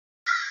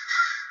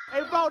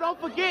Hey, bro, don't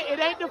forget,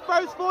 it ain't the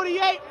first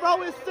 48,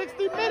 bro. It's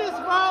 60 minutes,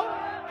 bro.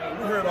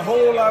 We heard a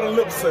whole lot of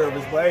lip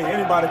service, but hey,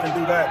 anybody can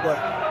do that.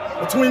 But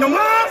between them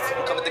lines,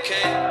 come with the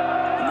king,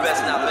 you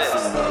best not miss.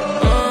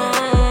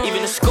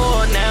 Even the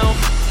score now,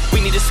 we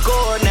need to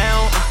score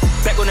now.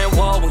 Back on that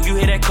wall, when you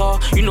hear that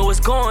call, you know it's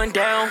going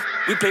down.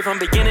 We play from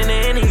beginning to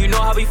ending, you know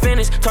how we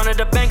finish. Turn to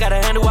the bank, gotta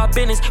handle our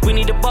business. We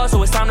need the ball,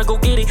 so it's time to go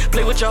get it.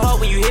 Play with your heart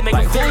when you hit, make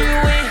like, it feel it.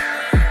 You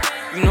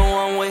with? You know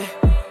I'm with.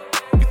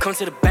 You come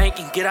to the bank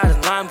and get out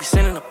of line, we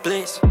sending a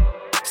blitz.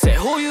 Say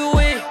who you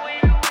with?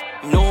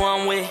 You know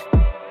I'm with.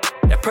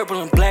 That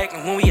purple and black,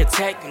 and when we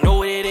attack, you know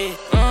what it is.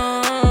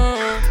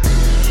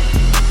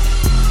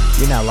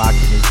 You're now locked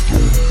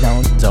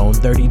in Zone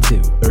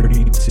 32.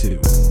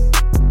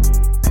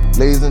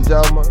 Ladies and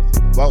gentlemen,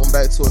 welcome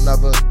back to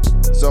another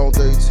Zone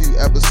 32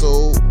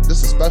 episode.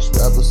 This is a special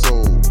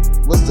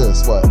episode. What's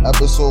this? What?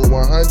 Episode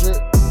 100?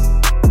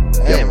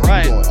 Damn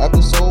right. We're doing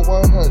episode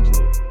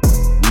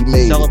 100. We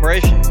made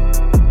celebration.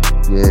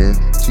 Yeah,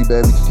 too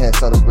bad we can't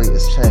celebrate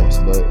as champs.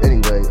 But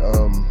anyway,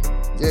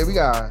 yeah, we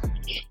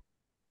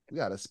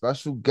got a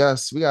special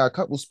guest. We got a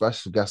couple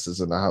special guests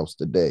in the house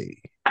today.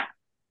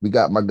 We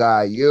got my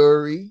guy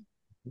Yuri.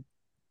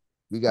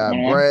 We got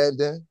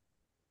Brandon.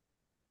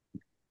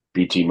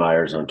 BT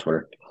Myers on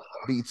Twitter.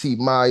 BT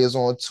Myers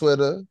on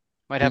Twitter.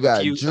 Might have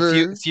a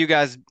few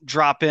guys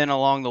drop in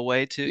along the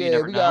way too. Yeah,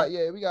 we got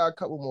a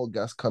couple more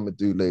guests coming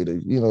through later.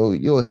 You know,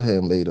 you'll hear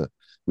him later.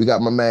 We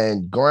got my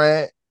man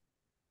Grant,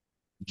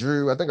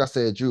 Drew. I think I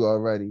said Drew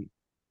already.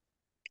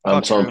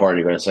 I'm so important.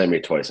 You're going to say me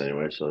twice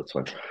anyway, so that's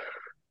fine.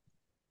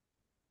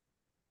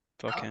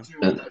 Fuck him.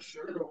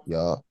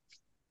 Yeah.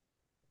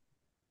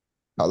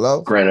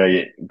 Hello? Grant,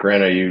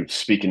 are you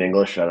speaking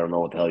English? I don't know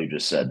what the hell you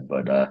just said,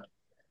 but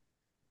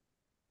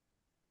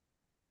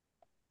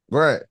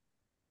Grant.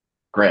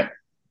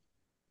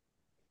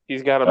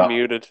 He's got him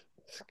muted.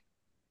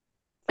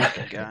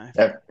 Guy.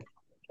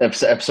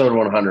 Episode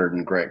 100,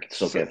 and Grant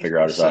still can't figure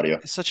out his audio.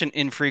 Such an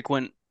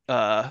infrequent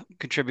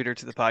contributor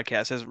to the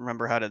podcast. Doesn't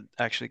remember how to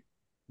actually.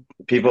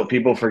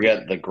 People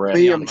forget the Grant.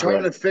 I'm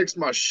trying to fix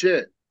my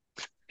shit.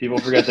 People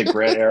forget the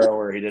Grant era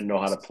where he didn't know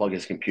how to plug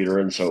his computer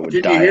in, so it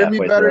would die. Can you hear me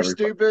better,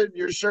 stupid?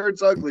 Your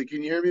shirt's ugly.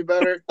 Can you hear me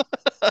better?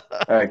 All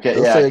right, can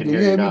you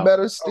hear me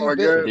better, stupid?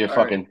 With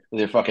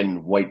your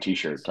fucking white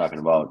t-shirt talking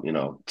about,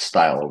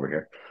 style over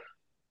here.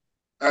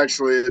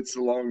 Actually, it's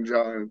a long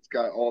john. It's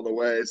got all the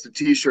way. It's the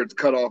t-shirt's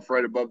cut off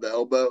right above the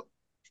elbow.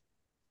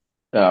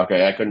 Oh,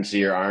 okay. I couldn't see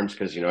your arms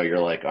because, your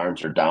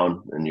arms are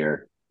down and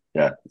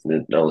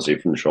I'll see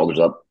from the shoulders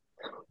up.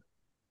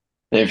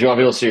 And if you want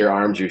people to see your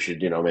arms, you should,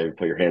 maybe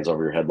put your hands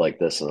over your head like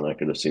this, and then I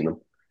could have seen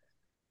them.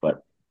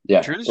 But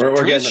yeah, Drew's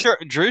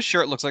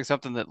shirt looks like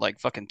something that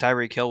like fucking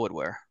Tyreek Hill would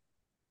wear.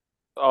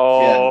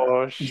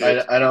 Oh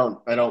shit! I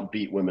don't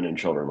beat women and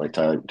children like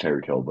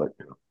Tyreek Hill, but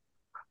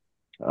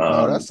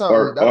that's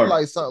something that's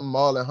like something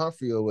Marlon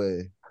Humphrey will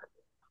wear.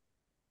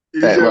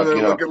 He's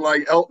looking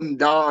like Elton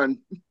Don.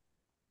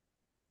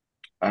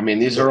 I mean,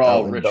 these are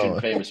all rich and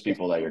famous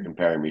people that you're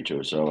comparing me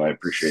to, so I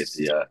appreciate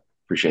the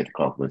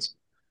compliments.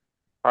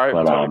 All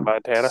right, Tony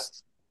Montana.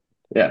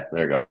 Yeah,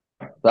 there you go.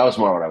 That was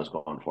more what I was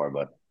going for,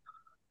 but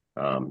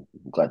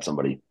glad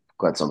somebody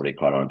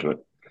caught on to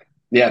it.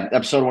 Yeah,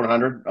 episode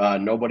 100.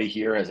 Nobody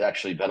here has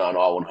actually been on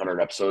all 100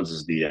 episodes.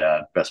 Is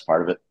the best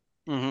part of it,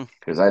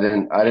 because I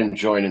didn't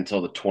join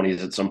until the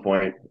 20s at some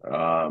point.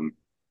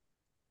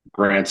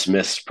 Grant's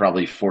missed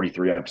probably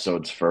 43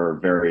 episodes for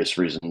various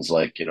reasons,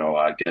 like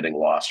getting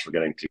lost,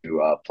 forgetting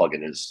to plug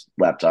in his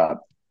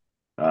laptop,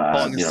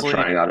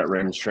 trying out at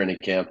Ravens training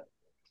camp.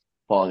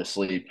 Falling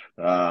asleep.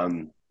 I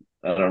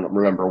don't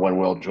remember when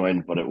Will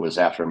joined, but it was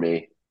after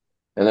me.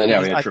 And then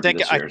we had Trippy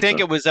this year, I think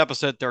it was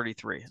episode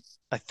 33.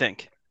 I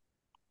think.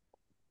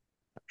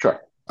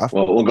 Sure.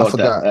 We'll go with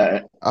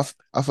that.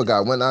 I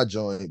forgot when I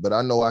joined, but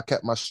I know I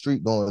kept my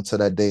streak going to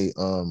that day.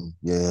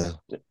 Yeah.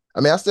 I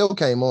mean, I still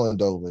came on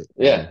though, but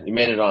yeah, you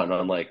made it on,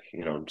 unlike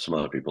some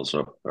other people.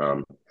 So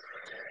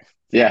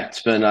yeah,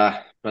 it's been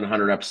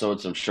 100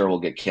 episodes. I'm sure we'll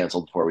get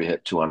canceled before we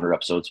hit 200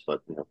 episodes,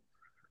 but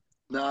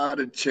Not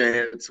a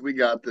chance. We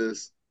got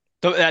this.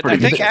 So, I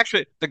think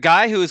actually the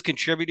guy who has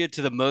contributed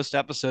to the most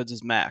episodes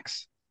is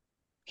Max.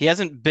 He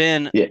hasn't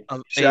been a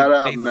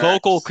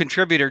vocal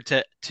contributor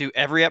to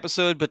every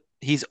episode, but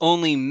he's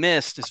only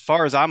missed, as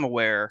far as I'm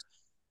aware,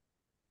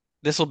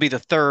 this will be the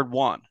third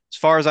one, as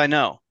far as I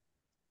know.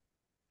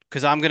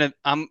 Because I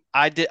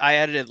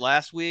edited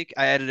last week.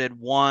 I edited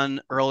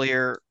one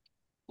earlier,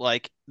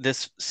 like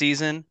this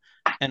season,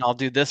 and I'll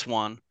do this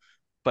one.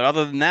 But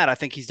other than that, I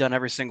think he's done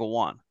every single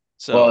one.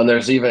 So, and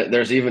there's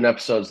even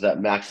episodes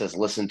that Max has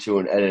listened to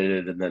and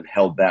edited and then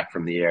held back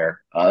from the air.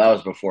 That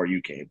was before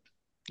you came.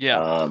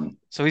 Yeah.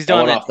 So he's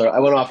done it. I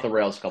went off the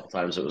rails a couple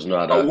times. It was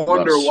not. I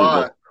wonder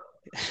why.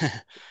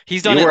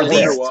 He's done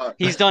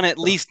at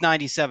least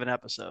 97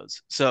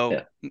 episodes.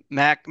 So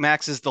yeah.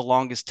 Max is the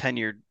longest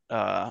tenured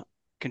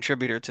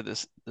contributor to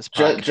this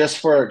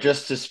podcast.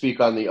 Just to speak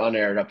on the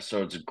unaired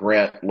episodes,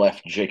 Grant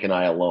left Jake and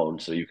I alone,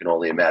 so you can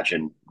only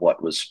imagine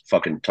what was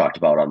fucking talked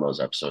about on those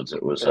episodes.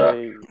 It was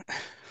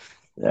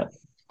yeah.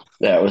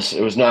 Yeah, it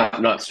was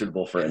not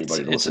suitable for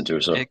anybody to listen to.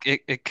 So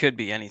it could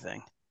be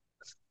anything.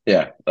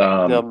 Yeah,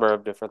 number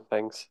of different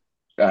things.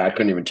 I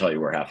couldn't even tell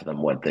you where half of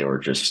them went. They were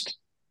just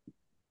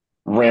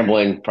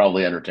rambling,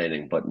 probably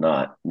entertaining, but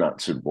not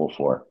suitable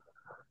for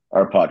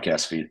our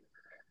podcast feed.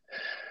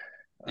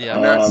 Yeah,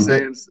 that's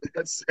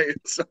saying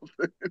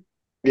something.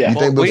 Yeah, you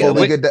think before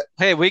we get that?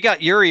 Hey, we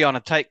got Yuri on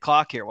a tight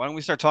clock here. Why don't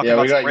we start talking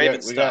about some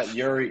Ravens stuff? We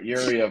got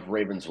Yuri of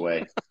Ravens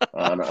Way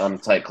on a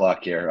tight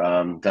clock here.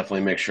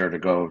 Definitely make sure to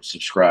go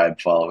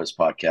subscribe, follow his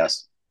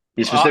podcast.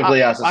 He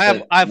specifically asked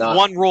us. I have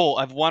one rule.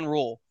 I have one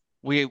rule.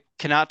 We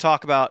cannot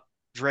talk about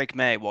Drake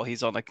May while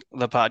he's on the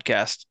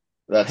podcast.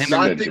 That's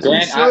good.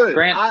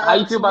 Grant, how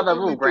you feel about that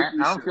rule, Grant?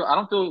 I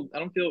don't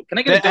feel. Can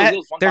I get a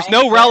There's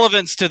no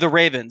relevance to the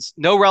Ravens.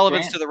 No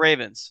relevance to the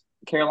Ravens.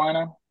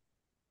 Carolina.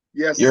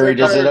 Yes, Yuri,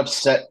 does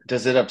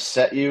it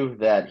upset you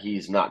that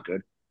he's not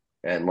good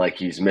and like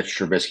he's Mitch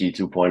Trubisky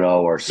 2.0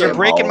 or You're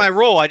breaking my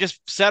rule. I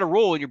just set a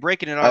rule and you're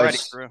breaking it already.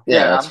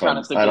 I'm trying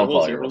to stick to the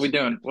rules here. What are we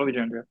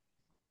doing? Drew?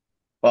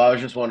 Well, I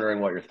was just wondering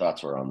what your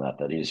thoughts were on that.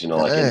 That he's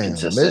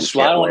inconsistent. Mitch,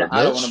 I don't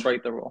want to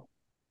break the rule.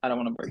 I don't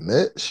want to break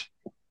Mitch.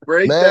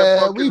 Break that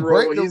fucking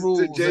rule. Break the He's rules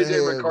the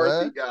JJ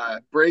McCarthy guy.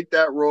 Break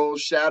that rule.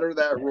 Shatter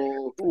that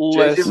rule.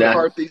 JJ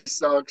McCarthy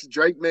sucks.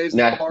 Drake May's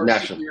far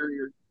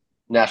superior.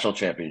 National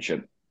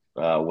championship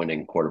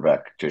winning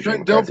quarterback.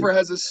 Trent Dilfer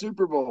has a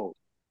Super Bowl.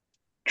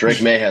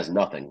 Drake May has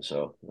nothing,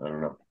 so I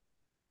don't know.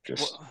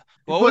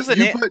 What was the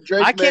name?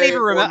 I can't even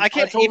remember. I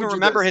can't even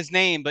remember his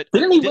name. But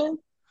didn't he win?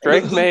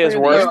 Drake May is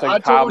worse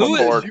than Cobb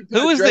Ford.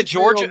 Who is the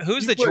Georgia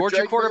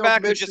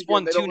quarterback who just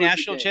won 2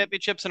 national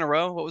championships in a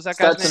row? What was that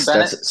guy's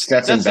name?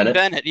 Stetson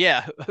Bennett.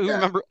 Yeah.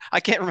 Remember? I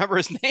can't remember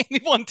his name.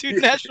 He won 2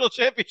 national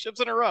championships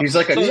in a row. He's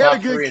like a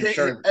top 3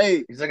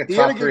 insurance. He's like a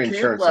top 3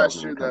 insurance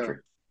salesman in the country.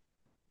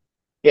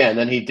 Yeah, and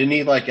then he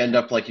end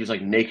up like he was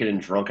like naked and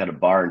drunk at a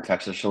bar in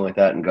Texas or something like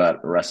that and got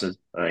arrested.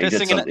 He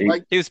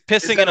was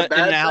pissing in an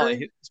alley.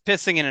 He was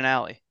pissing in an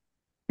alley.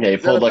 Yeah, he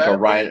pulled like a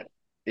Ryan.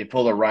 He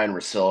pulled a Ryan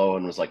Russillo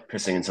and was like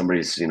pissing in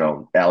somebody's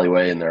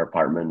alleyway in their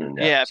apartment and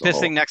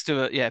pissing next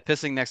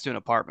to an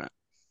apartment.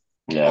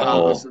 Yeah,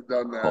 whole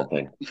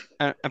thing.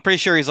 I'm pretty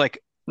sure he's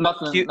like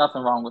nothing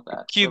wrong with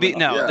that. QB.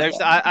 No,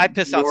 I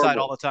piss outside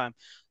all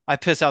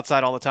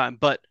the time.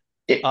 But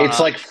it's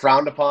like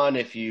frowned upon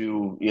if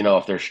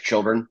if there's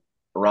children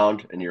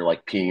around and you're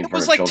like peeing in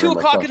front of children. It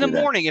was like 2:00 in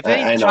the morning. If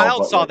any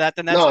child saw that,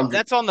 then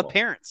that's on the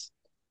parents.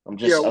 I'm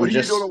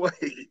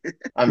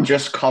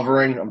just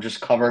covering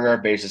our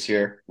bases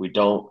here. We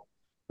don't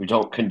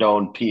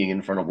condone peeing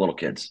in front of little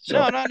kids.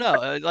 So.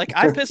 No. Like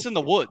I piss in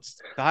the woods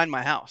behind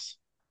my house.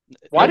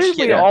 Why did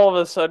we all of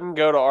a sudden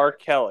go to R.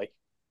 Kelly?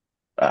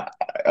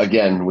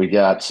 Again, we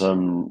got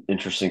some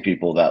interesting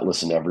people that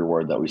listen to every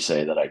word that we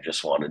say that I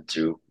just wanted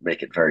to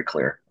make it very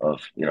clear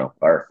of,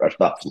 our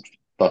thoughts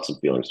and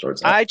feelings towards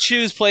that. I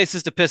choose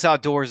places to piss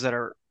outdoors that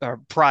are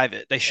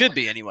private. They should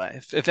be anyway.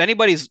 If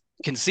anybody's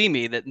can see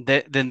me,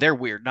 then they're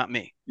weird, not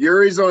me.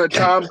 Yuri's on a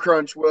time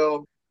crunch,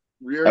 Will.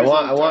 I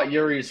want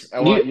Yuri's.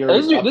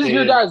 This is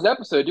your guys'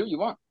 episode. Do what you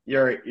want.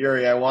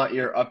 Yuri, I want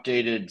your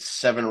updated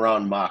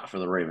 7-round mock for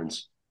the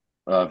Ravens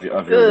of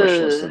your wish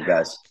list of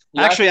guys.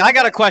 Actually, I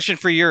got a question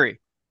for Yuri.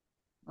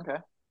 Okay.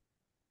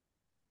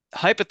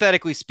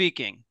 Hypothetically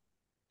speaking,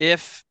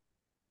 if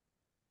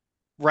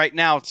right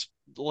now it's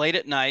late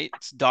at night,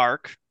 it's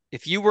dark,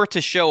 if you were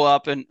to show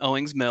up in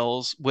Owings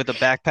Mills with a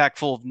backpack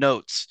full of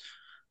notes,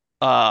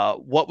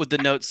 what would the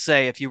notes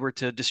say if you were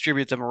to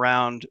distribute them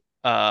around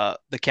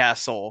the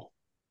castle?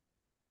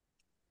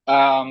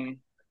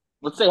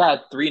 Let's say I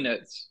had 3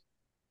 notes.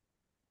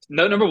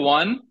 Note number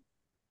 1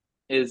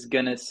 is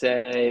gonna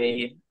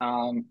say,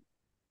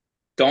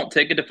 don't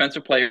take a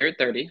defensive player at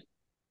 30.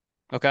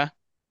 Okay.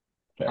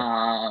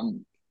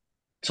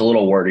 It's a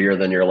little wordier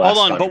than your last.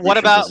 Hold on, but what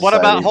about?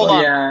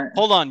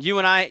 Hold on. You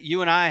and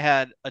I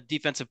had a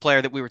defensive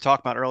player that we were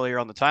talking about earlier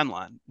on the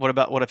timeline.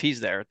 What if he's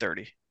there at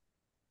 30?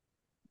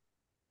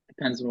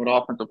 Depends on what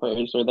offensive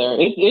players are there.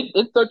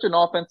 It's such an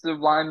offensive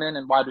lineman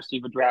and wide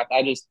receiver draft.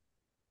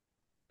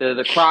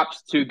 The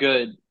crop's too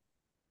good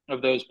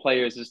of those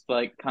players just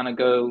like kind of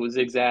go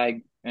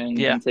zigzag and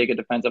take a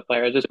defensive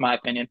player. It's just my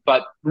opinion.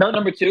 But note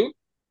number 2.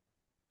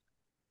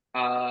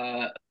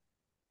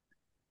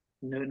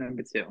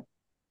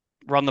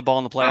 Run the ball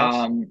in the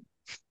playoffs.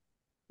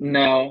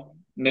 No.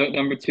 Note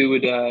number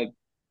 2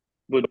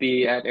 would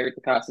be at Eric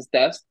DeCosta's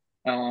desk,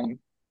 and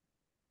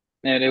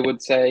it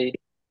would say,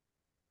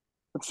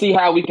 "Let's see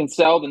how we can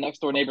sell the next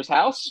door neighbor's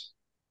house."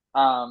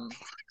 And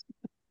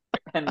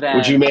then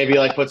would you maybe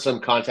like put some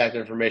contact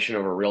information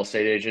of a real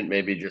estate agent?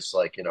 Maybe just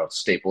like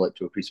staple it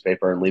to a piece of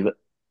paper and leave it.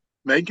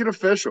 Make it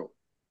official.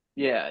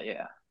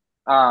 Yeah.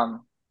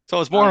 So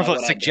it's more of a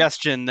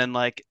suggestion than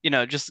like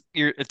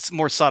it's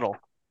more subtle.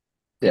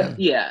 Yeah.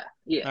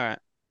 All right.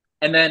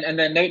 And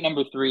then note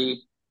number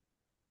 3.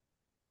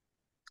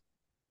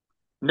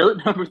 Note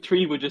number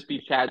 3 would just be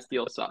Chad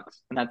Steele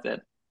sucks, and that's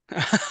it.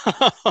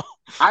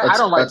 I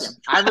don't like him.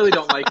 I really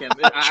don't like him.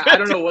 I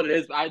don't know what it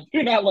is, but I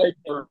do not like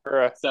him.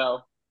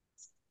 So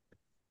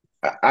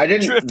I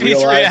didn't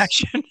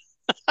reaction.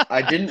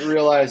 I didn't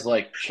realize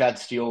like Chad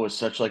Steele was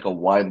such like a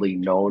widely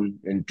known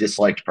and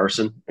disliked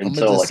person I'm gonna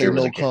until just like say there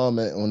was no a kid.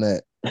 comment on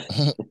that.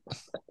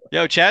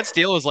 Yo, Chad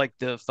Steele is like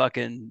the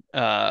fucking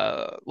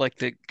like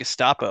the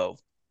Gestapo.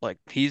 Like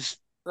he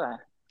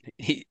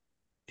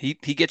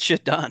gets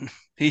shit done.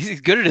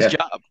 He's good at his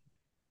job.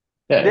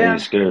 Yeah,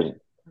 he's good.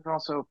 He's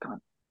also kind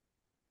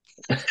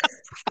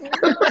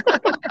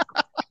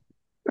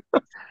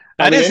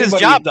That is his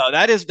job, though.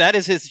 That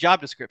is his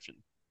job description.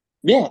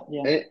 Yeah.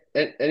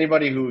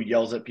 Anybody who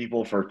yells at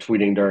people for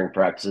tweeting during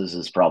practices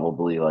is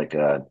probably like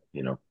I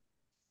don't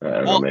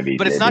know, maybe.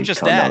 But it's not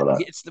just that.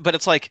 that.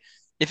 It's like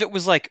if it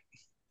was like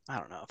I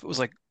don't know if it was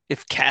like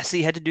if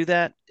Cassie had to do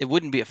that, it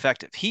wouldn't be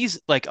effective. He's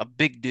like a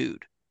big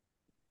dude.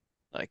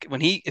 Like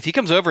if he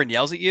comes over and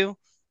yells at you,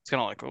 it's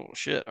kind of like, oh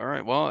shit, all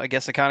right, well I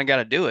guess I kind of got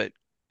to do it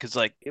because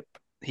like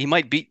he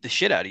might beat the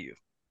shit out of you.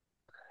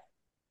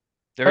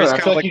 There is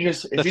kind of like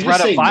the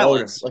threat of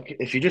violence. Like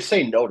if you just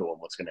say no to him,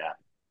 what's going to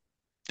happen?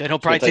 Then he'll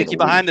probably take you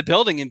behind the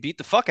building and beat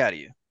the fuck out of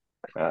you.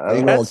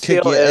 They're gonna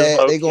kick your ass.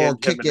 They're gonna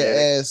kick your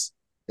ass.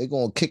 They're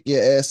gonna kick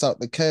your ass out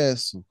the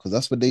castle because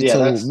that's what they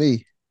told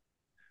me.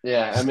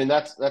 Yeah, I mean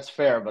that's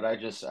fair, but I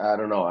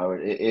don't know. I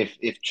would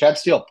if Chad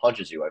Steele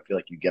punches you, I feel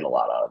like you get a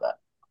lot out of that.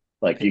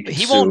 Like you can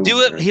he won't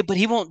do it. But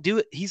he won't do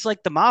it. He's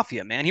like the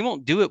mafia, man. He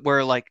won't do it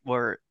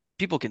where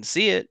people can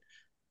see it.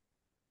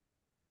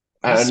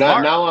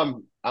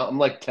 Now I'm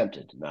like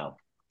tempted now.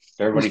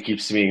 Everybody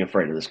keeps being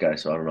afraid of this guy,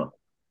 so I don't know.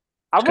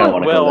 I'm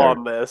with Will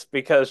on this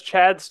because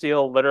Chad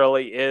Steele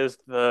literally is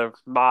the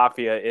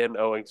mafia in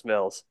Owings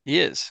Mills.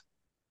 He is.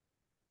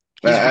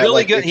 He's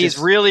really good. He's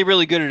really,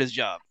 really good at his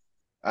job.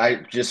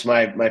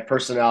 My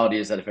personality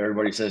is that if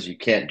everybody says you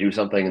can't do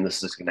something and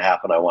this is going to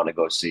happen, I want to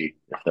go see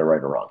if they're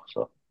right or wrong.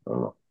 So I don't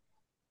know.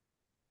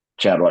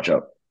 Chad, watch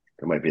out.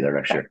 It might be there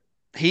next year.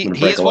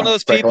 He's one of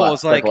those people.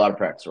 It's like a lot of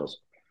practice rules.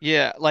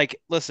 Yeah, like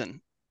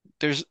listen,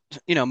 there's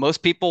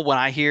most people when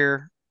I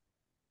hear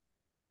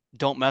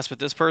don't mess with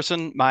this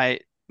person, my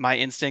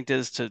instinct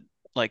is to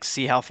like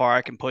see how far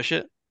I can push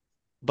it.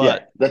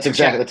 But that's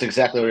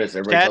exactly what it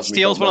is. Chad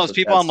Steele's one of those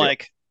people. I'm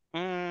like,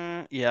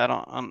 I'm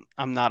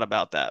not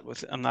about that.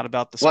 I'm not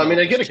about the. Well, I mean,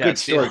 I get a good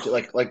story.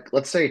 Like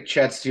let's say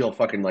Chad Steele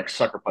fucking like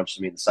sucker punches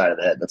me in the side of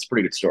the head. That's a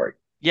pretty good story.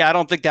 Yeah, I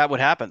don't think that would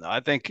happen though.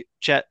 I think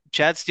Chad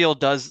Steele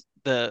does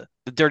the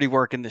dirty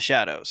work in the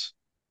shadows.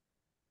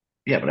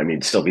 Yeah, but I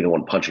mean, still be the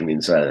one punching me in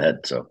the side of the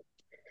head. So.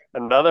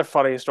 Another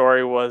funny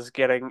story was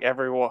getting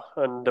everyone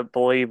to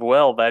believe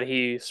Will that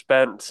he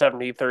spent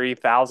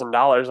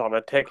 $73,000 on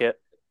a ticket.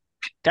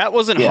 That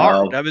wasn't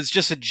hard. That was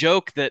just a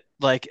joke that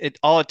like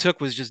all it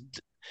took was just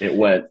it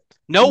went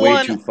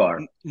way too far.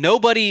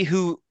 Nobody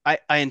who I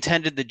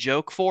intended the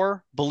joke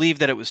for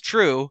believed that it was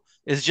true.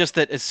 It's just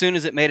that as soon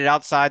as it made it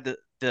outside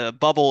the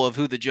bubble of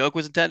who the joke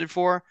was intended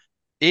for,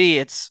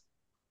 idiots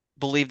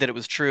believed that it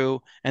was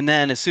true. And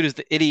then as soon as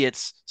the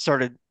idiots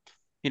started,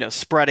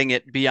 spreading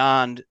it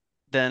beyond,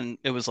 then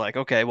it was like,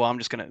 okay, well, I'm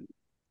just going to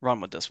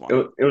run with this one.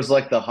 It was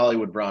like the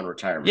Hollywood Brown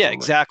retirement. Yeah,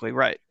 exactly.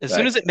 Right. As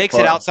soon as it makes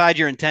it outside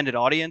your intended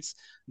audience,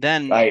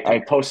 then I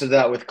posted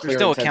that with clear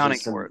intentions. Still accounting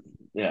for it.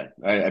 Yeah.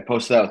 I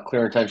posted that with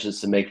clear intentions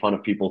to make fun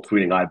of people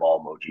tweeting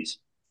eyeball emojis.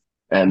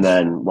 And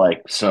then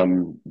like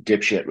some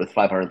dipshit with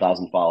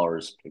 500,000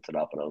 followers picked it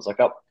up. And I was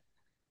like, oh,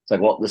 it's like,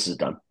 well, this is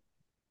done.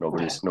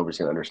 Nobody's going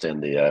to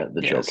understand the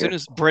joke. As soon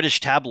as British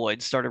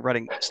tabloids started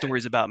writing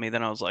stories about me,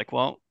 then I was like,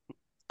 well,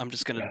 I'm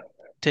just going to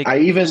take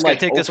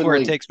this where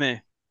it takes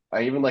me.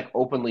 I even like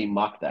openly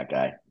mocked that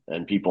guy,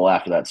 and people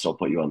after that still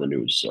put you on the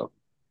news. So,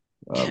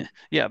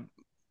 yeah,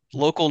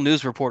 local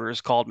news reporters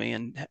called me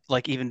and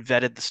like even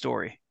vetted the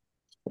story.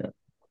 Yeah,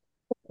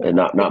 and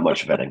not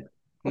much vetting.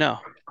 No.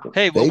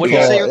 Hey, what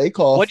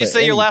did you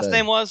say your last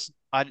name was?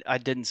 I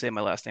didn't say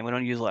my last name. We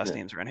don't use last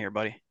names around here,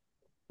 buddy.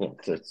 Yeah,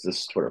 this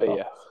is Twitter.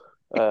 Yeah.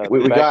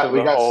 We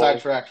got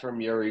sidetracked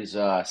from Yuri's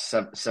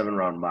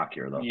 7-round mock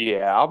here, though.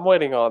 Yeah, I'm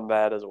waiting on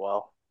that as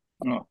well.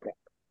 Okay.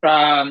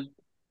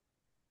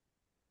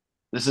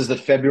 This is the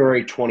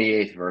February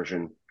 28th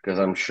version because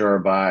I'm sure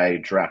by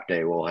draft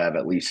day we'll have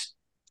at least.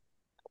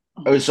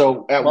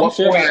 So at what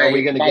point are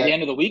we going to get? By the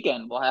end of the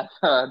weekend, we'll have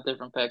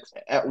different picks.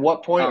 At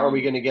what point are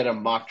we going to get a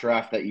mock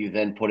draft that you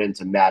then put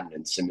into Madden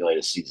and simulate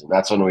a season?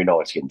 That's when we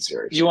know it's getting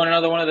serious. You want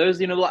another one of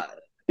those?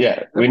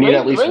 Yeah, we need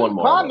at least one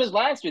more. The problem is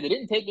last year they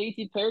didn't take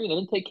A.T. Perry, they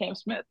didn't take Cam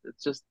Smith.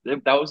 It's just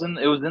it was in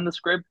the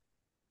script.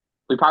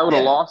 We probably would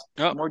have lost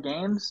more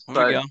games.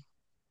 There we go.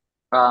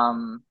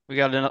 We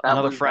got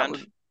another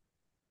friend.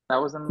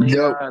 That was in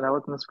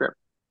the script.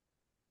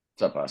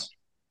 What's up, us?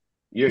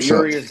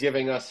 Yuri is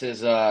giving us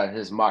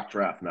his mock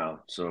draft now,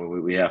 so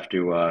we have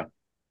to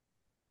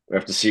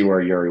see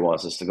where Yuri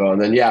wants us to go,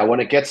 and then when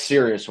it gets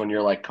serious, when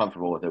you're like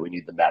comfortable with it, we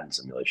need the Madden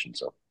simulation.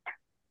 So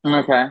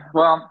okay,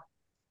 well.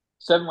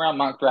 7-round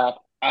mock draft.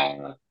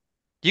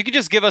 You could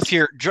just give us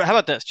your. How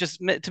about this? Just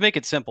to make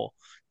it simple,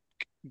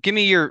 give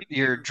me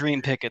your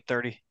dream pick at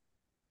 30.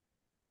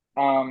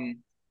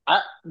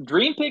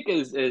 Dream pick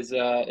is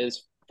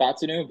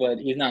Fatsunu, but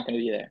he's not going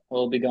to be there.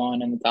 He'll be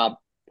going in the top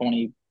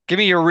 20. Give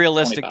me your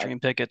realistic 25. Dream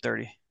pick at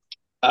 30.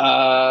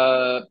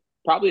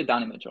 probably a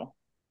Donnie Mitchell.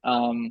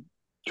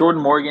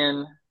 Jordan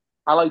Morgan,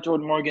 I like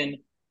Jordan Morgan,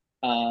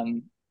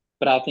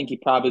 but I think he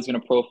probably is going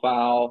to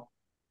profile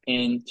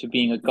into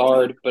being a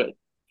guard. But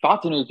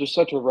Fatanu is just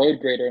such a road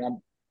grader, and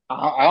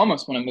I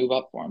almost want to move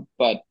up for him,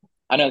 but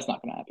I know it's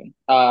not going to happen.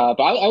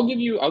 But I'll give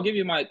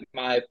you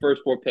my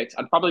first 4 picks.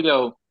 I'd probably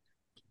go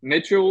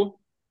Mitchell,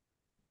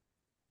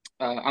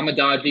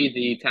 Amadaji,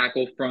 the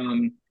tackle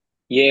from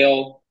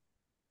Yale,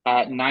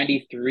 at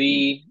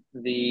 93,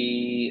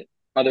 the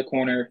other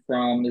corner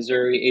from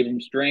Missouri,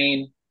 Abrams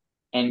Drain.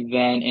 And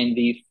then in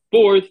the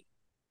 4th,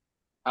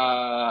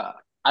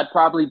 I'd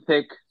probably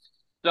pick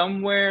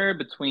somewhere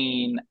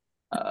between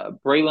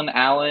Braylon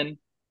Allen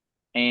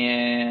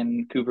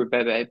and Cooper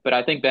Bebe. But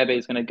I think Bebe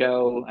is going to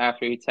go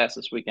after he tests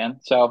this weekend.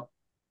 So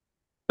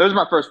those are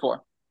my first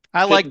 4.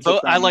 I like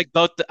both. I like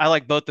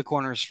both the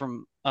corners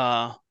from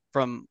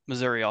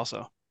Missouri.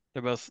 Also,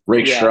 they're both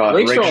Rake Straw.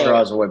 Rake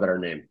Straw is a way better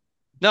name.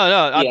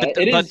 No,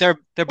 but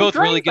they're both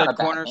really good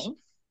corners.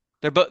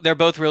 They're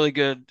both really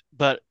good,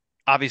 but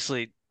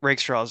obviously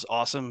Rakestraw is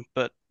awesome.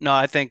 But no,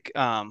 I think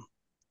I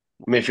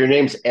mean, if your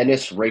name's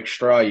Ennis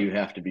Rakestraw, you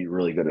have to be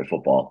really good at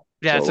football.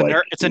 Yeah, so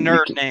it's a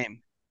nerd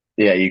name.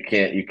 Yeah, you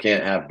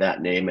can't have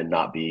that name and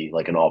not be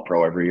like an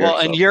all-pro every year. Well,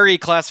 and Yuri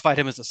classified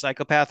him as a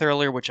psychopath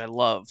earlier, which I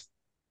love.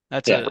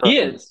 He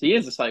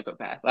is a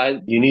psychopath.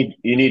 You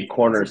need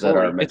corners that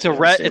are. It's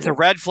a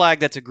red flag.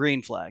 That's a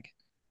green flag.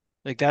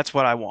 Like that's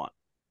what I want.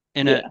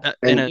 And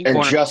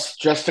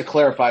just to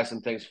clarify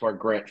some things before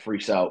Grant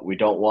freaks out, we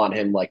don't want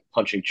him like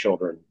punching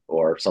children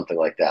or something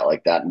like that.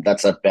 Like that,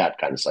 that's a bad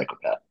kind of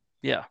psychopath.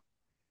 Yeah.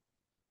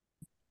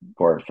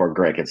 Or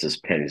Grant gets his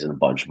panties in a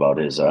bunch about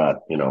his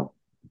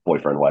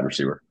boyfriend wide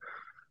receiver.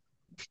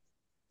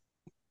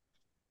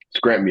 Is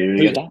Grant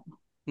muted again?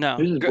 No.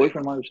 Who's his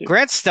boyfriend wide receiver?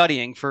 Grant's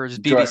studying for his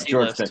BBC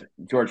list.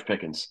 George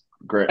Pickens.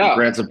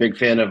 Grant's a big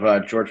fan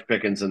of George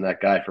Pickens and that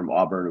guy from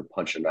Auburn who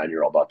punched a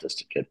 9-year-old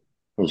autistic kid.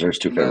 Those are his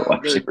 2 favorite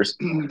wide receivers.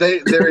 They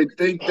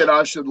think that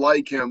I should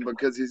like him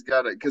because he's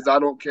got it. Because I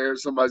don't care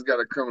if somebody's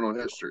got a criminal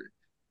history.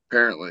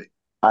 Apparently,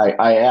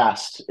 I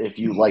asked if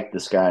you liked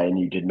this guy and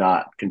you did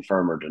not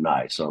confirm or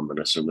deny. So I'm going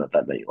to assume that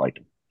meant you liked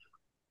him.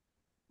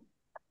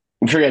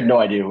 I'm sure you had no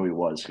idea who he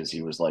was because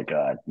he was like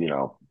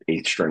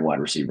 8th string wide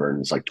receiver and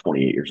he's like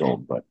 28 years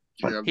old. But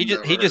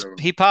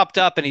he popped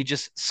up and he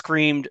just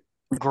screamed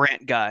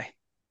Grant guy.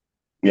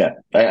 Yeah,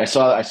 I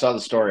saw the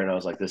story and I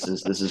was like, this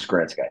is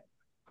Grant's guy.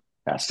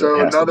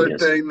 Another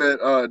thing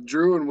that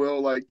Drew and Will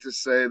like to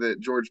say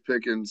that George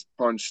Pickens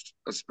punched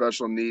a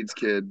special needs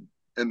kid,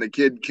 and the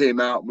kid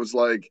came out and was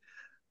like,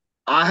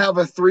 "I have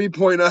a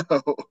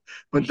 3.0,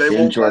 but they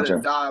won't let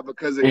it die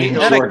because it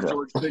killed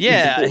George Pickens."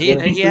 Yeah,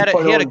 he had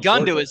a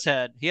gun to his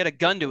head. He had a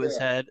gun to his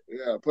head.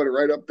 Yeah, put it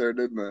right up there,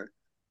 didn't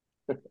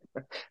they?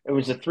 It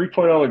was a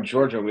 3.0 in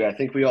Georgia. I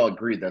think we all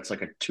agreed that's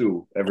like a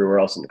 2 everywhere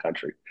else in the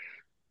country,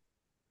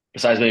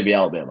 besides maybe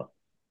Alabama.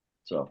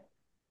 So.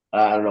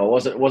 I don't know.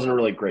 It wasn't a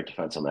really great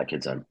defense on that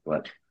kid's end,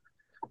 but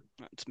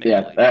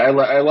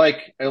I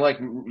like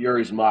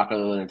Yuri's mock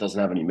other than it doesn't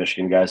have any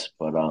Michigan guys.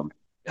 But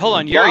hold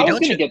on, Yuri,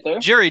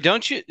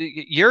 don't you?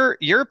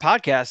 Your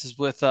podcast is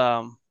with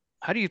how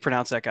do you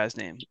pronounce that guy's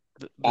name?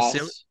 Boss.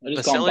 I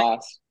just call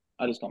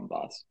him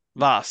Boss.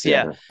 Voss,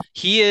 yeah.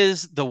 He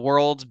is the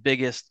world's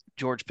biggest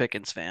George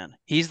Pickens fan.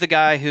 He's the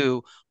guy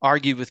who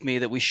argued with me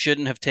that we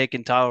shouldn't have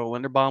taken Tyler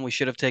Linderbaum. We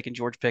should have taken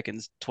George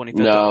Pickens 25th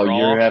overall.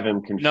 No, you have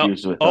him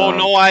confused with. Oh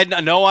no, I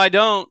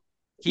don't.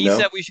 He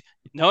said we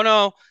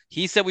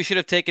He said we should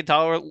have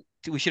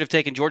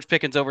taken George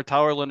Pickens over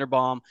Tyler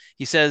Linderbaum.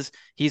 He says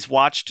he's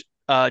watched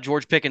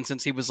George Pickens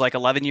since he was like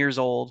 11 years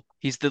old.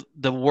 He's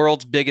the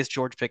world's biggest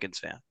George Pickens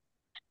fan.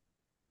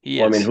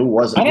 I mean, who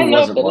wasn't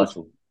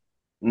watching?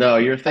 No,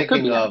 you're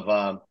thinking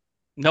of.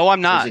 No,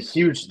 I'm not.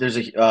 There's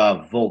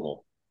a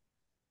Vogel.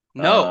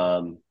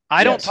 No,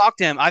 I don't talk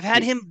to him. I've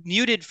had him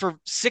muted for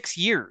 6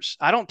 years.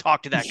 I don't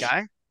talk to that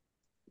guy.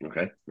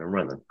 Okay, never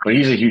mind then. But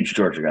he's a huge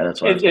Georgia guy.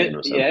 That's why.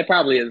 It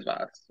probably is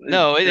Voss.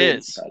 No, it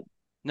is.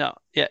 No,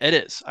 yeah, it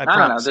is. I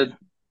promise.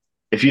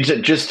 If you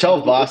just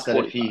tell Voss that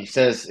if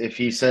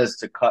he says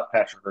to cut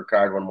Patrick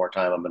Ricard one more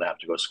time, I'm going to have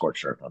to go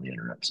scorched earth on the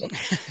internet. So.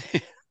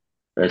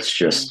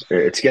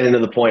 It's getting to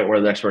the point where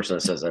the next person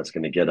that says that's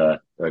going to get a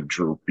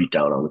Drew beat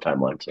down on the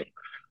timeline. So.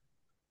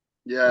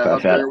 Yeah,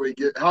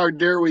 how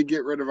dare we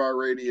get rid of our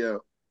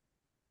radio?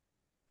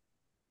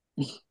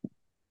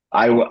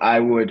 I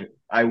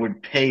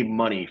would pay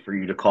money for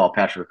you to call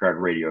Patrick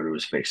Ricard radio to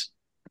his face.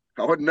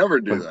 I would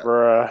never do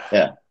that.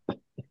 Yeah.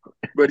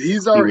 But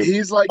he's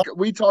like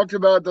we talked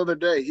about the other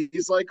day.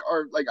 He's like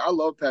I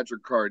love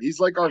Patrick Ricard. He's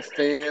like our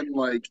fan,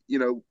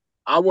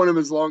 I want him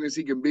as long as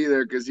he can be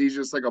there because he's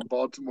just like a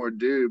Baltimore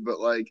dude. But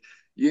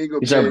you ain't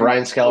gonna pay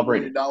Brian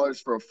Scalabrine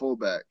 $1 for a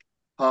fullback,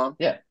 huh?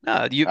 Yeah.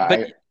 No,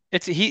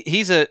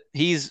 he's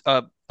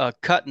a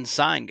cut and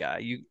sign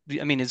guy.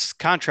 I mean, his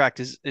contract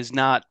is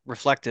not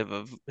reflective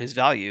of his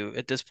value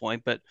at this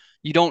point. But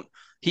you don't.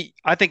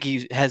 I think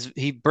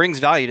he brings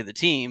value to the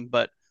team,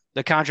 but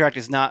the contract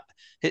is not.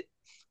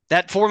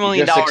 That $4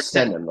 million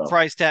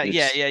price tag.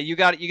 Yeah. You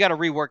got to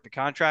rework the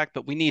contract,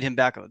 but we need him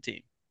back on the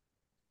team.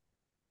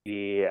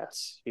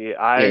 Yes,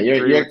 I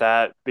agree with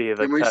that. Be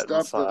the cut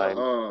and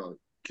sign.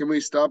 Can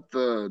we stop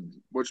the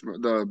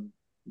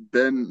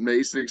Ben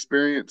Mason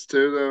experience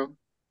too, though?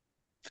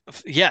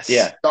 Yes.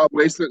 Yeah.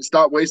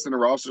 Stop wasting a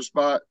roster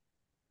spot.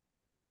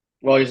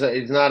 Well, he's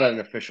not an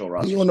official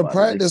roster. He's on the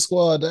practice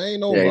squad. There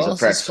ain't no he's roster a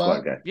practice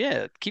spot. squad guy.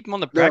 Yeah, keep him on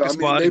the practice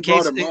squad they in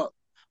case. Brought him up.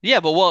 Yeah,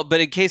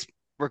 but in case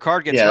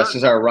Ricard gets hurt. Yeah, that's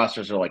because our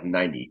rosters are like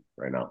 90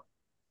 right now.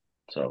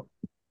 So,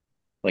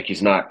 like,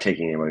 he's not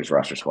taking anybody's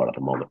roster squad at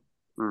the moment.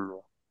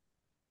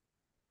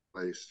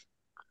 Nice.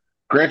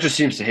 Grant just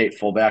seems to hate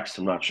fullbacks.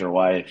 I'm not sure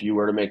why. If you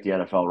were to make the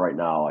NFL right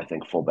now, I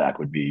think fullback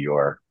would be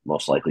your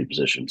most likely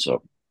position.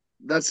 So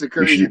that's the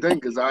crazy thing,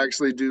 because I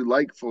actually do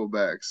like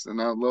fullbacks,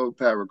 and I love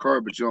Pat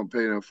Ricard, but you don't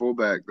pay a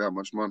fullback that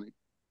much money.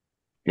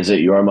 Is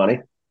it your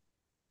money?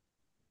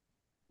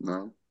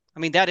 No. I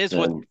mean, that is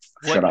what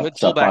good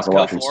fullbacks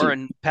go for,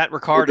 and Pat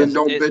Ricard is.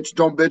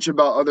 Don't bitch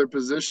about other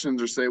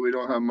positions or say we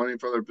don't have money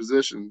for other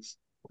positions.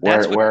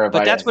 That's what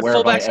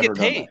fullbacks get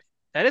paid.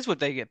 That is what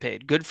they get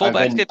paid. Good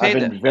fullbacks get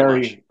paid.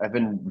 I've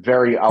been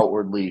very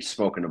outwardly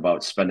spoken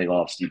about spending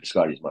all of Steve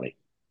Biscottti's money.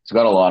 He's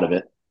got a lot of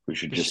it. We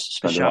should just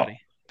spend it all.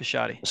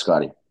 Biscotti.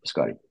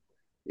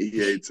 He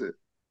hates it.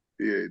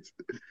 It's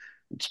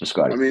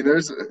Biscotti. I mean,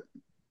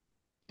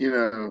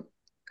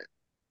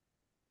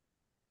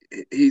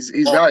 he's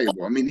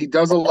valuable. I mean, he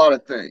does a lot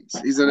of things.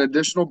 He's an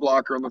additional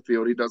blocker on the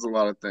field. He does a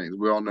lot of things.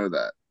 We all know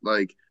that.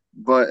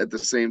 But at the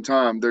same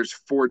time, there's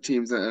 4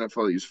 teams in the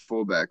NFL that use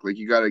fullback.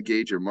 You got to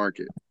gauge your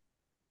market.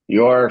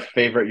 Your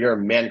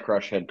man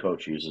crush head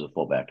coach uses a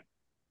fullback.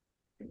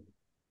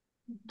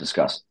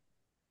 Discuss.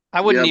 I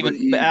wouldn't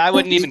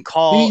even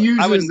call.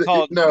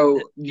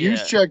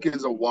 Juszczyk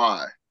is a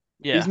Y.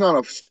 Yeah. He's not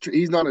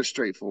a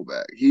straight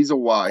fullback. He's a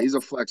Y. He's a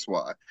flex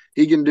Y.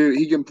 He can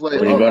play.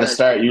 Well, you got to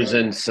start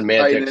using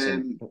semantics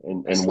and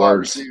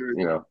words,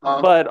 receiver.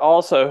 But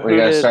also, who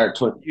did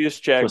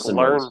Juszczyk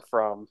learn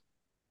from?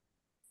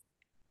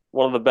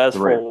 One of the best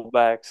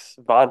fullbacks,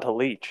 Vonta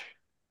Leach.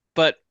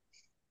 But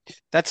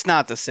that's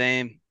not the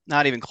same.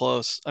 Not even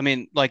close. I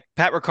mean,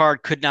 Pat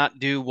Ricard could not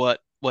do what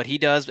he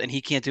does, and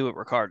he can't do what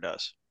Ricard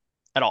does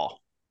at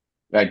all.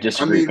 I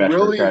disagree. Pat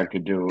Ricard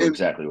could do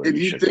exactly what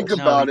he should do.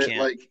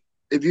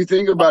 If you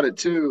think about it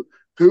too,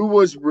 who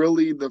was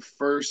really the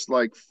first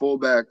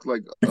fullback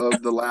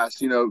of the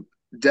last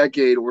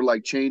decade, or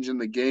changing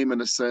the game in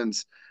a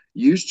sense?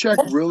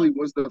 Juszczyk really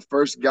was the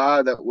first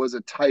guy that was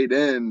a tight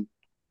end,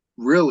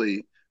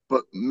 really,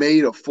 but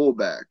made a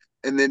fullback,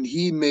 and then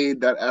he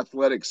made that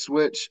athletic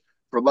switch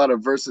for a lot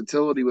of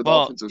versatility with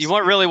offensive. You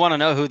really want to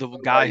know who the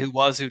guy who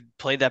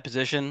played that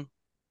position?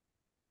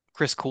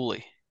 Chris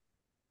Cooley.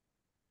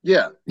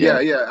 Yeah,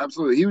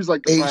 absolutely. He was the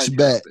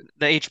H-back.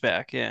 The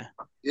H-back, yeah.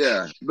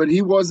 Yeah, but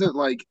he wasn't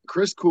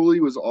Chris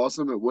Cooley was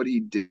awesome at what he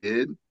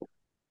did,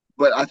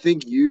 but I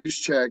think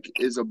Juszczyk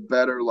is a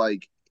better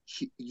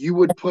you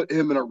would put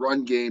him in a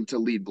run game to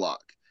lead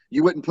block.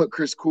 You wouldn't put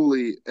Chris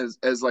Cooley as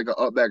an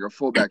upback or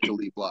fullback to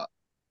lead block.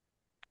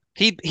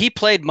 He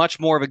played much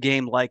more of a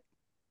game like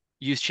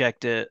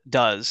Juszczyk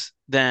does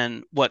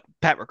than what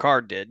Pat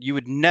Ricard did. You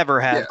would never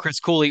have Chris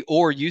Cooley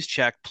or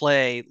Juszczyk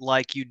play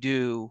like you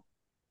do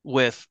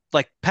with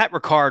Pat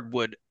Ricard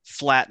would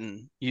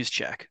flatten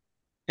Juszczyk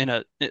in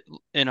a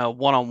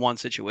one-on-one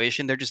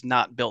situation. They're just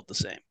not built the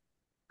same.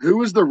 Who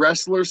was the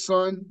wrestler's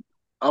son?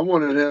 I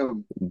wanted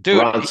him. Dude,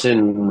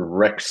 Bronson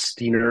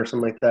Rexsteiner or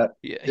something like that.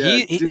 Yeah,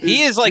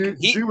 he's like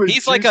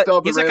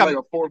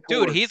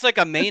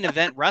a main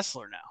event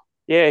wrestler now.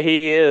 Yeah,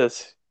 he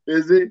is.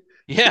 Is he?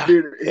 Yeah.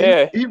 Dude,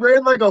 he ran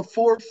a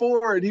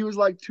 4.4 and he was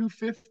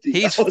 250.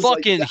 He's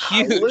fucking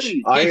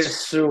huge. I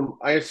assume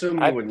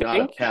he would not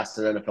have passed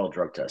an NFL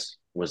drug test.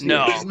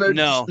 No.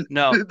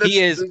 He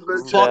is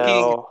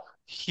fucking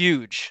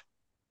huge.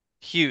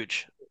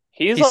 Huge.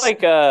 He's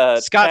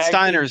Scott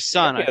Steiner's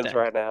son, I think.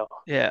 Right now.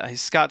 Yeah,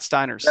 he's Scott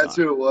Steiner's son. That's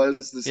who it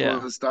was. The son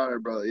of the Steiner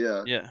brother.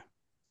 Yeah. Yeah.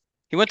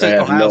 He went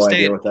to Ohio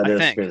State. I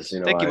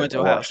think he went to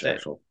Ohio State.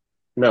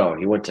 No,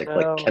 he went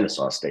to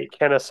Kennesaw State.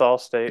 Kennesaw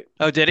State.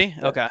 Oh, did he?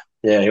 Okay.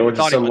 Yeah, he went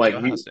to some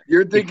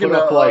You're thinking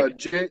of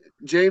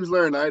James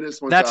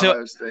Laurinaitis went to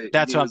Ohio State.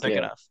 That's what I'm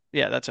thinking of.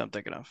 Yeah, that's what I'm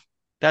thinking of.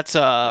 That's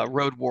a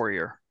Road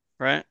Warrior,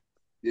 right?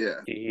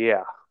 Yeah.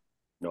 Yeah.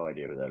 No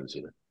idea what that is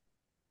either.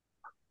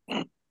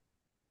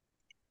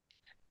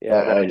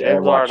 Yeah,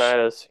 James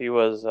Laurinaitis, he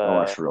was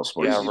Real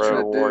Sports.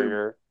 Road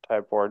Warrior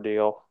type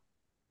ordeal.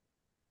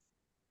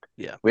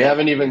 Yeah. We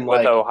haven't even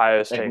with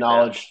Ohio State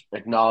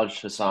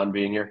acknowledged Hassan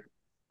being here.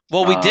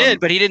 Well, we did,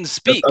 but he didn't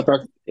speak.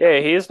 Yeah,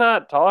 he's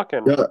not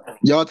talking.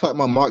 Y'all talking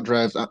about mock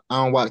drafts. I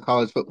don't watch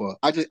college football.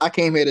 I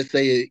came here to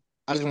say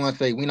I just want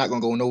to say we're not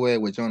gonna go nowhere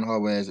with John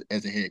Harbaugh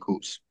as a head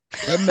coach.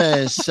 That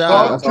man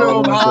talk to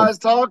him, Oz.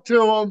 Talk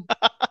to him.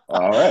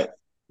 All right.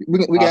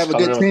 We have a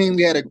good team.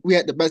 We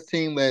had the best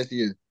team last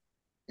year.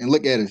 And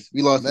look at us.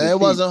 We lost. Man, it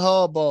wasn't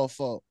Harbaugh's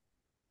fault.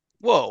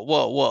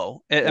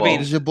 Whoa. I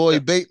mean, it's your boy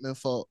Bateman's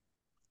fault.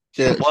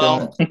 That's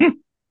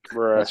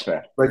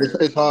fair. But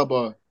it's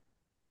Harbaugh.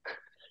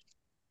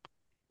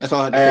 That's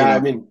all I have to say. I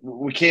mean,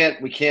 we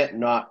can't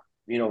not.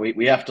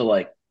 We have to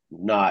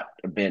not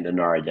abandon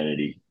our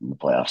identity in the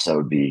playoffs. That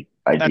would be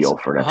ideal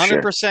for next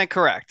year. 100%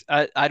 correct.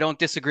 I don't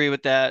disagree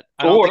with that.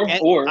 I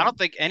don't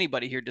think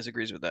anybody here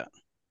disagrees with that.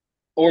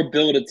 Or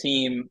build a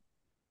team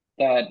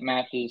that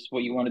matches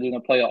what you want to do in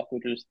the playoff,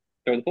 which is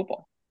throw the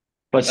football.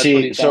 But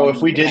see, so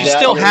if we did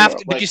that,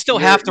 you still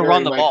have to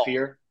run the ball.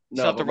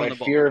 No, but my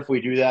fear if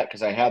we do that,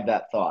 because I had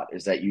that thought,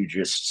 is that you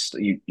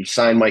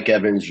sign Mike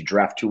Evans, you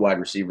draft 2 wide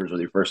receivers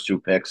with your first 2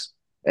 picks,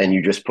 and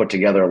you just put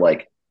together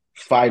like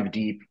 5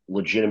 deep,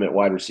 legitimate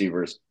wide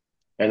receivers,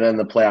 and then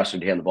the playoffs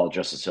would hand the ball to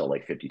Justice Hill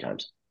like 50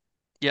 times.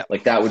 Yeah,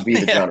 like that would be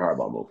the John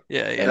Harbaugh move.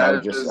 Yeah.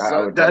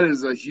 And that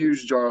is a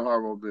huge John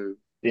Harbaugh move.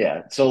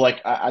 Yeah, so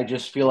like I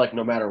just feel like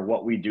no matter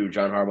what we do,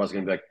 John Harbaugh's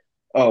going to be like,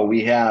 oh,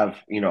 we have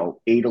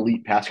 8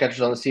 elite pass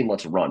catchers on this team.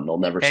 Let's run. They'll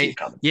never see it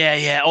coming.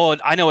 Yeah. Oh,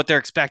 I know what they're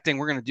expecting.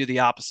 We're going to do the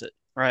opposite.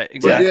 Right.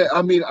 Exactly. But yeah,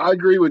 I mean, I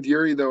agree with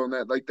Yuri though on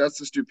that. Like, that's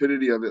the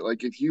stupidity of it.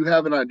 Like, if you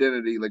have an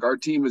identity, like our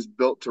team is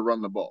built to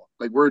run the ball.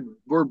 Like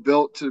we're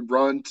built to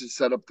run to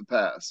set up the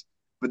pass.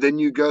 But then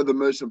you go the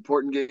most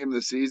important game of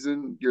the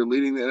season. You're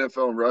leading the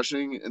NFL in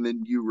rushing, and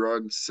then you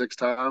run 6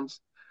 times.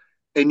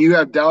 And you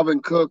have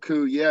Dalvin Cook,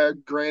 who,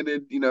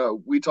 granted,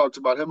 we talked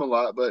about him a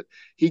lot, but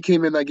he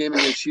came in that game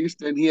against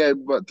Houston. He had,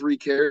 3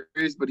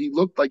 carries, but he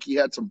looked like he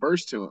had some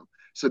burst to him.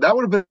 So that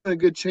would have been a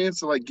good chance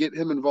to, get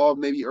him involved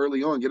maybe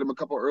early on, get him a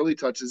couple early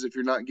touches if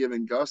you're not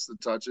giving Gus the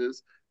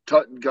touches.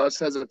 Gus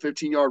has a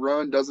 15-yard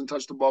run, doesn't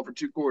touch the ball for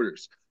 2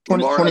 quarters.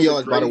 20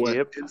 yards, by the way.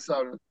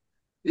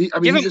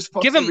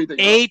 Give him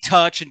a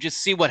touch and just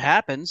see what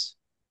happens.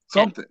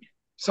 Something.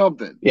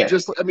 Yeah.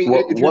 Just, I mean,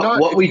 if you're not,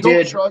 what we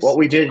did,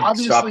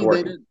 obviously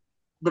they didn't.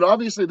 But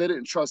obviously they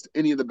didn't trust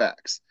any of the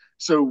backs.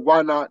 So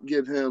why not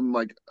give him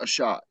a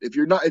shot? If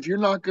you're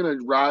not going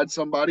to ride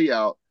somebody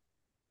out,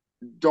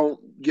 don't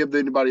give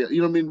anybody.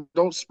 You know what I mean?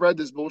 Don't spread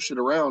this bullshit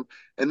around,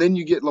 and then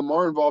you get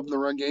Lamar involved in the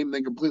run game, and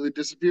then completely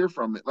disappear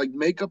from it.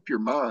 Make up your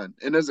mind.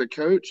 And as a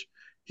coach,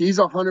 he's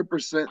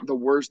 100% the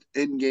worst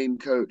in-game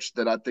coach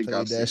that I think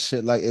I've seen. That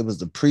shit like it was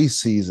the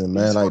preseason,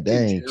 man. They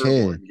ain't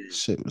care.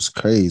 Shit was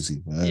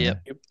crazy, man.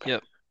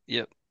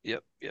 Yep.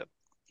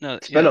 No,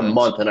 it's been a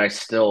month, and I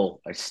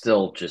still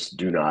just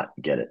do not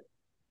get it.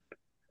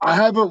 I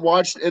haven't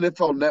watched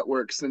NFL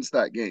Network since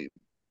that game.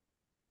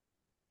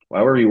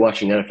 Why were you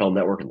watching NFL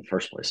Network in the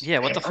first place? Yeah,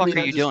 what the fuck are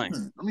you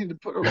doing?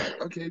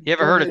 Okay. You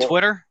ever heard of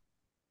Twitter?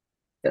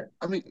 Yeah.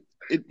 I mean,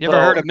 you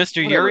ever heard of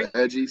Mr. Yuri?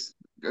 Edgies.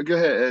 Go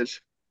ahead,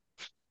 Edge.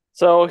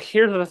 So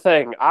here's the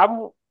thing.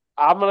 I'm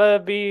gonna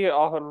be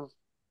on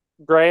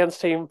Grant's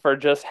team for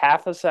just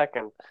half a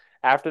second.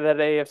 After that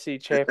AFC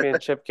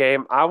Championship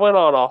game, I went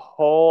on a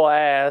whole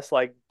ass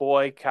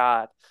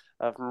boycott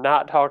of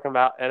not talking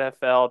about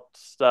NFL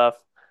stuff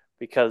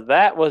because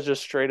that was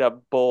just straight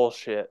up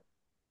bullshit.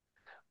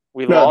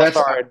 We lost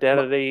our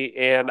identity,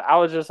 and I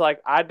was just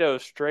I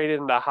dove straight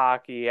into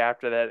hockey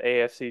after that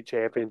AFC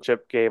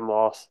Championship game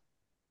loss.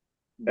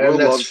 And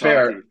that's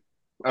fair.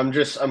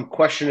 Hockey. I'm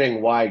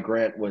questioning why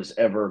Grant was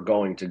ever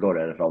going to go to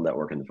NFL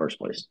Network in the first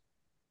place.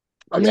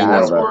 I mean,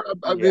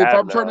 if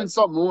I'm turning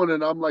something on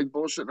and I'm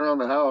bullshitting around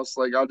the house,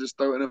 I'll just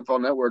throw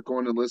NFL Network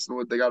on and listen to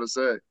what they got to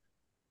say.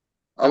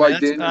 I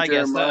like Daniel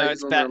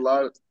Jeremiah's on there a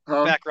lot.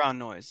 Background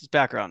noise. It's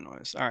background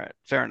noise. All right,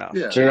 fair enough.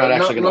 Yeah, so you're not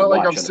actually going to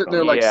watch I'm sitting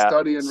there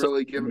studying,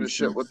 really giving a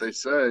shit what they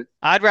say.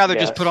 I'd rather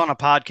just put on a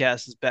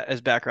podcast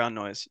as background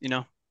noise.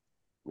 Yeah,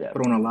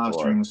 put on a live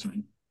stream or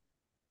something.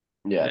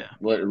 Yeah.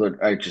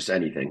 Just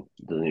anything.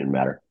 It doesn't even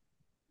matter.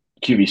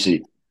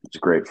 QVC. It's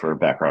great for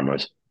background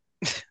noise.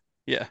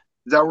 Yeah.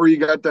 Is that where you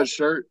got that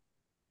shirt?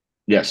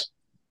 Yes.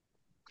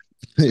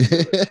 He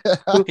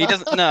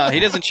doesn't. No,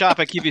 he doesn't shop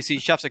at QVC. He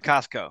shops at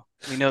Costco.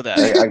 We know that.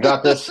 I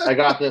got this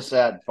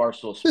at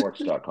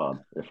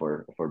barstoolsports.com. If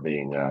we're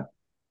being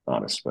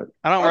honest, but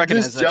I'm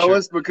recognize just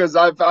jealous shirt. Because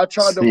I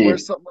tried to wear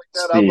something like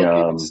that. I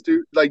look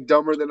even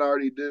dumber than I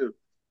already do.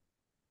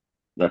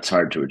 That's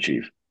hard to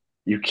achieve.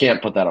 You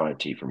can't put that on a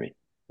tee for me.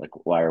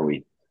 Why are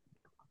we?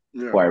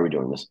 Yeah. Why are we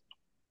doing this?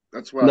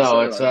 That's why.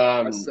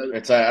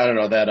 It's I don't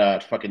know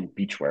that fucking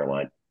beachwear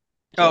line.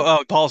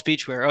 Oh, Paul's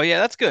beachwear. Oh yeah,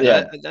 that's good.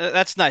 Yeah.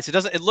 That's nice.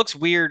 It looks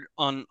weird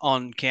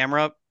on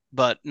camera,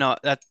 but no,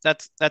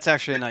 that's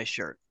actually a nice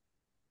shirt.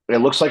 It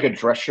looks like a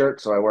dress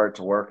shirt, so I wear it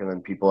to work, and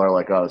then people are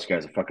like, "Oh, this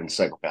guy's a fucking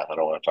psychopath. I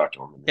don't want to talk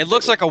to him." It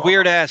looks like a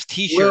weird ass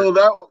T-shirt.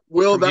 That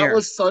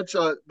was such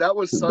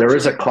there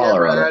is a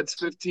collar on it. Adds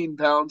 15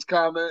 pounds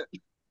comment.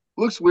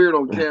 Looks weird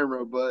on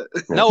camera, but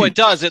no, it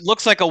does. It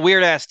looks like a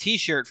weird ass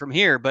T-shirt from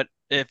here, but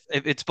if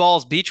it's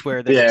Ball's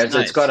beachwear, then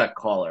it's got a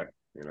collar.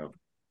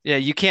 Yeah,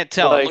 you can't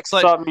tell. It looks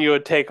like something you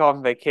would take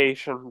on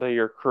vacation to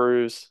your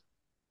cruise.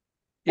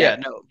 Yeah,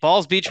 no,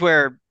 Ball's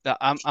beachwear.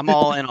 I'm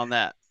all in on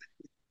that.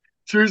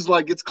 Drew's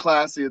it's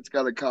classy. It's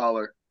got a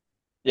collar.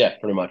 Yeah,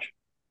 pretty much.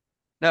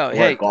 No,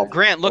 hey,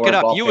 Grant, look it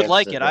up. You would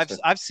like it.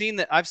 I've seen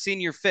that. I've seen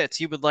your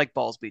fits. You would like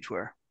Ball's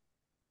beachwear.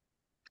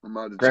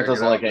 Grant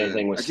doesn't like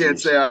anything with. I can't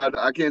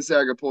say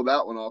I could pull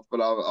that one off, but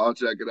I'll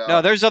check it out.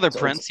 No, there's other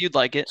prints. You'd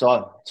like it. It's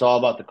all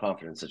about the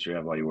confidence that you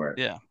have while you wear it.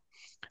 Yeah.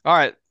 All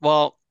right.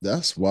 Well,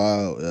 that's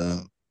wild. Yeah,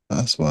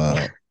 that's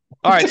wild.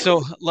 All right,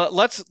 so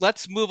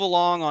let's move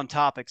along on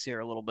topics here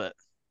a little bit.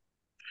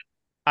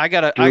 I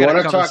gotta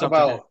cover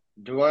something here.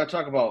 Do we want to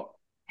talk about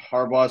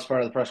Harbaugh's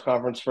part of the press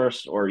conference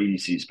first, or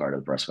EDC's part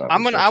of the press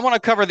conference? I want to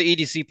cover the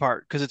EDC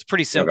part because it's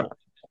pretty simple.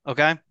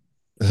 Okay.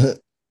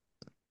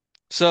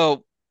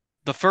 So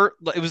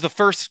it was the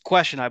first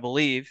question, I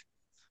believe.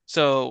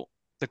 So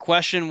the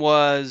question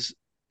was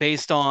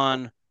based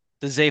on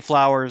the Zay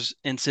Flowers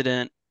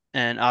incident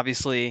and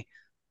obviously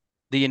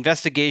the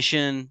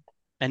investigation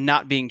and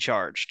not being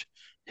charged.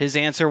 His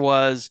answer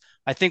was,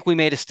 I think we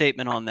made a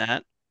statement on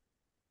that.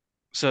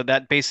 So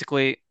that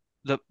basically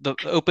the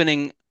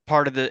opening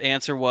part of the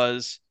answer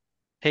was,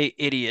 hey,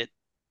 idiot,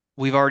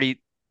 we've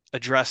already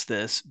addressed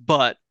this,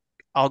 but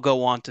I'll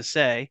go on to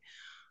say,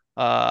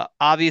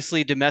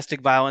 obviously,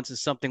 domestic violence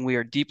is something we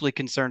are deeply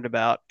concerned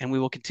about, and we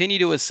will continue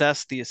to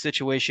assess the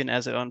situation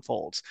as it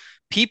unfolds.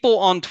 People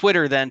on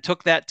Twitter then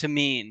took that to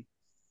mean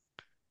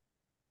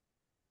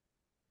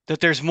that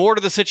there's more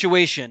to the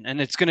situation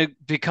and it's going to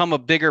become a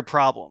bigger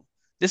problem.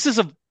 This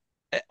is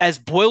as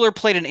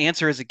boilerplate an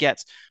answer as it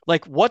gets.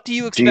 Like, what do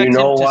you expect? Do you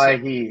know why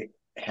he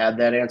had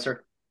that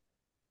answer?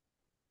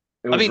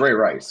 It was Ray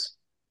Rice.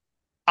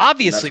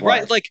 Obviously,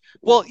 right? Like,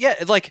 well, yeah,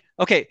 like,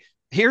 okay,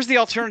 here's the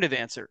alternative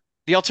answer.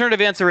 The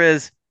alternative answer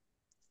is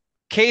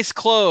case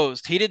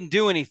closed. He didn't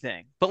do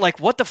anything. But like,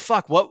 what the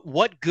fuck?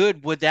 What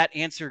good would that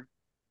answer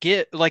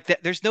give? Like,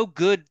 that there's no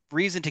good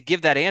reason to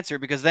give that answer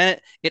because then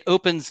it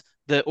opens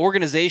the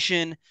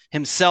organization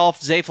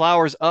himself, Zay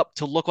Flowers, up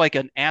to look like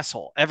an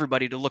asshole.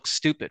 Everybody to look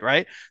stupid,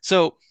 right?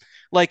 So,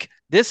 like,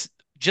 this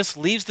just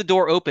leaves the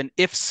door open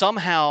if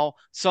somehow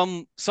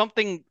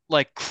something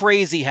like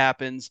crazy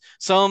happens.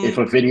 If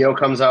a video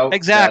comes out,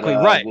 exactly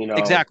that, right, you know,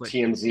 exactly.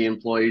 TMZ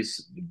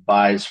employees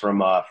buys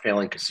from a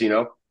failing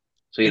casino,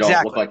 so you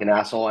don't look like an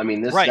asshole. I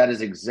mean, that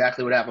is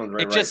exactly what happened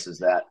with Ray Rice. Is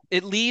that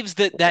it leaves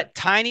that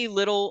tiny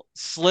little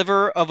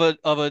sliver of a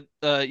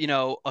you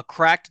know, a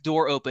cracked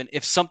door open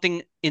if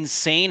something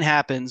insane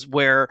happens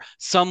where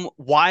some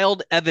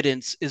wild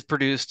evidence is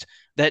produced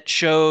that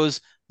shows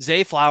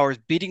Zay Flowers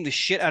beating the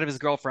shit out of his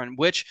girlfriend,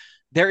 which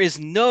there is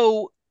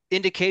no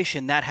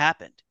indication that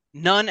happened.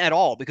 None at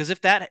all. Because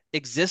if that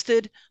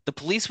existed, the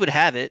police would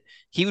have it.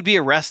 He would be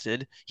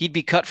arrested. He'd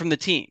be cut from the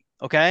team.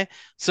 Okay.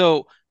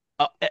 So,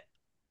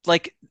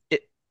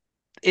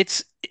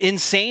 it's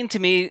insane to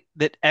me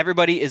that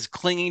everybody is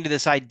clinging to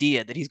this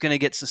idea that he's going to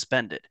get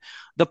suspended.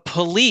 The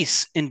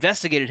police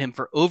investigated him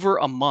for over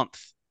a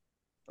month.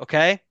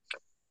 Okay.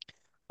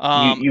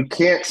 You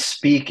can't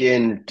speak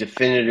in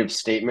definitive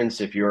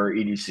statements if you're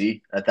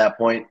EDC at that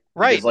point.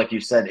 Right. Because like you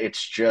said,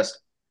 it's just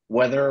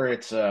whether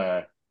it's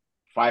a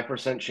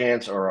 5%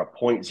 chance or a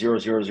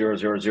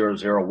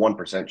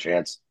 0.0000001%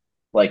 chance,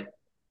 like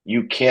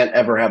you can't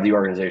ever have the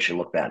organization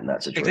look bad in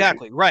that situation.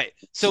 Exactly. Right.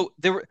 So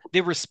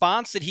the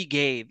response that he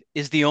gave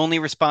is the only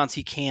response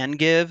he can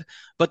give.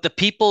 But the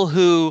people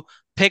who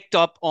picked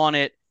up on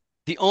it,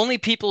 the only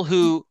people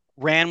who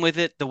ran with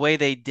it the way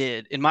they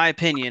did, in my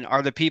opinion,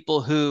 are the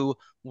people who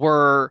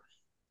were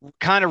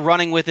kind of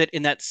running with it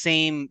in that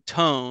same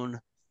tone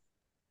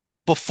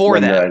before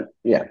that.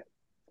 Yeah.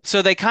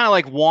 So they kind of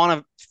like want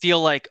to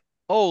feel like,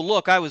 oh,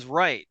 look, I was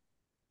right.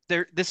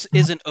 This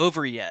isn't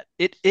over yet.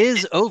 It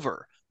is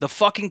over. The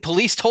fucking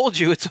police told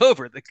you it's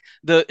over.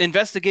 The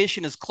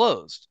investigation is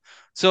closed.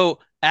 So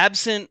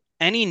absent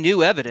any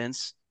new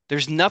evidence,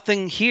 there's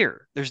nothing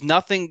here. There's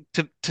nothing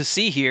to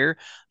see here.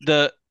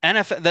 The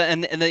NFL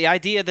and the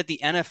idea that the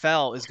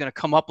NFL is going to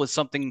come up with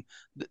something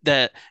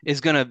that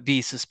is going to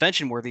be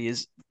suspension worthy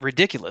is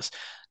ridiculous.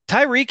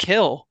 Tyreek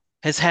Hill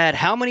has had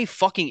how many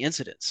fucking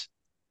incidents?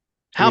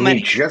 How many?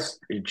 He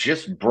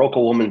just broke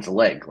a woman's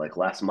leg like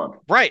last month.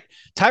 Right.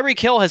 Tyreek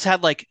Hill has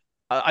had like,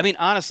 I mean,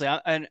 honestly, I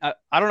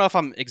don't know if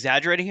I'm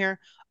exaggerating here.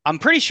 I'm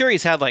pretty sure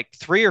he's had like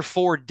 3 or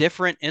 4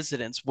 different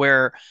incidents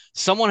where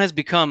someone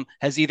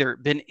has either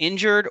been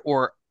injured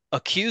or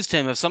accused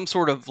him of some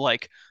sort of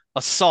like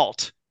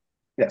assault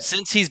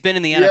since he's been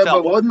in the NFL. Yeah,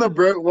 but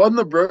wasn't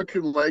the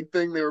broken leg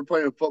thing they were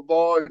playing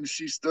football and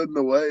she stood in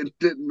the way and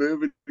didn't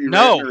move and he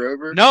ran her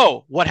over?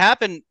 No, what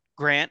happened,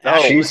 Grant?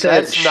 No, she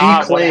said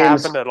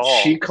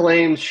she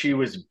claims she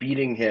was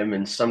beating him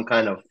in some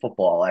kind of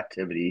football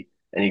activity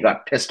and he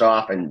got pissed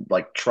off and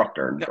like trucked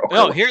her.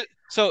 Here's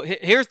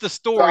the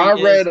story. So I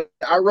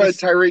read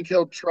Tyreek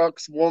Hill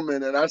trucks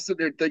woman, and I sit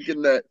there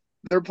thinking that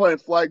they're playing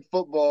flag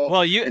football.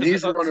 Well, and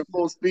he's running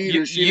full speed,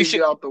 and she didn't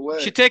get out the way.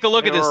 You should take a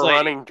look at this lady.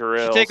 Running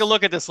drills. Take a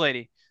look at this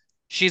lady.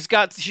 She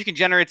can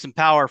generate some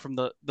power from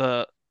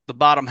the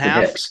bottom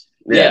half.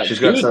 Yeah, she's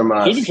got some.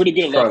 She's pretty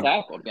good at left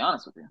tackle, to be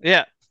honest with you.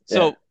 Yeah.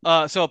 So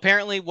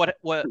apparently what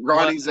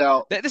Ronnie's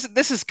out.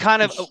 This is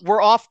kind of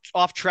we're off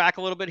track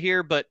a little bit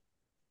here, but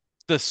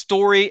the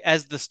story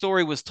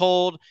was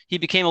told, he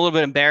became a little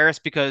bit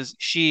embarrassed because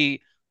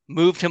she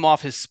moved him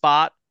off his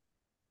spot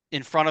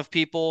in front of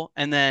people,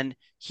 and then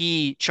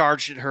he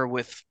charged her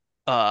with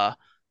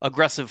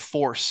aggressive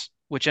force,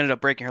 which ended up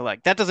breaking her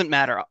leg. That doesn't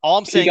matter. All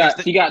I'm saying is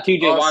that he got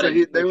TJ Watt.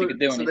 They were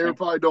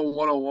probably doing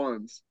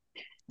 101s.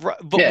 Right,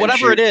 but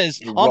whatever it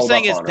is, all I'm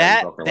saying is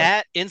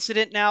that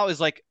incident now is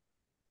like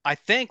I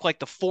think like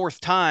the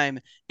fourth time,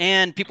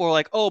 and people are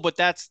like, "Oh, but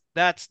that's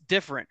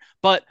different."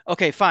 But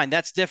okay, fine,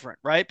 that's different,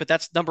 right? But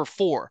that's number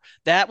 4.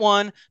 That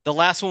one, the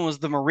last one was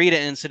the Marita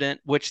incident,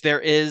 which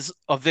there is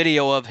a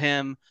video of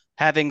him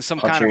having some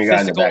kind of punching a guy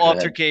in the physical back of the head.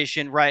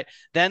 altercation, right?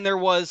 Then there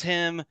was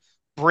him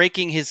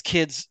breaking his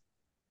kid's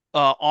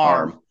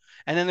arm,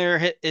 and then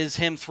there is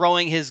him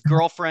throwing his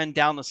girlfriend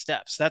down the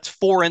steps. That's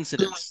 4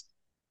 incidents.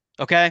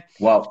 Okay.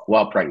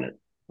 While pregnant.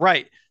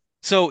 Right.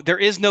 So there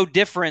is no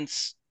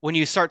difference when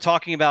you start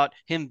talking about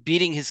him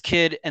beating his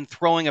kid and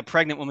throwing a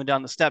pregnant woman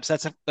down the steps.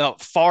 That's a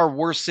far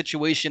worse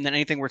situation than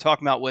anything we're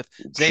talking about with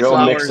Zay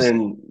Flowers.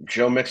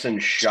 Joe Mixon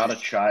shot a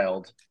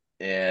child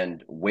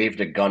and waved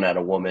a gun at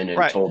a woman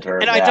and told her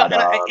and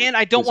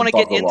I don't want to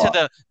get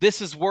into this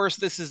is worse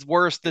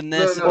than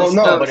this.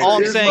 But all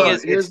I'm saying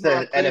is it's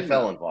the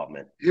NFL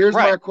involvement. Here's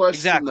my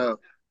question though.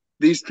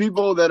 These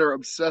people that are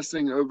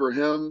obsessing over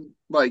him,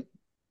 like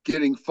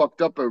getting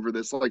fucked up over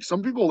this, like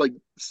some people like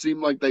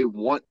seem like they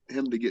want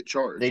him to get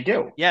charged. They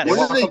do. Yeah.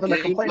 What do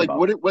they gain? Like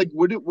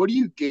what do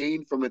you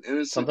gain from an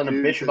innocent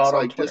dude that's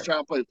like just trying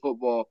to play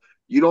football?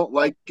 You don't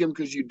like him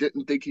because you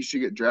didn't think he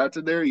should get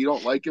drafted there. You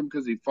don't like him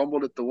because he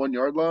fumbled at the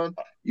 1-yard line.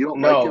 You don't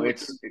like him.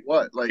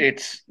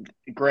 It's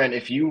Grant.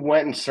 If you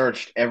went and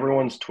searched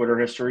everyone's Twitter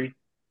history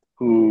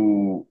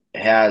who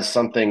has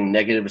something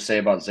negative to say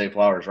about Zay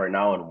Flowers right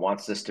now and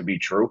wants this to be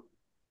true,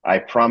 I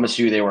promise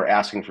you they were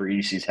asking for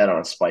EDC's head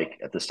on a spike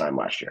at this time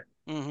last year.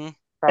 Mm-hmm.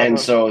 And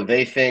so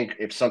they think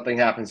if something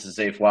happens to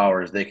Zay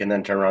Flowers, they can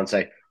then turn around and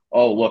say,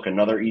 oh, look,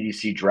 another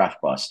EDC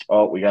draft bust.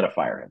 Oh, we got to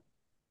fire him.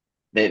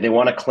 They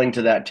want to cling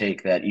to that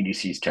take that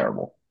EDC is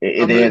terrible.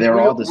 They're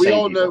all the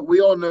same.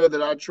 We all know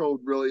that I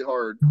trolled really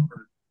hard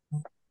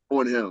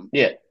on him.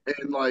 Yeah.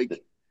 And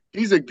like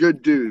he's a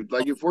good dude.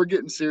 Like if we're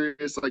getting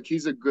serious, like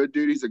he's a good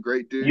dude. He's a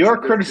great dude. Your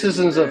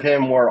criticisms of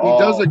him were all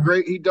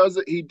he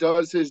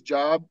does his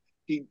job.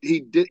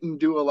 He didn't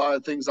do a lot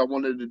of things I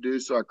wanted to do,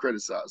 so I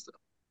criticized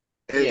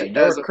him.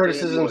 Your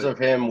criticisms of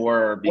him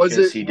were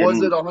because he didn't.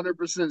 Was it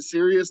 100%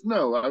 serious?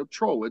 No, I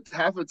troll. It's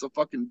a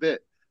fucking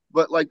bit.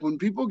 But like when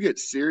people get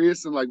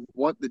serious and like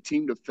want the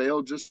team to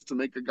fail just to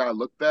make a guy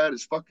look bad,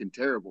 it's fucking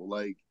terrible.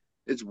 Like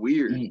it's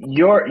weird.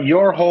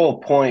 Your whole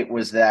point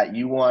was that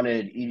you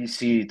wanted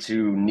EDC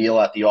to kneel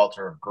at the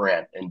altar of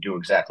Grant and do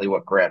exactly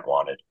what Grant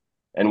wanted,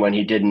 and when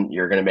he didn't,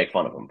 you're going to make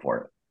fun of him for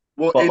it.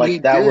 Well, but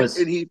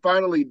and he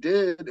finally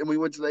did, and we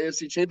went to the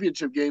AFC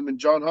Championship game, and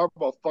John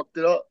Harbaugh fucked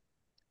it up.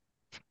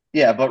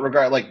 Yeah, but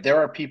there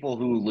are people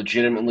who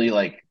legitimately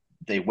like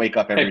they wake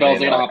up every day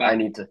and they're like, I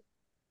need to.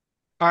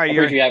 All right,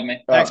 Yuri. You have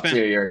me. Thanks, man.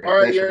 Yuri. All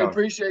right, Yuri.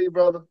 Appreciate you,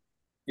 brother.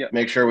 Yeah.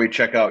 Make sure we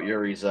check out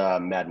Yuri's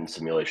Madden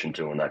simulation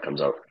too when that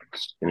comes out.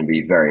 It's going to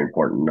be very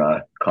important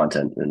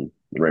content in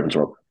the Ravens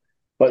world.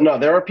 But no,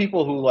 there are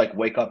people who like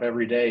wake up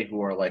every day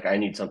who are like, I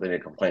need something to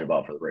complain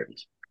about for the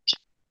Ravens.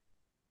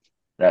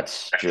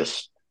 That's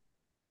just.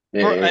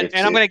 And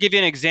I'm going to give you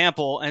an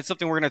example, and it's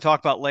something we're going to talk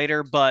about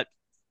later, but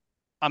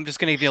I'm just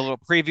going to give you a little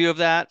preview of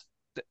that.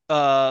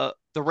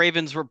 The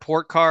Ravens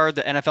report card,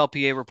 the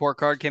NFLPA report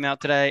card came out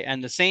today,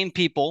 and the same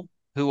people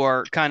who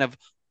are kind of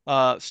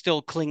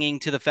still clinging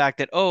to the fact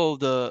that,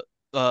 the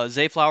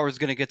Zay Flowers is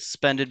going to get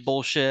suspended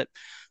bullshit.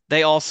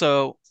 They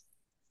also,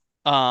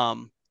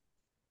 okay,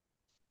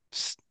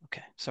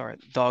 sorry,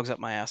 dog's up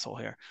my asshole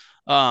here.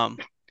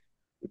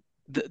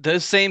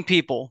 Those same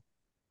people,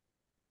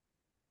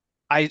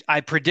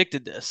 I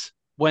predicted this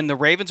when the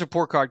Ravens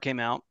report card came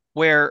out,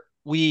 where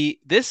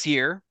this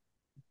year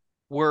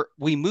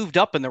we moved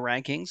up in the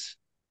rankings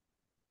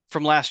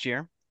from last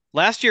year.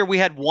 Last year we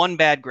had one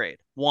bad grade,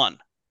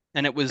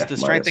 and it was the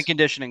strength and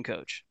conditioning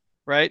coach,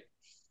 right?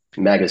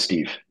 MAGA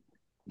Steve.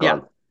 Yeah,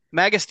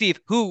 MAGA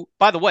Steve, who,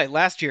 by the way,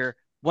 last year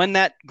when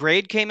that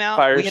grade came out,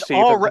 we had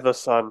the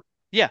sun.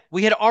 Yeah,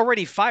 we had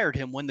already fired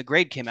him when the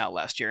grade came out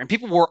last year, and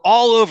people were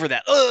all over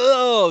that.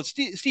 Oh,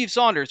 Steve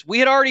Saunders. We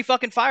had already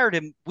fucking fired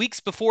him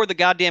weeks before the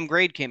goddamn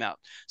grade came out,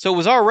 so it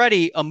was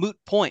already a moot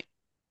point.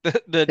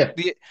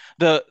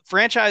 The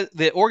franchise,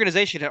 the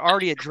organization had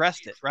already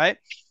addressed it, right?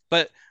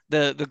 But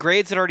the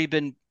grades had already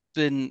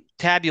been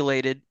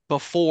tabulated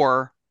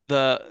before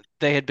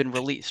they had been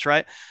released,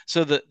 right?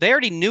 So they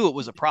already knew it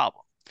was a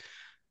problem.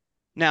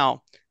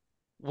 Now,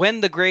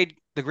 when the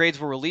grades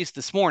were released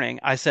this morning,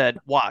 I said,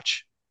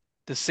 watch.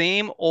 The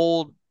same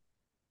old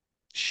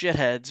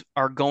shitheads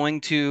are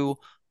going to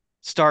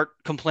start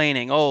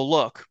complaining. Oh,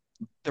 look,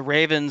 the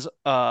Ravens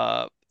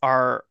are,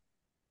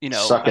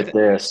 suck at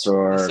this.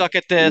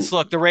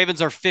 Look, the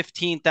Ravens are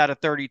 15th out of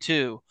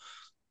 32.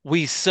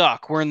 We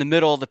suck. We're in the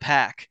middle of the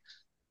pack.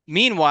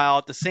 Meanwhile,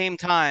 at the same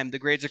time, the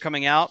grades are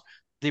coming out.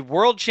 The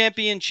world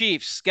champion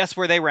Chiefs, guess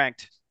where they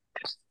ranked?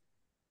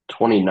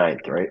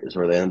 29th, right? Is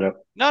where they end up?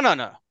 No.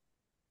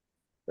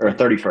 Or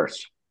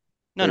 31st.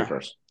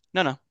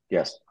 No.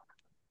 Yes.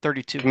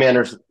 32.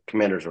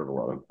 Commanders are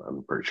below them,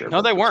 I'm pretty sure.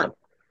 No, they weren't.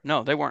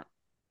 No, they weren't.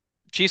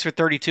 Chiefs were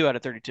 32 out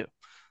of 32.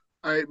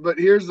 All right, but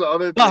here's the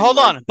other thing. But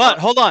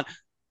hold on.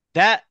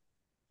 That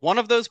one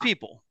of those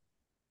people,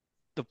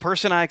 the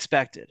person I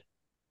expected,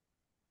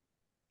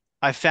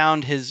 I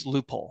found his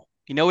loophole.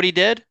 You know what he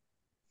did?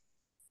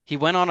 he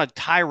went on a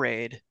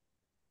tirade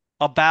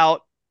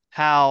about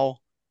how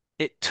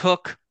it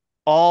took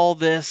all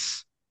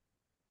this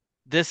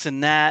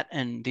and that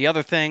and the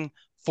other thing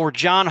for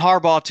John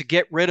Harbaugh to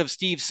get rid of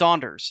Steve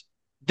Saunders.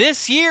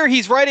 This year,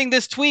 he's writing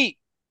this tweet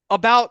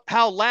about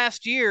how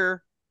last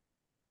year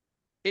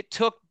it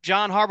took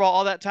John Harbaugh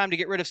all that time to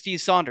get rid of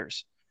Steve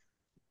Saunders.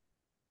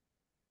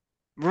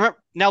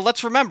 Now,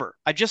 let's remember,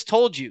 I just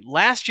told you,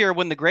 last year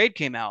when the grade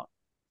came out,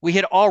 we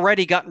had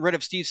already gotten rid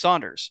of Steve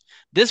Saunders.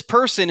 This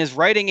person is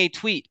writing a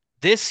tweet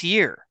this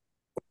year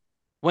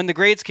when the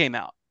grades came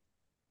out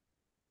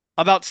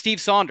about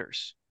Steve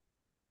Saunders.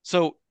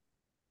 So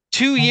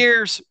 2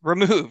 years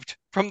removed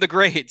from the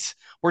grades,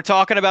 we're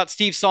talking about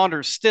Steve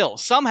Saunders still,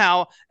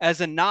 somehow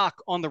as a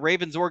knock on the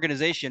Ravens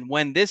organization,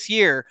 when this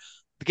year,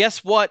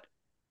 guess what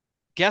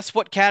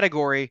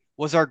category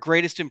was our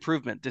greatest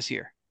improvement this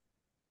year?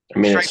 I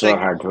mean, it's not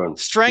hard to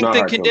strength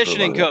and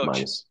conditioning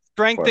coach.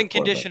 Strength and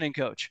conditioning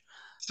coach.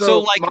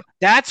 So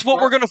that's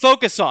what we're going to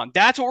focus on.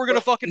 That's what we're going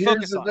to fucking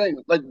focus on. Here's the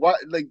thing. Like, what?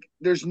 Like,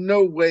 there's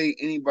no way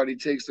anybody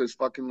takes those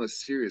fucking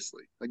lists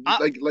seriously.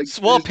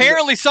 Well,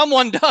 apparently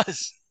someone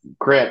does.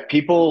 Grant,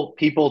 people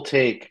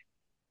take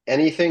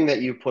anything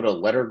that you put a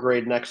letter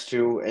grade next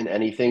to and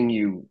anything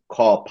you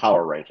call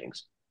power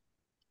rankings.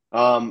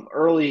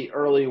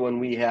 Early when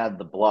we had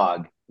the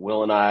blog,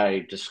 Will and I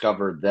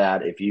discovered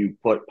that if you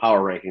put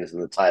power rankings in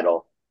the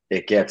title,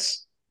 it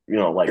gets,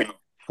 like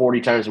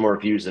 40 times more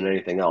views than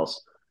anything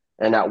else.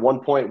 And at one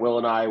point, Will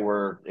and I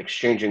were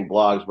exchanging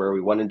blogs where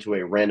we went into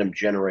a random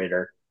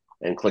generator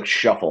and clicked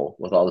shuffle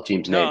with all the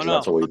teams' names. And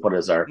that's what we put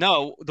as our.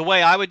 No, the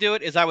way I would do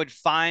it is I would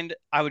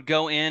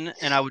go in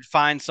and I would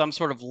find some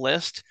sort of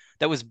list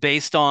that was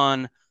based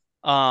on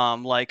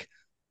like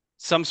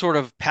some sort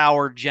of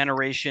power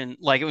generation.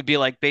 Like it would be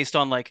like based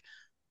on like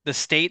the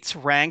states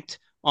ranked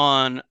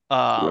on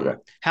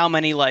how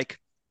many like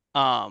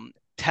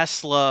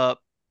Tesla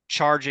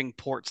charging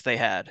ports they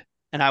had.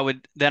 And I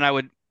would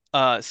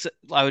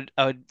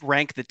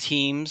rank the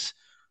teams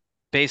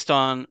based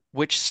on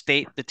which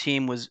state the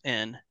team was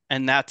in.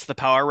 And that's the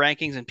power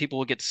rankings, and people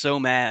would get so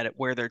mad at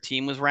where their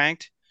team was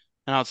ranked.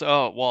 And I would say,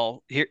 oh,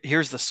 well,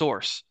 here's the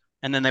source.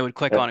 And then they would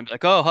click on it and be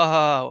like,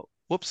 oh,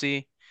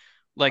 whoopsie.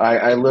 Like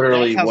I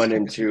literally went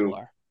into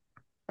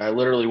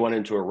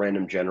a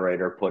random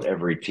generator, put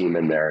every team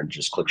in there, and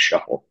just click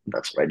shuffle.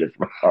 That's what I did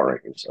for my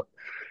power rankings. So,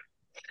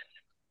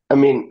 I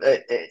mean,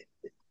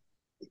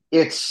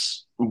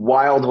 it's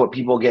wild what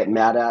people get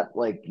mad at.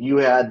 Like you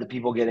had the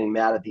people getting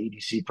mad at the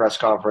EDC press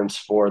conference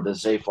for the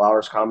Zay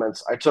Flowers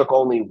comments. I took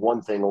only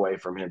one thing away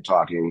from him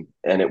talking,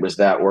 and it was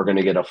that we're going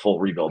to get a full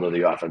rebuild of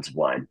the offensive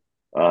line.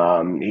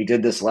 He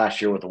did this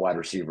last year with the wide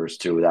receivers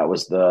too. That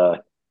was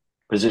the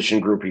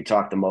position group he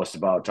talked the most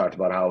about. Talked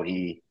about how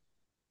he,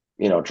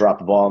 dropped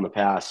the ball in the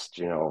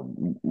past,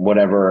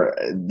 whatever.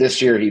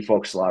 This year he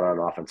focused a lot on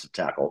offensive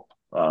tackle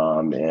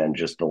and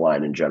just the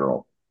line in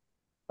general.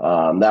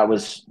 That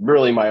was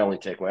really my only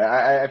takeaway.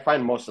 I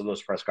find most of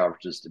those press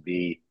conferences to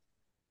be,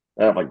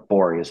 I don't know if like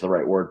boring is the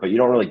right word, but you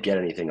don't really get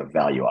anything of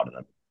value out of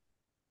them.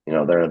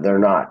 They're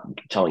not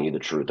telling you the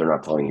truth. They're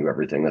not telling you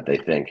everything that they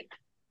think.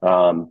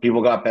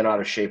 People got bent out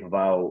of shape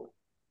about,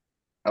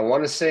 I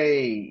want to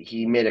say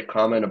he made a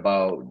comment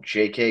about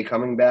JK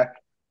coming back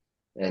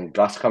and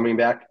Gus coming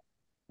back.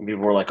 And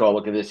people were like, oh,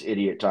 look at this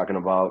idiot talking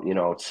about,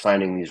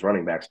 signing these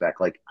running backs back.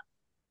 Like,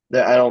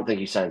 I don't think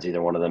he signs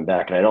either one of them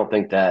back. And I don't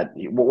think that –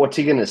 what's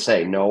he going to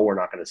say? No, we're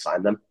not going to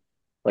sign them.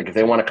 Like, if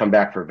they want to come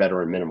back for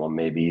veteran minimum,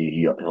 maybe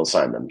he'll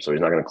sign them. So he's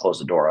not going to close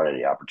the door on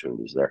any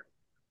opportunities there.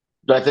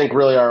 But I think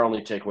really our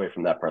only takeaway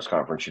from that press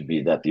conference should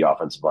be that the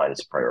offensive line is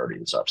a priority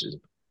this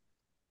offseason.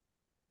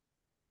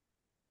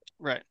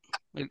 Right.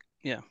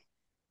 Yeah.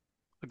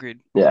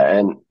 Agreed. Yeah,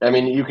 and, I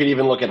mean, you could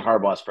even look at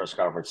Harbaugh's press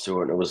conference,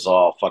 too, and it was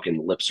all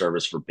fucking lip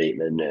service for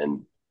Bateman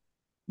and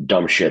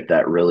dumb shit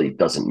that really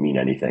doesn't mean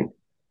anything.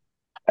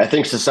 I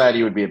think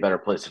society would be a better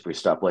place if we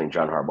stopped letting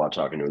John Harbaugh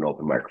talk into an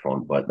open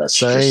microphone, but that's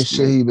same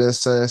shit he been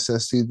saying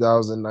since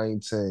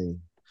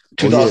 2019.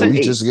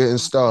 We just getting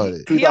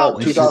started. He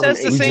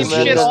says the same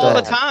shit all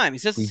the time. He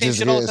says the same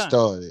shit all the time.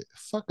 Started.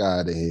 Fuck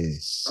out of here.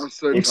 I'm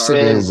so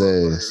tired of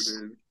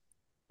this.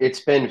 It's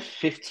been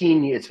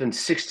 16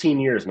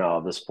 years now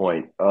at this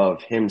point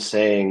of him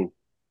saying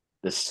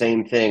the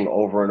same thing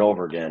over and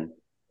over again,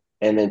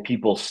 and then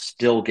people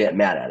still get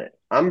mad at it.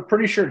 I'm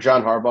pretty sure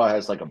John Harbaugh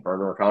has like a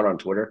burner account on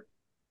Twitter.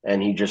 And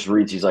he just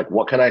reads, he's like,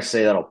 what can I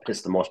say that'll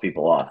piss the most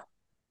people off?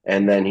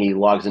 And then he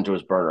logs into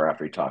his burner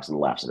after he talks and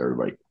laughs at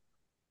everybody.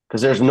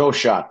 Because there's no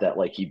shot that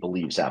like he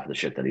believes half of the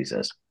shit that he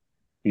says.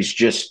 He's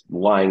just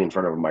lying in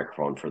front of a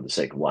microphone for the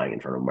sake of lying in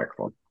front of a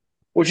microphone,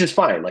 which is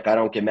fine. Like, I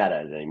don't get mad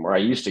at it anymore. I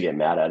used to get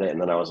mad at it.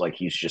 And then I was like,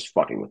 he's just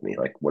fucking with me.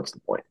 Like, what's the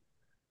point?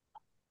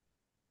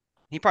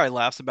 He probably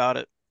laughs about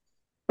it.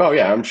 Oh,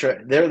 yeah, I'm sure.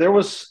 There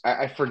was,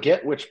 I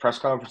forget which press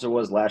conference it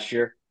was last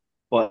year.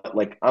 But,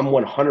 like, I'm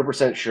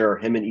 100% sure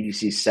him and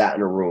EDC sat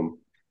in a room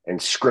and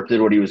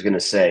scripted what he was going to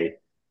say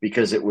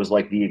because it was,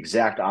 like, the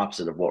exact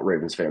opposite of what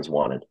Ravens fans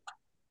wanted.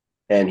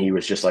 And he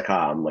was just like,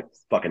 I'm, like,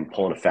 fucking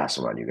pulling a fast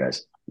one on you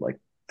guys. Like,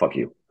 fuck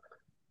you.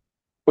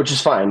 Which is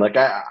fine. Like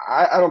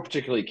I don't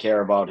particularly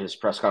care about his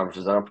press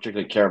conferences. I don't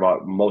particularly care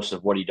about most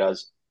of what he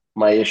does.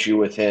 My issue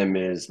with him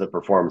is the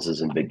performances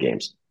in big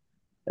games.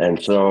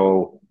 And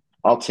so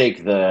I'll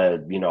take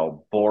the,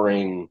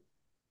 boring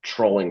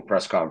trolling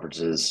press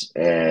conferences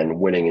and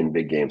winning in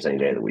big games any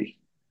day of the week.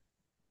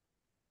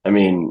 I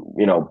mean,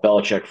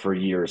 Belichick for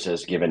years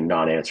has given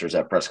non-answers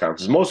at press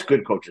conferences. Most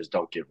good coaches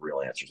don't give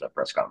real answers at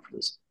press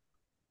conferences.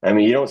 I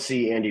mean, you don't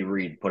see Andy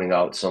Reid putting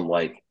out some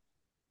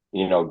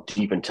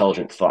deep,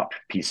 intelligent thought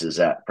pieces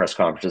at press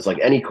conferences. Like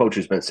any coach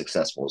who's been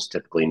successful is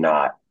typically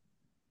not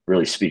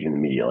really speaking to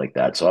the media like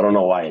that. So I don't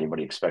know why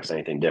anybody expects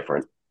anything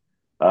different.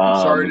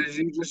 Sorry, did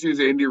you just use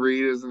Andy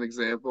Reid as an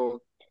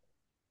example?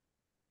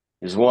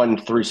 He's won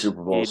 3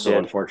 Super Bowls, so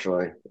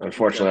unfortunately, I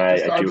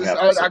do have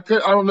to say.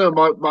 I don't know.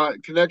 My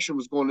connection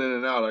was going in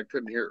and out. I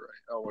couldn't hear it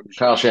right.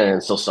 Kyle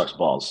Shanahan still sucks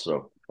balls,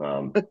 so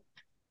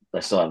I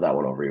still have that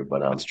one over you.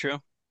 But that's true.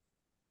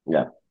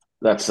 Yeah,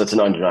 that's an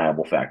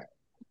undeniable fact.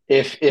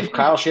 If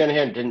Kyle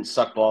Shanahan didn't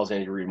suck balls,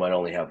 Andy Reid might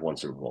only have 1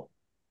 Super Bowl.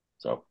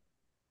 So,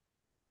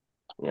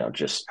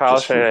 Kyle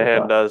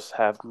Shanahan does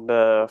have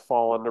to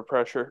fall under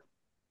pressure.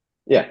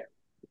 Yeah.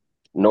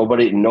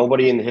 Nobody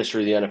in the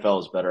history of the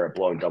NFL is better at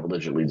blowing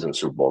double-digit leads in the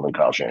Super Bowl than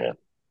Kyle Shanahan.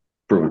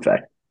 Proven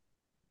fact.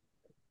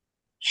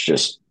 It's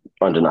just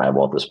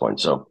undeniable at this point.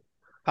 So,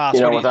 Haas,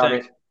 what do you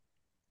think?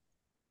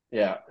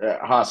 Yeah,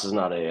 Haas is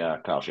not a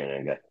Kyle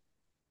Shanahan guy.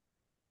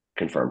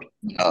 Confirmed.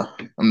 No,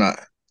 I'm not.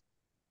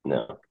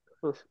 No.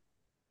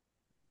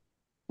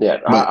 Yeah,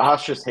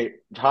 Haas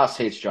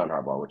hates John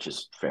Harbaugh, which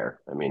is fair.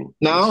 I mean,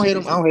 no, I don't hate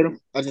him.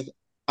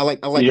 I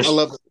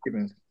love the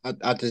Ravens.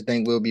 I just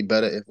think we'll be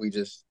better if we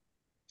just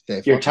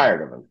stay. You're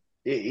tired of him.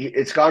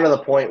 It's gone to the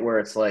point where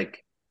it's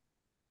like,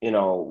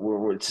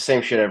 it's the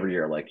same shit every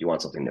year. Like you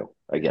want something new.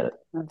 I get it.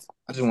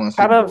 I just want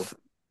kind of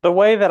the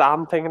way that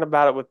I'm thinking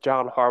about it with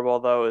John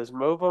Harbaugh though is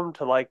move him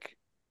to like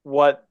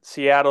what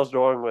Seattle's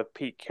doing with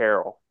Pete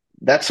Carroll.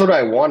 That's what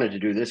I wanted to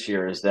do this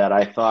year. Is that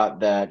I thought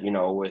that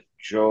with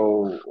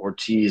Joe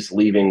Ortiz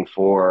leaving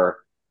for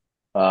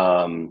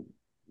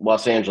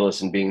Los Angeles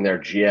and being their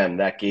GM,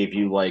 that gave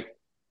you like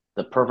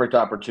the perfect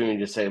opportunity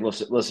to say,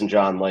 listen,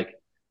 John, like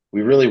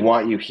we really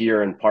want you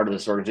here and part of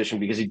this organization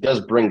because he does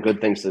bring good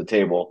things to the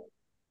table,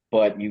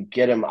 but you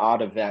get him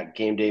out of that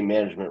game day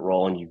management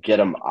role and you get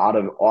him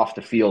off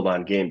the field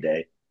on game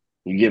day.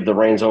 You give the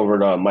reins over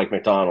to Mike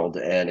McDonald,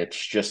 and it's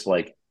just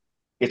like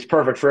it's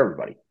perfect for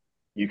everybody.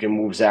 You can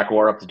move Zach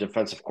Orr up to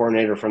defensive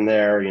coordinator from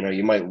there.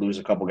 You might lose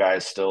a couple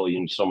guys still.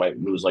 You still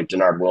might lose like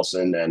Denard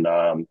Wilson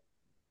and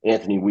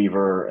Anthony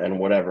Weaver and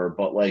whatever.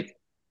 But like,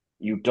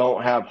 you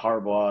don't have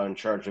Harbaugh in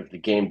charge of the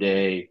game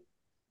day,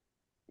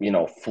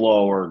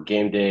 flow or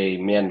game day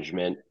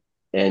management,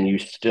 and you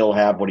still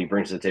have what he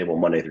brings to the table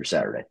Monday through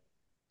Saturday.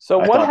 So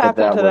what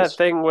happened to that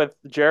thing with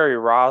Jerry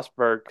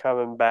Rosburg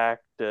coming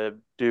back to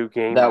do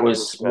game? That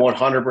was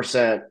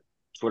 100%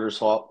 Twitter's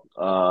fault.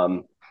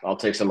 I'll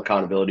take some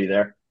accountability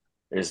there.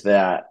 Is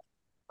that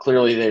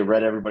clearly they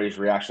read everybody's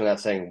reaction to that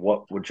saying,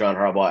 what would John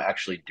Harbaugh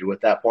actually do at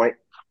that point?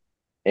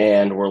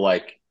 And we're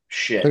like,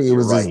 shit. I think it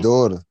was his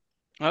daughter.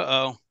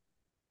 Uh-oh.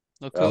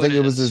 I think it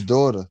was his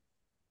daughter.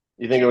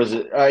 You think it was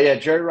yeah,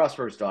 Jerry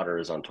Rosberg's daughter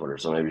is on Twitter,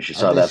 so maybe she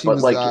saw that. But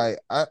like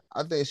I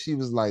think she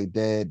was like,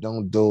 Dad,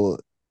 don't do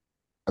it.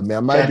 I mean,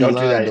 I might be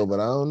lying though, but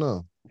I don't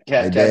know.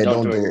 Dad,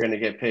 don't do it. You're gonna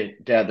get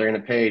paid. Dad, they're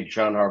gonna pay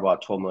John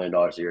Harbaugh $12 million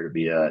a year to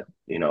be a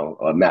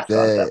mascot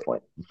at that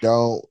point.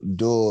 Don't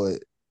do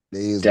it.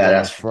 They's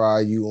gonna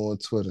fry you on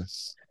Twitter.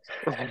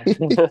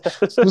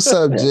 What's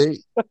up, Jake?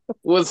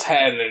 What's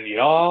happening,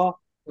 y'all?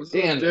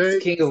 Damn,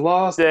 this King is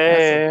lost.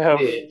 Damn.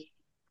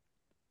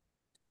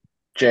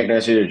 Jake,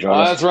 nice to join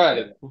us. That's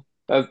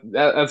right.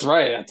 That's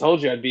right. I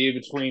told you I'd be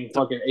between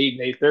fucking 8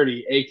 and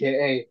 8:30,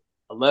 aka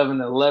 11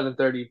 and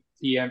 11:30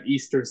 p.m.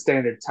 Eastern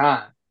Standard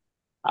Time.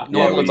 I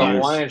fuck with the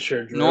Hawaiian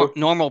shirt, Drew.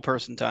 Normal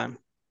person time.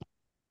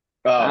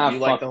 You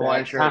like the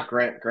Hawaiian shirt?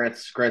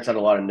 Grant's had a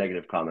lot of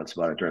negative comments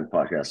about it during the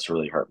podcast. It's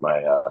really hurt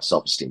my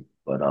self-esteem.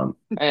 But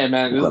hey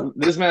man,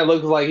 this man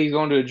looks like he's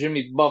going to a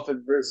Jimmy Buffett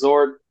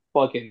resort,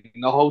 fucking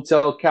the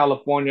Hotel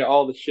California,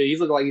 all the shit. He's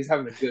looking like he's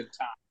having a good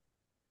time.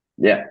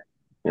 Yeah,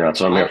 that's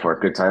what I'm here for.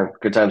 Good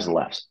times and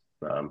laughs.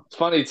 It's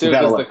funny too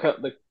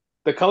because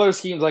the color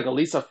scheme's like a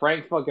Lisa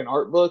Frank fucking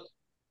art book.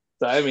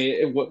 So I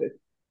mean,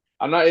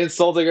 I'm not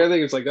insulting or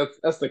anything. It's like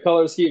that's the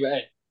color scheme.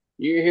 Hey,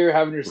 you're here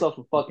having yourself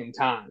a fucking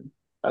time.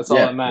 That's all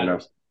that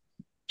matters.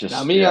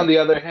 Now, me on the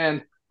other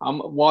hand, I'm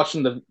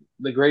watching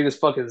the greatest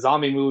fucking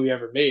zombie movie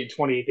ever made.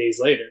 28 Days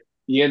Later.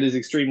 The end is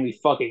extremely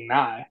fucking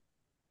nigh.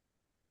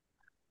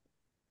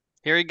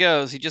 Here he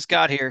goes. He just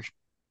got here.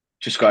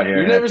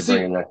 You've never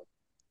seen it.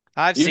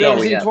 I've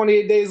seen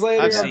 28 Days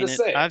Later.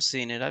 I've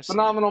seen it.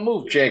 Phenomenal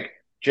movie.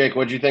 Jake,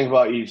 what did you think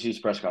about EDC's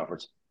press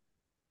conference?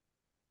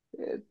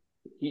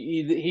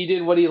 He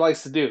did what he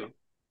likes to do.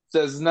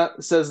 Says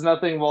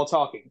nothing while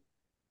talking.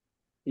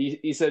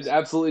 He said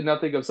absolutely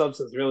nothing of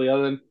substance, really,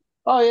 other than,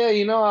 oh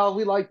yeah,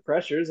 we like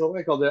pressures. I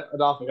like all that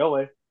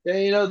Adolfo.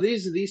 Yeah,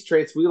 these are these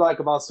traits we like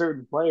about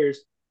certain players.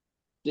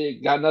 They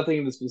got nothing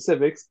in the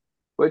specifics.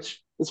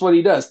 which is what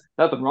he does.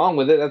 Nothing wrong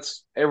with it.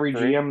 That's every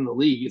GM in the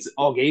league. It's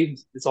all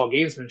games. It's all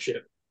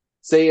gamesmanship.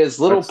 Say as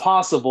little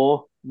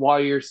possible while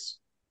you're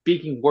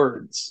speaking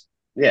words.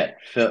 Yeah,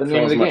 fill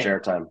as much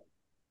airtime.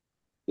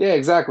 Yeah,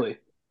 exactly.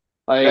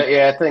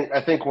 I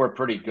think we're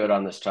pretty good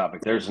on this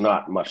topic. There's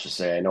not much to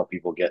say. I know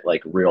people get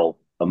like real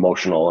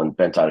emotional and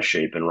bent out of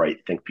shape and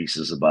write think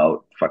pieces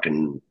about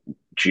fucking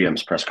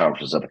GM's press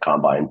conferences at the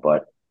combine,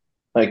 but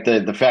like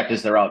the fact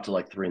is they're out till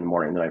like 3 a.m.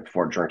 the night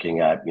before drinking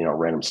at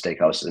random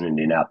steakhouse in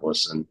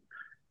Indianapolis and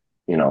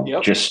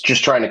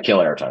just trying to kill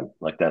airtime.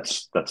 Like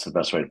that's the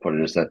best way to put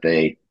it, is that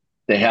they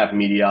have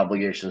media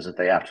obligations that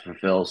they have to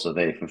fulfill, so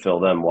they fulfill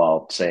them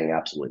while saying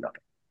absolutely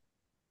nothing.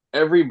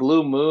 Every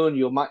blue moon,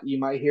 you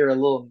might hear a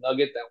little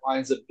nugget that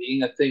winds up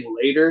being a thing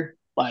later.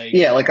 Like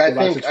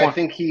I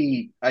think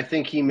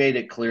he made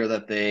it clear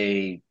that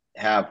they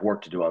have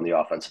work to do on the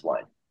offensive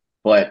line,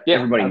 but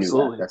everybody knew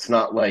that. That's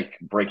not like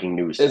breaking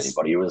news to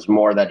anybody. It was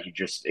more that he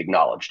just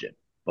acknowledged it.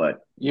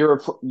 But you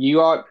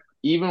ought,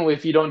 even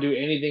if you don't do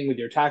anything with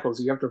your tackles,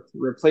 you have to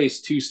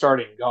replace 2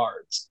 starting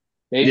guards.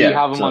 Maybe you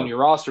have them on your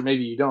roster,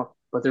 maybe you don't.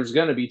 But there's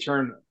going to be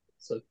turnover,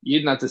 so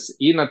you don't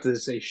have to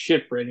say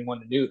shit for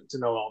anyone to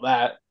know all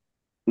that.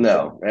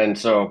 No, and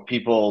so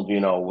people,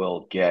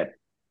 will get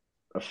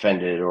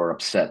offended or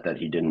upset that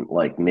he didn't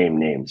like name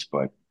names,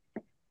 but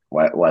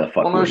why the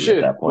fuck would he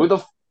at that point?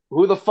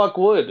 Who the fuck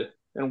would,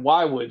 and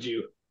why would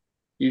you?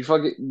 You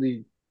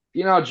fucking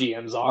how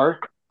GMs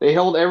are. They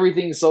held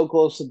everything so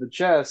close to the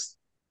chest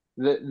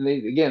that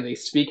they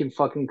speak in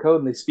fucking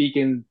code,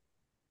 and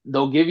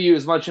they'll give you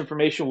as much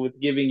information with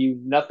giving you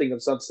nothing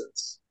of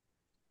substance.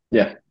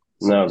 Yeah,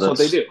 that's what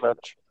they do.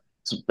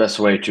 It's the best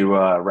way to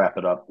wrap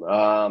it up.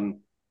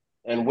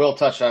 And Will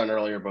touched on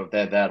earlier, but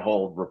that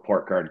whole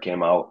report card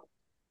came out.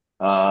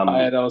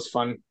 That was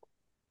fun.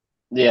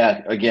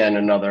 Yeah, again,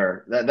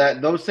 another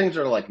that those things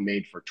are like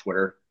made for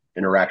Twitter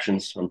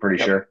interactions. I'm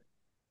pretty sure.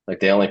 Like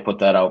they only put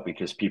that out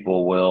because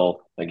people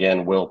will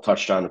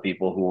touched on the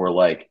people who were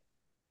like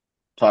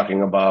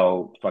talking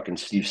about fucking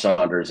Steve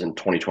Saunders in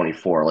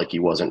 2024, like he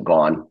wasn't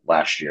gone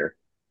last year.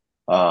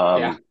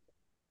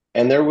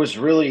 And there was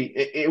really,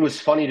 it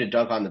was funny to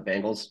dunk on the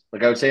Bengals.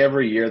 Like I would say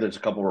every year there's a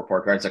couple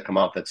report cards that come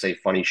out that say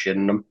funny shit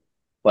in them.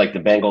 Like the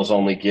Bengals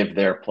only give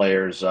their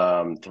players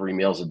 3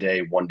 meals a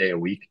day, 1 day a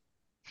week.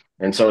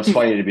 And so it's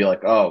funny to be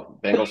like, oh,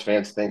 Bengals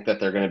fans think that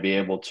they're going to be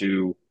able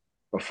to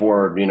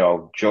afford,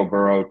 Joe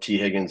Burrow, T.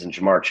 Higgins, and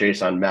Jamar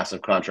Chase on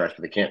massive contracts,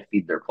 but they can't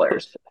feed their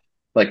players.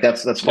 Like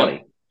that's funny.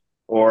 Yep.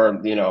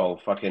 Or,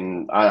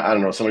 fucking, I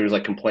don't know, somebody was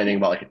like complaining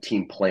about like a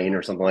team plane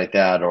or something like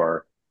that,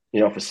 or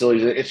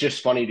facilities. It's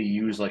just funny to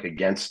use like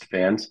against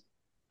fans,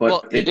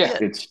 but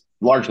it's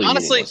largely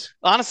meaningless.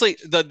 Honestly,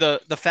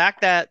 the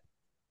fact that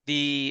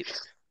the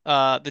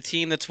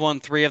team that's won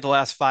 3 of the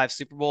last 5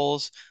 Super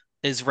Bowls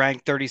is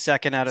ranked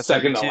 32nd out of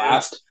 32. Second to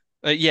last.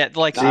 See,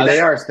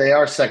 they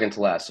are second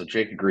to last. So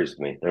Jake agrees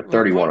with me. They're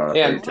 31 out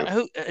of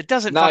 32. It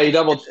doesn't. No, you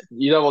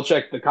double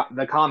check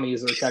the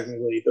commies are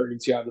technically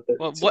 32 out of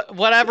 32.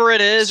 Whatever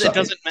it is, it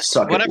doesn't.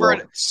 Whatever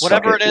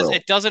it is,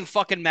 it doesn't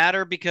fucking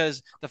matter,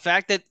 because the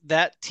fact that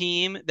that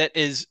team that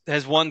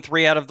has won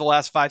 3 out of the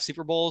last 5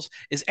 Super Bowls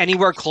is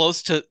anywhere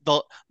close to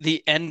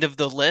the end of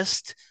the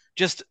list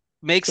just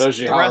makes shows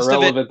you the how rest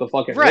irrelevant of it the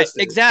fucking right. list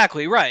is.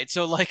 Exactly right.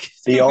 So like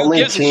the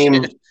only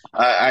team.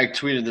 I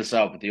tweeted this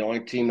out, but the only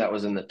team that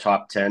was in the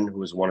top 10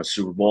 who has won a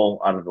Super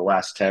Bowl out of the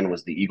last 10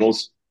 was the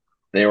Eagles.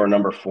 They were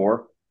number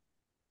 4.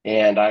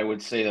 And I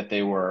would say that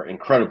they were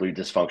incredibly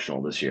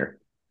dysfunctional this year.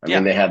 I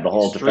mean, they had the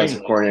whole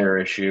defensive coordinator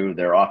issue.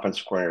 Their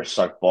offensive coordinator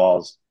sucked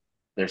balls.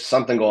 There's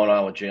something going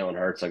on with Jalen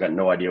Hurts. I got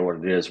no idea what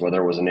it is,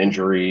 whether it was an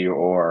injury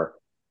or,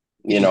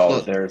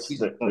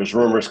 there's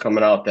rumors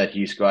coming out that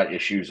he's got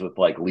issues with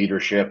like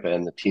leadership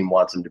and the team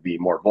wants him to be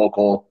more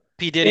vocal.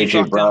 P. Diddy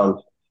AJ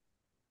Brown.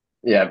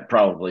 Yeah,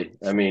 probably.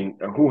 I mean,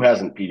 who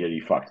hasn't P. Diddy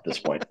fucked at this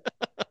point?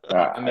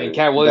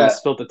 Cat Williams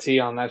spilled the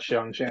tea on that shit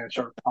on Shannon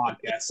Sharp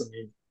podcast. I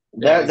mean,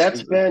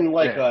 that's been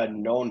like a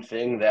known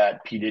thing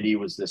that P. Diddy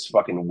was this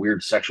fucking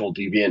weird sexual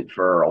deviant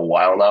for a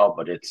while now,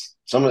 but it's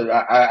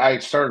I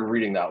started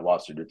reading that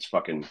lawsuit. It's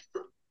fucking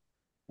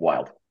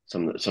wild.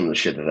 Some of the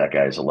shit that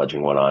guy is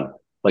alleging went on.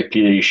 Like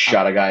P. Diddy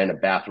shot a guy in a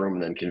bathroom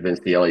and then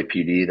convinced the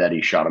LAPD that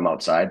he shot him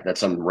outside. That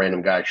some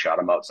random guy shot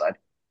him outside.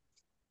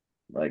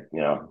 Like,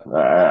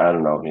 I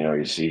don't know,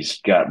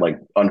 he's got like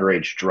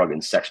underage drug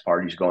and sex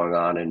parties going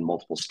on in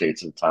multiple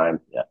states at the time.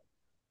 Yeah.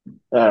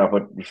 I don't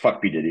know, but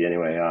fuck P. Diddy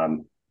anyway.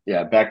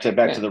 Back to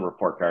the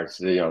report cards.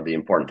 The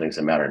important things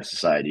that matter in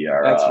society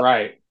are that's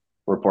right.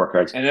 Report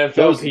cards.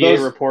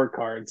 NFLPA report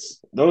cards.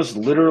 Those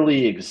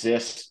literally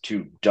exist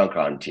to dunk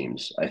on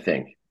teams, I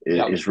think,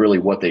 is really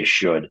what they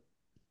should.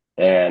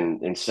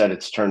 And instead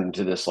it's turned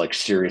into this like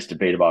serious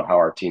debate about how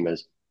our team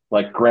is.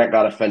 Like Grant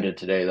got offended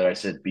today that I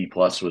said B+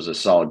 was a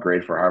solid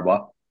grade for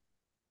Harbaugh,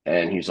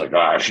 and he's like,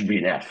 "I should be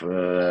an F."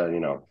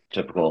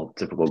 Typical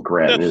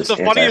Grant. The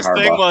funniest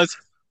thing was,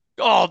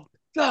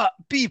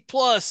 B+.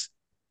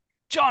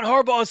 John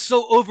Harbaugh is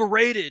so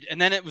overrated, and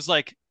then it was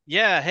like,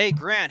 yeah, hey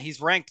Grant, he's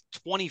ranked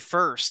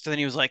 21st, and then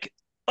he was like,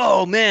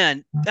 oh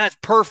man, that's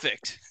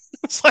perfect.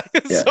 It's like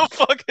so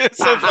funny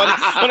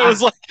when it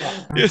was like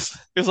it's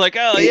like,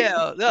 oh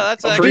yeah, no,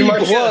 that's pretty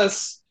much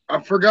plus.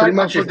 I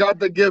forgot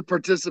to give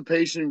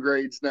participation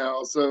grades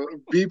now. So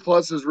B+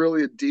 is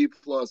really a D+,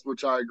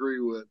 which I agree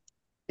with.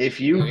 If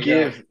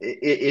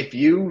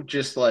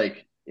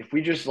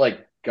we just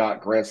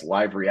got Grant's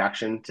live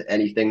reaction to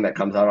anything that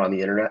comes out on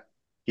the internet,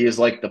 he is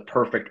like the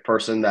perfect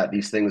person that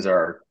these things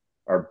are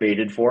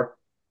baited for.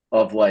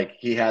 Of like,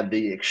 he had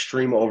the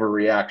extreme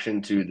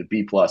overreaction to the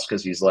B+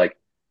 because he's like,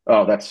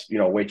 oh, that's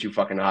way too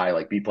fucking high.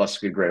 Like B+ is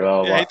good grade.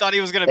 Blah, blah, blah. He thought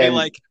he was gonna be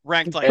like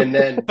ranked like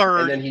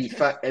third,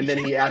 and then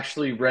he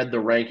actually read the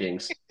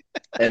rankings,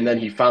 and then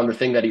he found the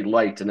thing that he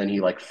liked, and then he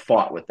like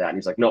fought with that, and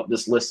he's like, no,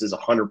 this list is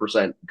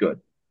 100%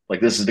 good. Like,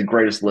 this is the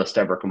greatest list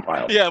ever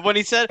compiled. Yeah, when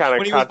he said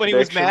when he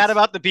was mad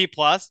about the B+,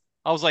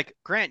 I was like,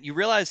 Grant, you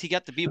realize he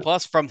got the B+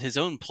 from his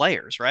own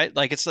players, right?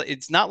 Like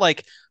it's not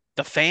like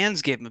the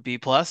fans gave him a B+.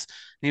 And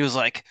he was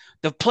like,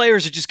 the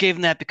players just gave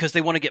him that because they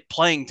want to get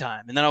playing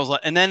time. And then I was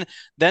like, and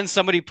then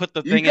somebody put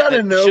the thing. You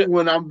gotta know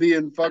when I'm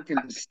being fucking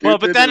stupid. Well,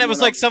 but then it was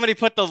like somebody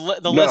put the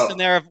list in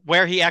there of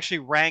where he actually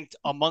ranked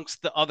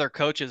amongst the other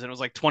coaches, and it was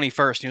like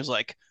 21st. And he was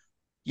like,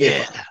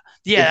 yeah,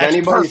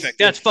 that's perfect.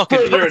 That's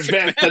fucking perfect.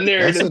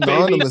 That's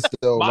anonymous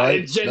though,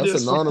 right?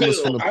 That's anonymous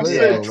from the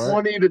player, right?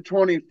 20 to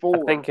 24.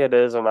 I think it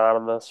is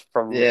anonymous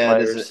from the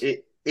players.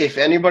 If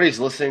anybody's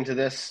listening to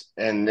this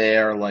and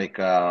they're like,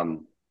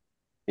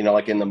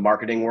 like in the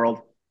marketing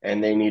world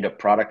and they need a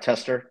product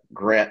tester,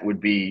 Grant would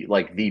be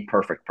like the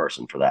perfect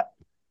person for that,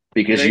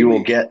 because you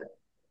will get.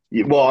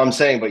 Well, I'm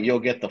saying, but you'll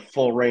get the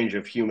full range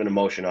of human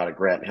emotion out of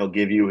Grant. He'll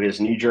give you his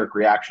knee-jerk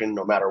reaction,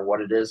 no matter what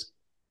it is,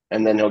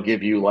 and then he'll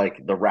give you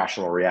like the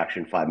rational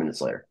reaction 5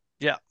 minutes later.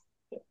 Yeah,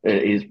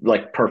 he's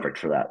like perfect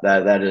for that.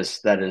 That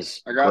is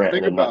Grant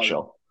in a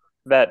nutshell.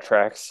 That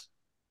tracks.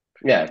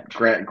 Yeah,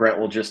 Grant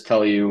will just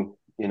tell you,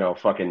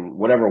 fucking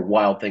whatever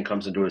wild thing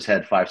comes into his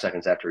head 5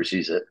 seconds after he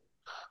sees it,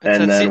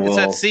 it's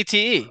that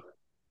CTE.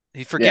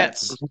 He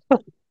forgets.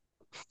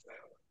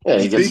 Yeah,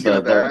 he gets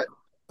the.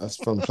 That's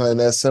from playing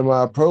that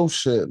semi-pro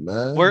shit,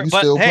 man. You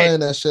still playing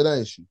that shit,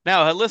 ain't you?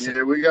 Now, listen.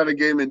 Yeah, we got a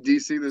game in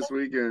DC this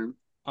weekend.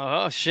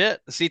 Oh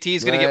shit! The CT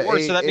is going to get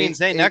worse, so that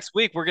means next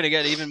week we're going to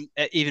get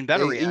even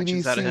better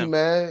reactions out of him.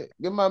 Man,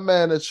 give my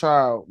man a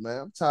trial,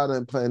 man. I'm tired of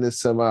him playing this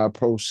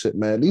semi-pro shit,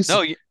 man. At least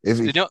he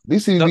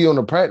be on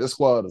the practice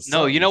squad.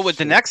 No, you know what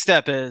the next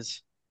step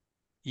is?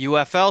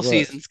 UFL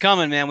season's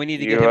coming, man. We need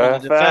to get him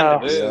on the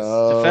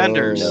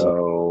defenders.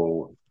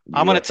 No,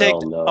 I'm gonna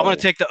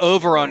take the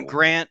over on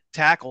Grant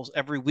tackles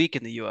every week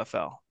in the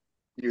UFL.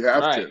 You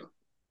have to.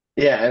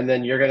 Yeah, and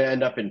then you're gonna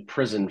end up in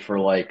prison for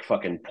like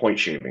fucking point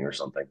shaving or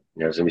something.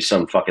 There's gonna be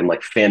some fucking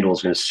like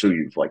FanDuel's gonna sue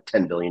you for like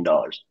 $10 billion.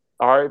 All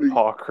right,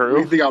 Paul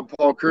Crew. You think I'm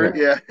Paul Crew?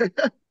 Yeah.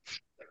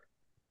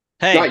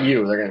 Hey, not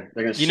you. They're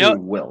gonna sue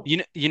Will.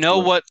 You know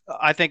what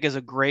I think is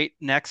a great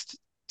next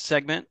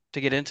segment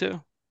to get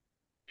into?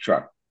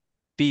 Sure.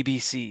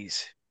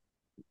 BBCs.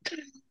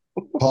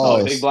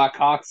 Pause. Big Black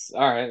Cocks.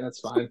 All right, that's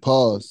fine.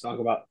 Pause. Talk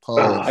about.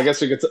 Pause. I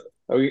guess we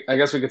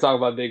could talk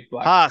about Big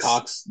Black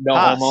Cocks. No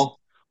homo.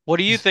 What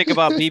do you think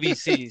about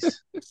BBCs?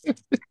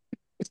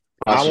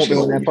 I won't be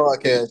on that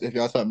podcast if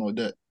y'all talking about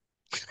that.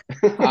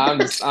 I'm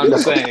just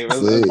saying.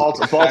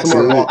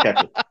 Baltimore ball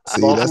catchers.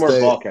 Baltimore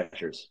ball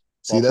catchers.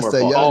 See, that's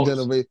that young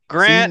generation.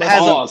 Grant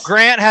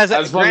has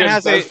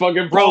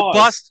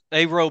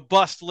a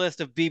robust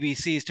list of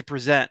BBCs to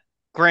present.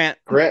 Grant,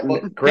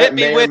 hit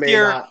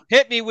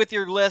me with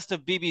your list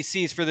of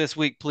BBCs for this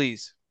week,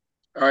 please.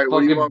 All right,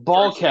 what do you want?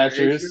 Ball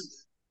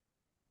catchers.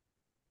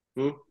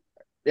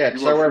 Yeah,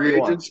 start wherever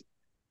you want.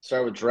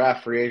 Start with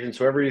draft, free agents,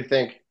 whoever you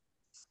think.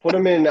 Put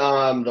them in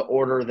the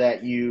order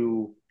that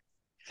you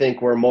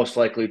think we're most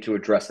likely to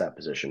address that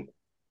position.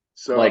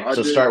 So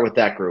start with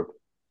that group.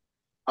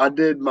 I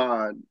did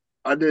my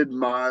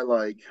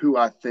like who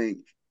I think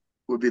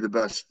would be the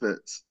best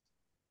fits.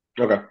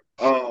 Okay.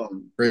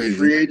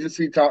 Free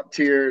agency top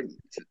tier,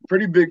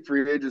 pretty big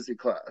free agency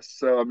class.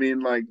 So I mean,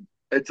 like,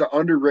 it's an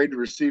underrated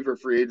receiver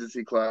free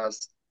agency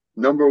class.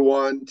 Number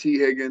 1, T.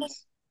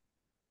 Higgins.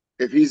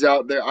 If he's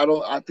out there,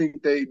 I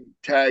think they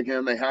tag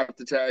him. They have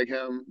to tag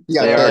him.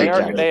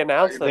 Yeah, they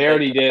announced that they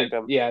already did.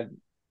 Yeah,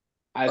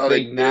 I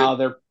think now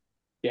they're.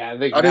 Yeah, I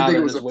think now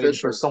they're just waiting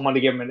for someone to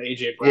give him an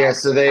AJ Brown. Yeah,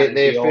 so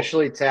they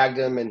officially tagged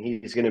him, and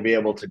he's going to be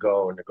able to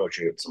go and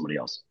negotiate with somebody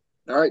else.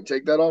 All right,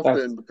 take that off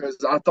then, because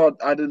I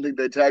didn't think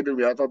they tagged him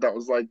yet. I thought that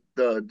was like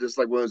just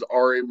like when it was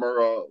Ari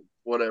Murrah,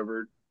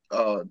 whatever.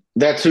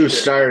 That's who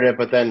started it,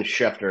 but then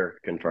Schefter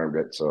confirmed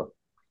it, so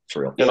it's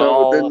real.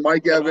 So then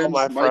Mike Evans,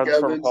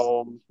 from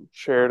home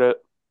shared it.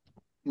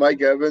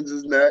 Mike Evans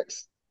is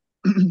next.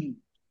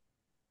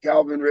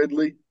 Calvin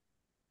Ridley.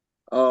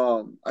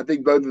 I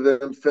think both of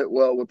them fit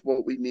well with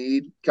what we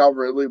need. Calvin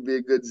Ridley would be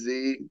a good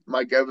Z.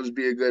 Mike Evans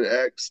be a good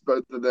X.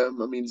 Both of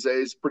them. I mean,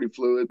 Zay's pretty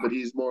fluid, but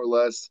he's more or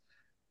less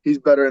he's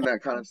better in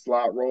that kind of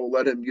slot role.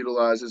 Let him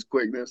utilize his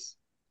quickness.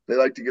 They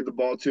like to get the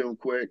ball to him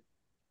quick.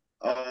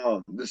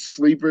 The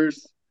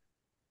sleepers,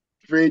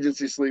 free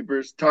agency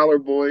sleepers, Tyler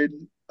Boyd.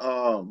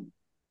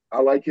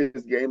 I like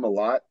his game a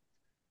lot.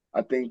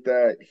 I think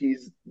that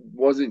he's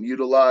wasn't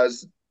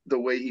utilized the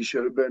way he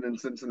should have been in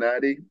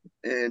Cincinnati,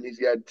 and he's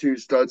got two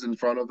studs in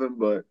front of him.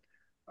 But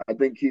I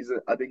think he's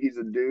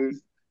a dude.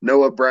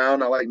 Noah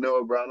Brown, I like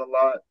Noah Brown a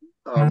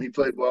lot. He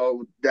played well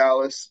with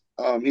Dallas.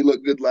 He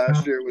looked good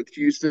last year with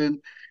Houston.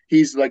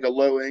 He's like a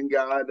low end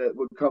guy that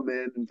would come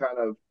in and kind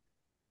of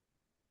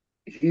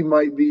he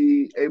might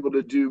be able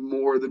to do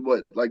more than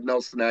what like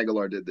Nelson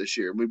Aguilar did this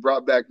year. We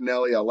brought back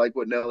Nelly. I like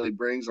what Nelly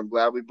brings. I'm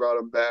glad we brought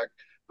him back.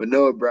 But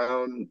Noah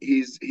Brown,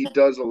 he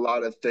does a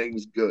lot of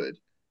things good.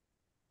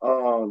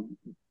 Um,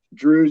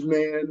 Drew's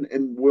man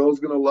and Will's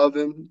gonna love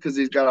him because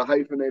he's got a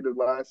hyphenated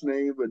last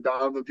name, but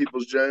Donovan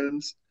Peoples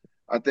Jones.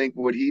 I think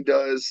what he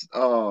does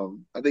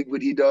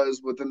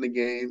within the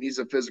game, he's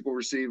a physical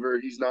receiver.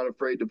 He's not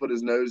afraid to put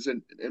his nose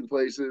in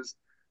places.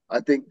 I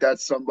think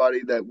that's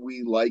somebody that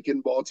we like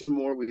in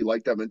Baltimore. We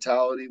like that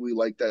mentality. We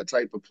like that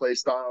type of play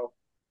style.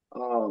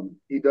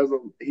 He does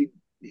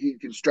he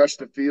can stretch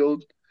the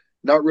field.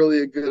 Not really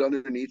a good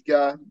underneath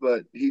guy,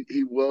 but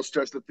he will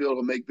stretch the field.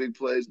 He'll make big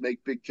plays,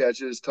 make big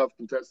catches, tough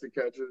contested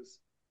catches.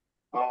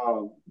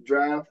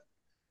 Draft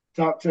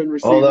top 10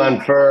 receiver. Hold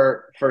on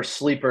for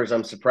sleepers.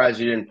 I'm surprised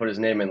you didn't put his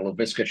name in.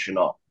 Laviska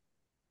Shenault.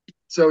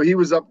 So he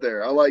was up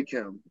there. I like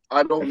him.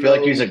 I feel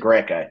like he's a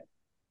Grant guy.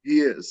 He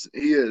is,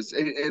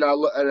 and I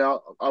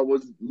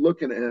was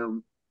looking at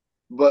him,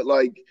 but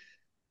like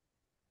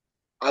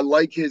I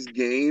like his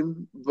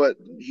game, but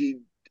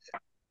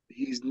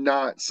he's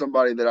not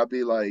somebody that I'd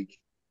be like,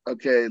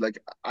 okay, like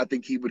I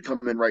think he would come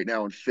in right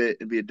now and fit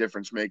and be a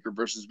difference maker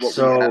versus what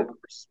we have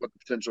versus what the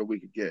potential we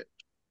could get.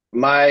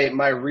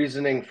 My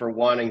reasoning for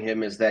wanting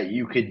him is that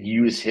you could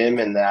use him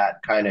in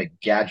that kind of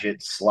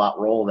gadget slot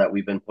role that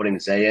we've been putting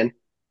Zay in,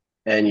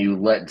 and you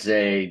let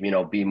Zay,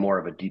 be more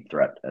of a deep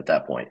threat at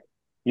that point.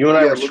 You and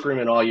I were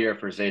screaming all year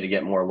for Zay to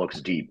get more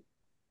looks deep.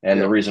 And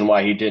the reason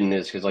why he didn't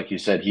is because, like you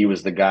said, he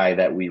was the guy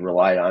that we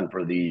relied on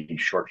for the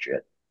short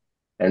shit.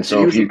 And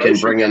so if you can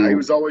bring in... He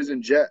was always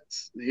in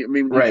jets. You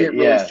can't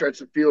really stretch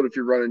the field if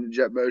you're running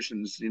jet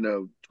motions,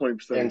 20%.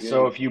 And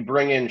so if you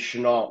bring in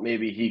Shenault,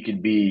 maybe he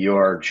could be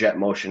your jet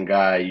motion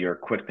guy, your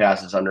quick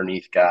passes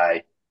underneath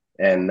guy,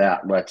 and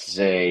that lets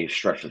Zay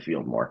stretch the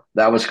field more.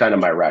 That was kind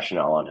of my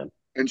rationale on him.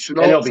 And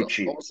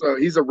Shenault also,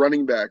 he's a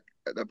running back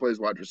that plays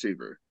wide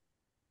receiver.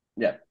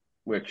 Yeah,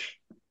 which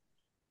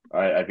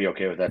I'd be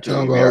okay with that too.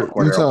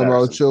 You talking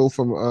about Joe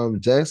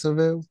from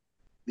Jacksonville?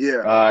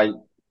 Yeah.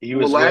 He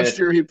was last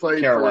year. He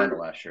played Carolina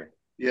last year.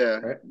 Yeah,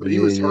 right? But he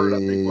was hurt. I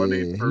think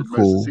wasn't he for most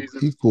of the season.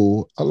 He's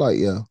cool. I like.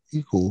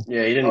 He cool.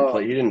 Yeah, he didn't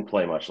play. He didn't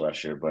play much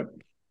last year, but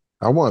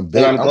I want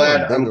big. I'm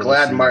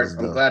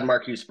glad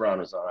Marquise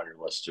Brown is on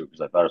your list too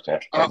because I thought it was going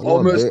to. I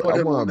almost put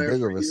him on there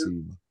for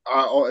you.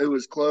 It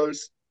was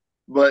close,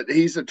 but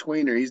he's a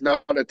tweener. He's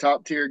not a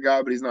top tier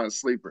guy, but he's not a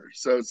sleeper.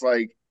 So it's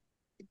like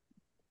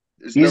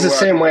he's the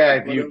same way I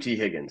view T.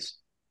 Higgins.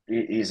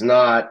 He's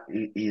not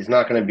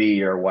going to be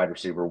your wide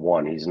receiver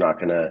one. He's not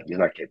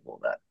capable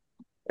of that,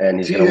 and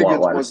he's going to want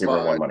wide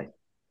receiver one money.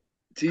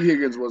 T.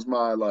 Higgins was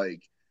my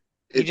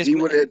if he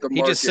would have hit the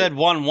market. He just said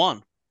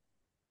 1-1.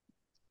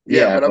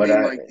 Yeah, but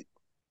I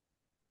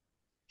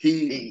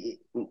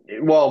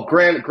mean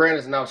Grant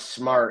is now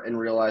smart and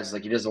realizes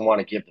he doesn't want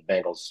to give the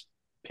Bengals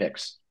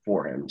picks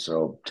for him,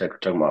 so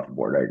took him off the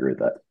board. I agree with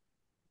that.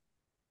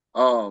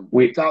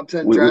 Top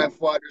 10 draft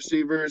wide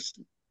receivers.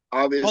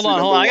 Obviously, hold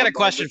on. I got a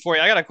question for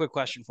you. I got a quick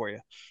question for you.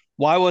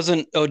 Why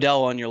wasn't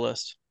Odell on your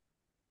list?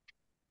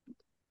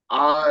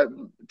 To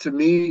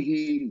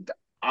me,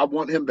 I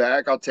want him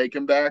back. I'll take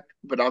him back,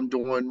 but I'm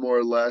doing more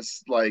or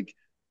less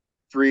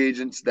free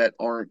agents that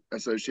aren't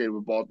associated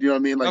with Baltimore. You know what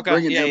I mean?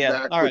 Bringing him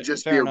back would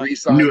just be a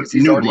re-sign because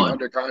he's already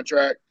under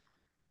contract.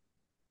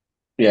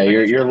 Yeah,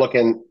 you're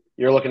looking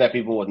at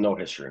people with no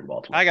history in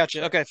Baltimore. I got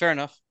you. Okay, fair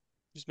enough.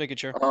 Just making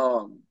sure.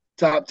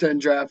 Top 10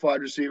 draft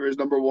wide receivers.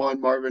 Number 1,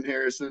 Marvin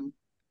Harrison.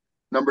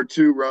 Number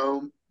 2,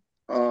 Rome.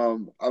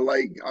 I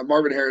like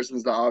Marvin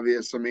Harrison's the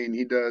obvious. I mean,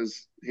 he's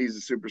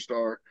a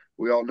superstar.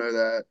 We all know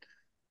that.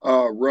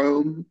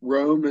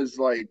 Rome is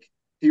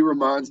he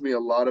reminds me a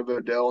lot of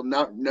Odell,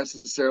 not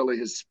necessarily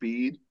his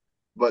speed,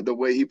 but the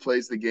way he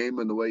plays the game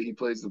and the way he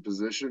plays the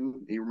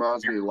position. He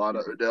reminds me a lot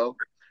of Odell.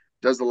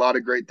 Does a lot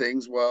of great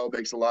things well,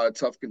 makes a lot of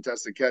tough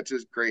contested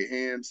catches, great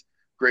hands,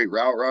 great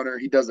route runner.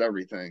 He does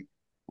everything.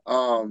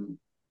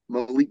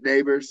 Malik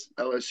Neighbors,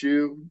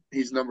 LSU,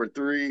 he's number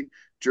 3.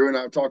 Drew and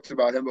I have talked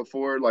about him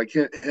before.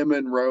 Him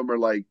and Rome are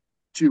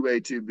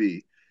 2A,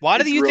 2B. Why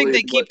do you think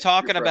they keep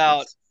talking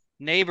about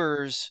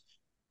Neighbors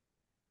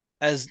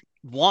as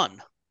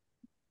 1?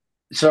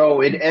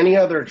 So in any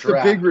other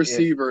draft, a big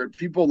receiver.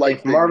 People like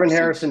if Marvin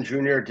Harrison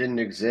Jr. didn't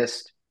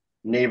exist,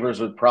 Neighbors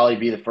would probably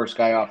be the first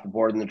guy off the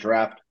board in the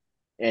draft,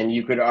 and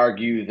you could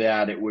argue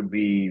that it would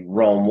be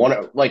Rome.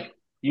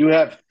 You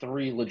have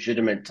 3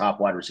 legitimate top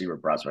wide receiver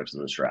prospects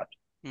in this draft.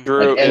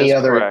 Drew any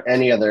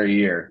other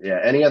year,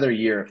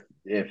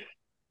 if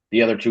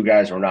the other 2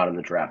 guys were not in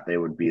the draft, they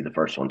would be the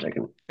first one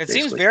taken. It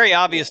seems very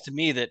obvious to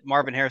me that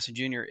Marvin Harrison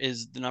Jr.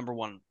 is the number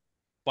 1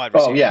 wide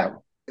receiver. Oh yeah,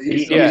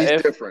 He's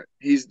different.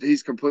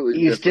 He's completely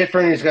different. He's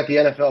different. He's got the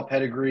NFL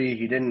pedigree.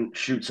 He didn't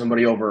shoot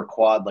somebody over a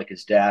quad like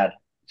his dad,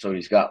 so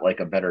he's got like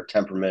a better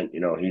temperament.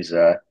 He's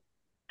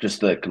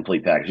just the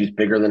complete package. He's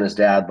bigger than his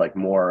dad, like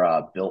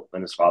more built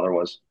than his father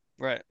was,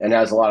 right? And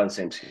has a lot of the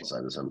same skill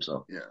set as him.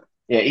 So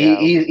yeah,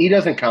 he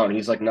doesn't count.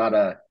 He's like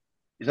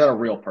he's not a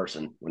real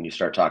person when you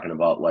start talking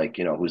about like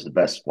who's the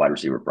best wide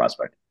receiver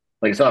prospect.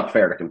 Like it's not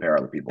fair to compare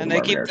other people. And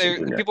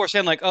people are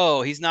saying like,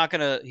 oh, he's not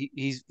gonna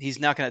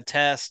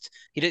test.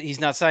 He's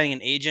not signing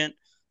an agent.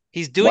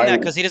 He's doing that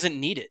because he doesn't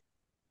need it.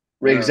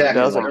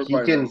 Exactly.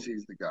 Like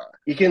he's the guy.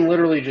 He can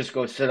literally just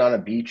go sit on a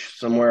beach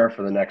somewhere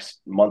for the next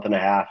month and a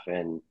half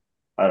and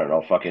I don't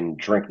know, fucking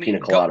drink pina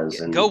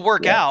coladas and go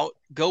work out.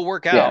 Go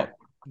work out.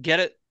 Get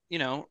it.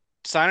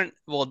 Sign it.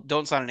 Well,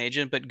 don't sign an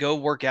agent, but go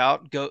work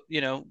out. Go.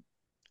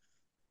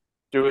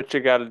 Do what you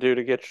got to do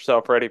to get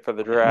yourself ready for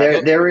the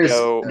draft. There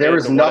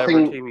is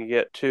nothing team you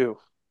get to.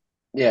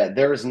 Yeah,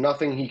 there is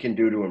nothing he can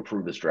do to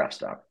improve his draft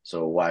stock.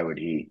 So why would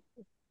he,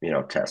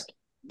 test?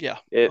 Yeah.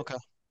 Okay.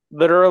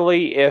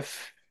 Literally,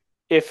 if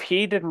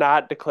he did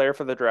not declare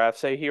for the draft,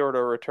 say he were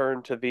to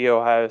return to the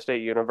Ohio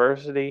State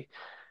University,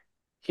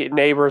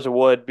 Neighbors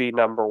would be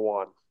number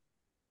one.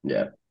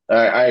 Yeah,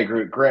 I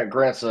agree.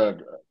 Grant's a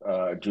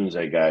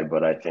Junze guy,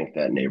 but I think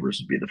that Neighbors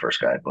would be the first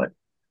guy. But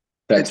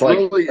it's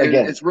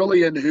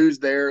really in who's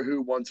there,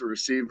 who wants a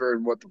receiver,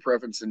 and what the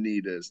preference and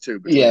need is too.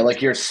 Yeah,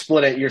 like you're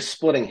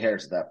splitting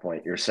hairs at that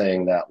point. You're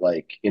saying that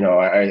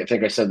I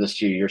think I said this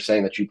to you. You're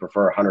saying that you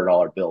prefer a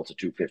 $100 bill to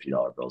two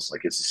 $50 bills.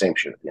 Like it's the same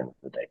shit at the end of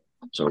the day.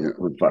 So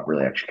who the fuck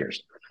really actually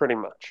cares? Pretty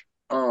much.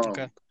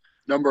 Okay.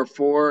 Number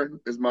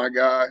 4 is my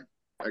guy.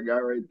 That guy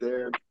right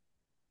there,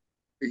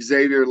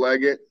 Xavier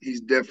Leggett. He's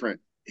different.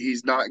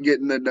 He's not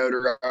getting the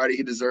notoriety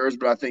he deserves,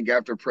 but I think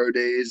after pro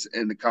days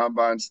and the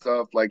combine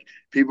stuff, like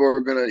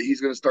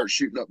he's gonna start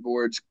shooting up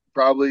boards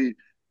probably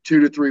 2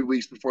 to 3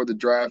 weeks before the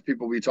draft.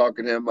 People will be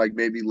talking to him like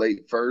maybe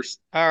late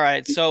first. All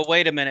right. So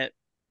wait a minute.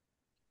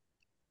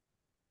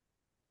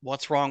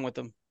 What's wrong with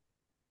him?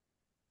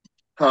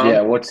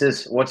 Yeah. What's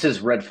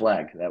his red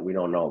flag that we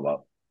don't know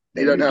about?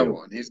 He doesn't have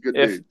one. He's a good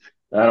dude.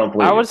 I don't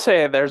believe. I would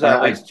say there's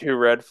at least 2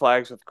 red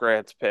flags with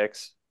Grant's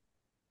picks.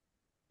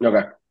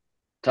 Okay.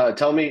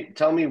 Tell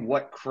me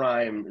what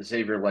crime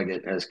Xavier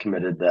Leggett has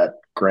committed that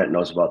Grant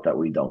knows about that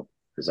we don't,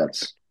 because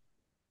that's.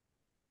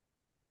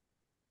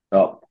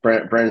 Oh,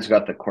 Brandon's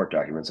got the court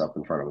documents up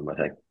in front of him, I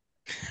think.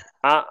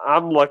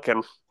 I'm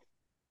looking.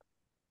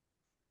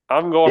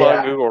 I'm going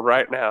on Google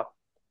right now.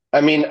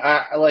 I mean,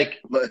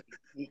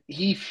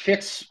 he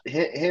fits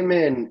him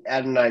and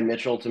Adonai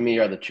Mitchell to me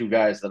are the 2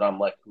 guys that I'm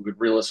like who could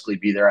realistically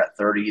be there at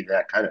 30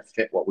 that kind of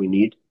fit what we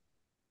need.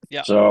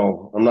 Yeah.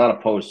 So I'm not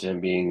opposed to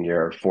him being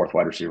your 4th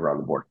wide receiver on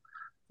the board.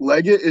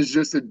 Leggett is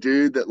just a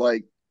dude that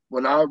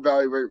when I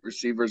evaluate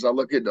receivers, I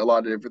look at a lot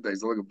of different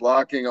things. I look at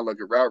blocking, I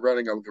look at route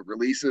running, I look at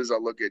releases, I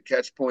look at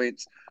catch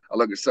points, I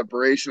look at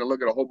separation, I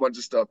look at a whole bunch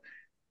of stuff.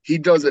 He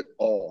does it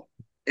all.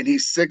 And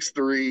he's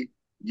 6'3",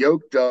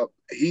 yoked up.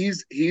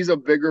 He's a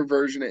bigger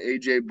version of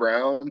AJ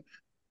Brown.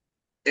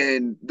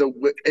 And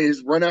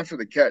his run after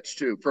the catch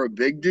too. For a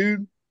big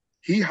dude,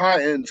 he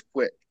high ends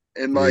quick.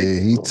 And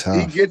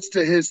he gets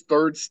to his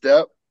 3rd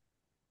step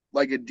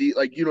like a D,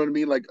 like you know what I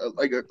mean, like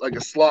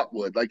a slot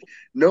would. Like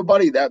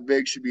nobody that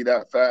big should be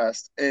that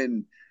fast.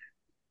 And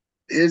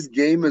his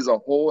game as a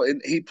whole,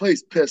 and he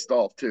plays pissed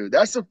off too.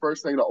 That's the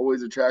first thing that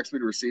always attracts me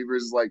to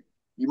receivers. Is like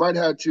you might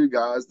have 2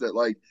 guys that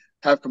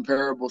have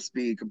comparable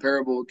speed,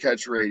 comparable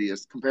catch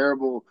radius,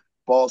 comparable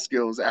ball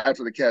skills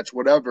after the catch,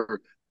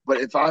 whatever. But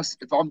if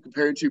I'm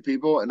comparing 2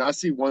 people and I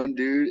see one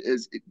dude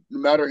is, no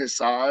matter his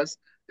size,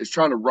 is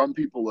trying to run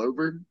people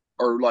over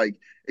or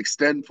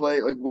extend play,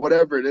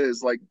 whatever it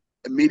is,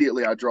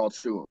 immediately I draw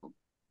to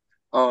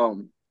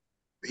him.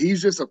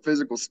 He's just a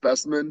physical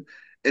specimen.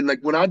 And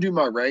when I do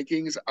my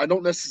rankings, I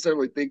don't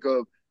necessarily think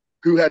of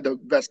who had the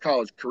best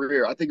college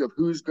career. I think of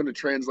who's going to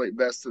translate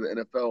best to the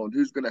NFL and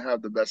who's going to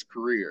have the best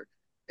career.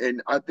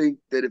 And I think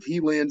that if he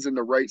lands in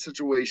the right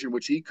situation,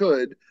 which he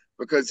could,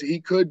 because he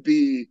could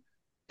be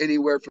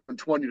anywhere from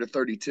 20 to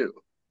 32.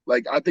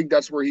 I think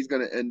that's where he's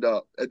going to end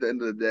up at the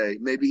end of the day.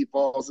 Maybe he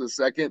falls to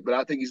 2nd, but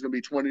I think he's going to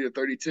be 20 to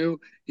 32.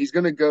 He's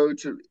going to go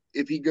to,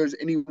 if he goes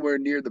anywhere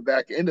near the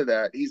back end of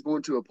that, he's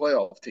going to a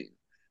playoff team.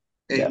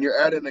 And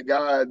you're adding a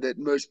guy that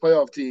most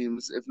playoff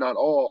teams, if not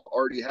all,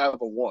 already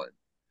have a 1.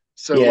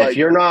 So if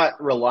you're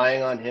not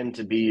relying on him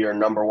to be your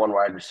number 1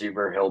 wide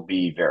receiver, he'll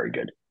be very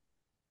good.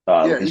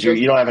 Because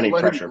you don't have any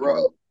pressure for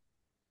him.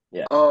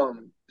 Yeah.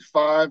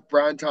 5,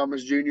 Brian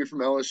Thomas Jr. from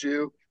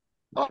LSU.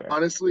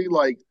 Honestly,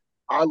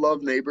 I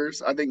love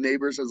Neighbors. I think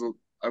Neighbors has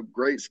a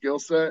great skill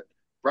set.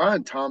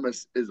 Brian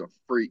Thomas is a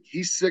freak.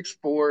 He's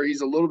 6'4".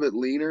 He's a little bit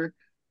leaner,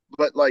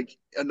 but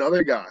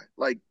another guy,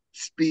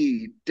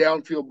 speed,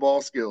 downfield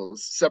ball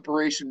skills,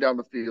 separation down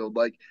the field.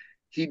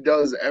 He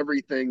does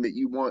everything that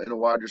you want in a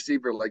wide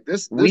receiver.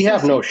 This we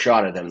have no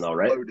shot at him though,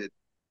 right? Loaded.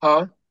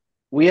 Huh?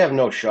 We have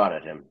no shot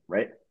at him,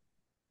 right?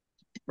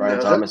 Brian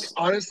Thomas.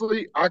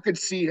 Honestly, I could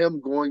see him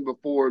going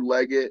before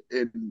Leggett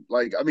and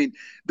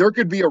there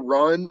could be a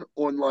run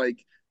on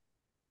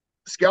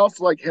scouts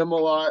like him a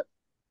lot.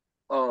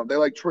 They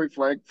like Troy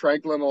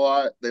Franklin a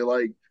lot. They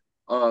like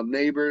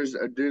Neighbors,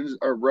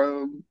 or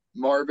Rome,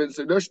 Marvin.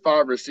 So there's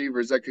 5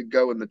 receivers that could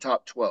go in the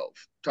top 12,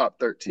 top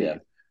 13. Yeah.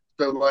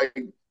 So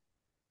like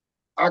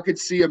I could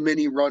see a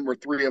mini run where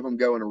 3 of them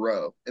go in a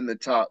row in the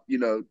top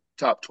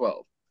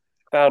 12.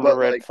 Found a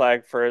red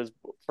flag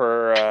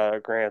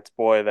for Grant's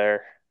boy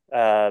there.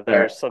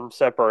 There's some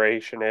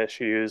separation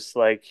issues.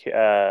 Like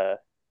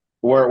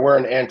we're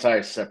an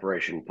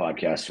anti-separation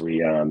podcast.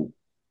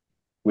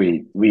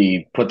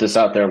 We put this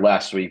out there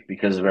last week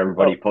because of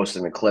everybody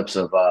posting the clips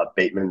of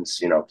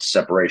Bateman's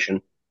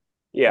separation.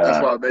 Yeah,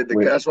 that's why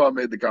I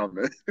made the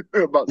comment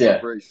about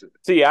separation.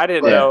 See, I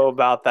didn't know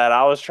about that.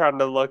 I was trying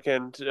to look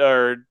into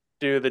or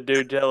do the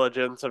due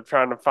diligence of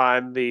trying to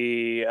find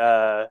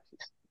the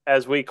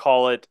as we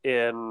call it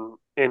in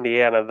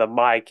Indiana, the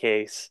my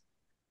case.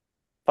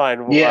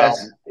 Find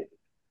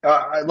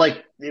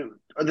like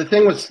the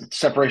thing with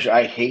separation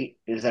I hate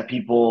is that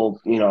people,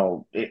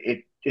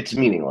 it's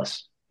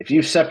meaningless. If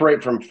you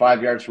separate from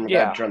 5 yards from a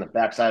guy on the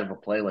backside of a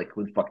play, like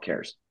who the fuck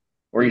cares?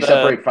 Or you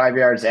separate 5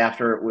 yards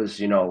after it was,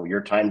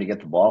 your time to get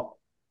the ball.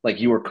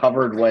 Like you were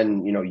covered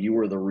when, you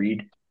were the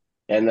read.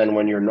 And then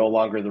when you're no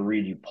longer the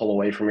read, you pull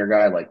away from your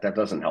guy. Like that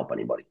doesn't help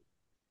anybody.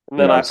 And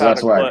then I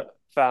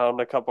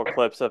found a couple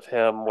clips of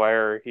him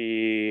where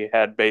he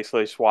had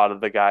basically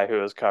swatted the guy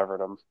who was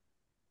covering him.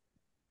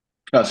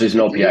 Oh, so he's an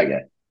OPI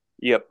guy.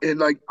 Yep. And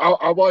like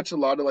I watch a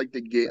lot of like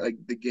the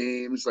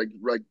games,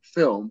 like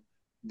film,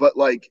 but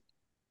like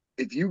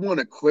if you want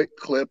a quick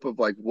clip of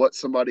like what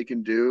somebody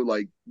can do,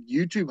 like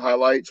YouTube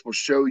highlights will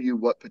show you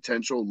what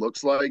potential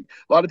looks like.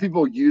 A lot of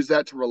people use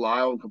that to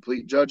rely on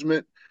complete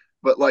judgment,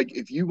 but like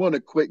if you want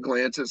a quick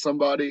glance at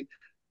somebody,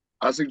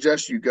 I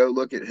suggest you go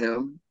look at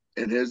him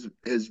and his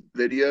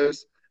videos.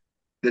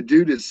 The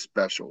dude is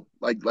special.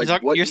 Like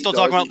what you're still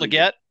talking about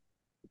Leggett?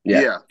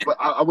 Yeah, but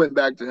I went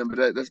back to him,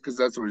 but that's because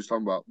that's what he's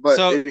talking about. But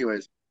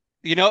anyways,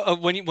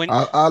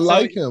 I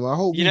like him. I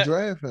hope you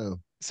draft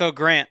him. So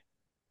Grant,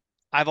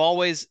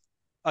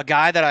 a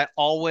guy that I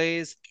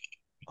always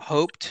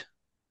hoped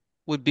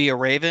would be a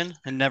Raven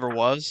and never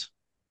was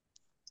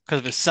because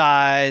of his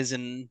size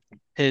and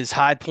his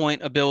high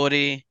point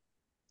ability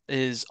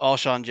is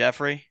Alshon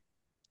Jeffrey.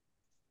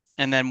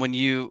 And then when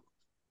you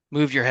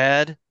moved your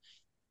head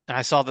and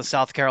I saw the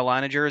South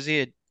Carolina jersey,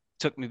 it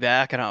took me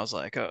back and I was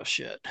like, oh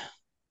shit.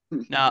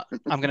 Now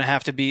I'm gonna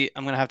have to be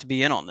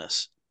in on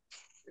this.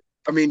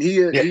 I mean,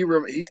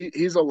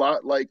 he's a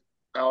lot like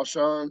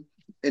Alshon,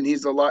 and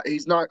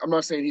I'm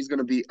not saying he's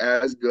gonna be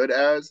as good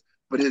as,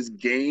 but his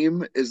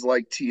game is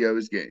like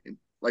T.O.'s game.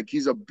 Like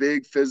he's a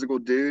big physical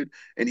dude,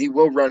 and he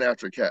will run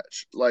after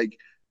catch. Like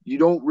you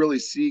don't really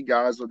see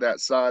guys with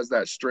that size,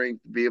 that strength,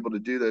 be able to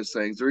do those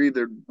things. They're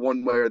either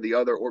one way or the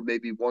other, or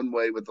maybe one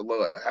way with the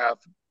low half.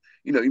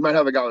 You might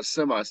have a guy with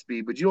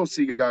semi-speed, but you don't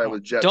see a guy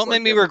with jets. Don't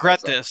make me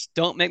regret this.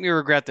 Don't make me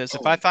regret this.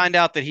 If I find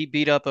out that he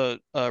beat up a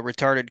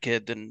retarded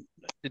kid, then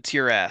it's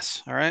your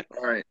ass. All right?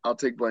 All right. I'll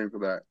take blame for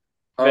that.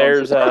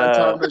 There's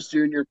Thomas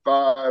Jr.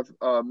 5,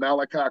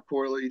 Malachi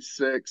Corley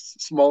 6,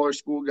 smaller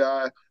school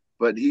guy,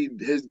 but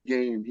his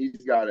game,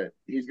 he's got it.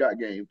 He's got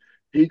game.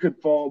 He could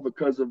fall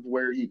because of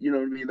where he, you know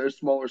what I mean? There's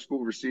smaller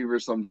school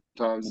receivers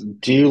sometimes.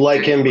 Do you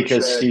like him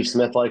because Steve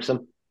Smith likes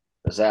him?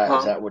 Is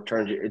that what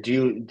turns you?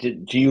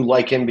 Do you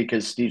like him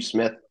because Steve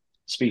Smith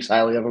speaks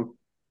highly of him?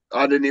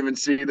 I didn't even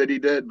see that he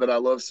did, but I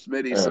love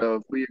Smitty. So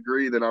if we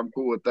agree, then I'm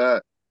cool with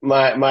that.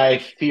 My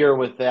fear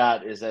with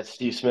that is that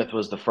Steve Smith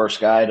was the first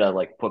guy to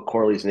like put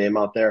Corley's name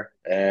out there,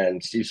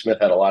 and Steve Smith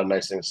had a lot of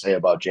nice things to say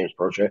about James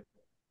Prochet.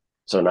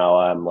 So now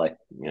I'm like,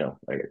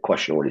 I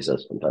question what he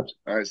says sometimes.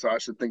 All right, so I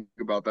should think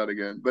about that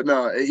again. But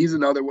no, he's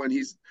another one.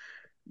 He's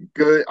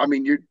good. I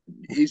mean,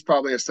 he's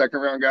probably a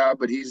second round guy,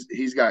 but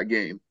he's got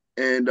game.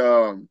 And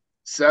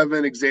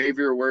 7,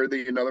 Xavier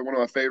Worthy, another one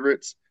of my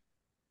favorites.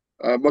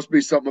 Must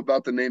be something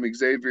about the name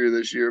Xavier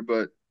this year,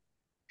 but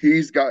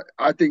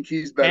I think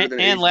he's better than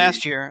and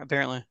last year,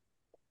 apparently.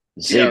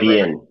 Xavier.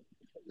 Yeah, right.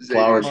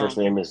 Flowers' first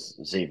name is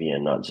Xavier,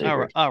 not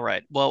Xavier. All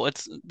right. Well,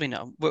 it's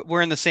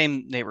we're in the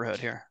same neighborhood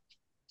here.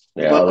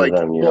 Yeah, but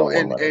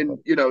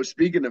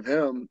speaking of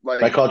him, like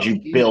if I called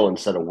you Bill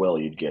instead of Will,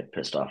 you'd get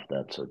pissed off at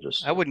that. So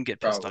I wouldn't get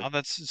pissed off.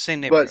 That's the same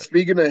neighborhood. But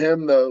speaking of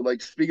him though,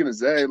 like speaking of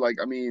Zay, like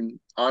I mean,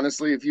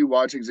 honestly, if you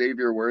watch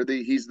Xavier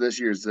Worthy, he's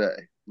this year's Zay.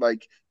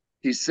 Like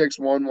he's 6'1",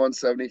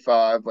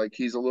 175. Like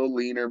he's a little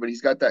leaner, but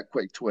he's got that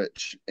quick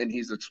twitch and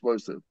he's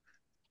explosive.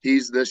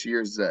 He's this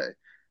year's Zay.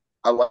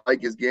 I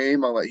like his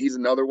game. He's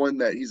another one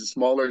that he's a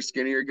smaller,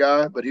 skinnier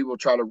guy, but he will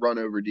try to run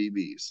over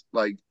DBs.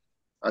 Like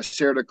I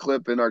shared a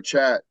clip in our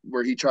chat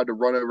where he tried to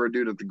run over a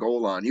dude at the goal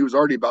line. He was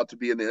already about to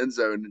be in the end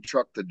zone and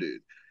truck the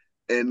dude.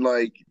 And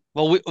like,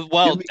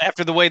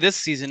 after the way this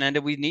season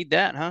ended, we need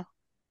that, huh?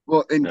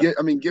 Well,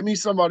 and give me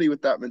somebody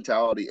with that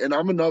mentality. And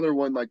I'm another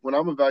one, like when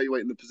I'm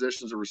evaluating the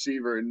positions of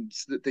receiver and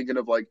thinking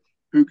of like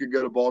who could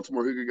go to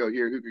Baltimore, who could go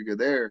here, who could go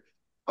there.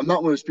 I'm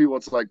not one of those people.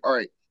 It's like, all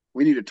right,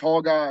 we need a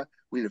tall guy.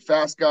 We need a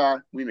fast guy.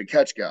 We need a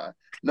catch guy.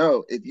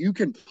 No, if you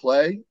can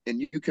play and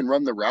you can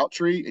run the route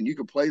tree and you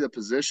can play the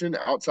position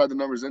outside the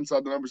numbers,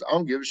 inside the numbers, I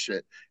don't give a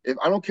shit. If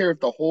I don't care if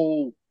the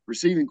whole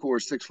receiving core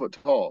is 6 foot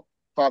tall,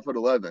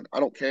 5'11", I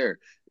don't care.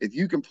 If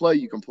you can play,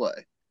 you can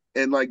play.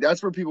 And like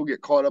that's where people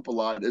get caught up a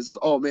lot is,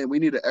 oh man, we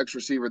need an X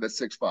receiver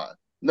that's 6'5".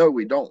 No,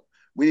 we don't.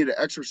 We need an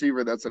X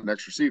receiver that's an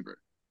X receiver.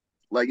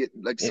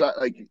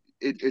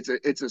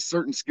 It's a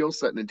certain skill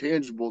set and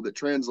intangible that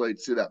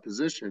translates to that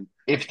position.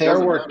 If there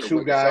were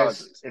two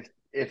guys,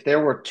 if there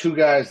were two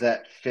guys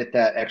that fit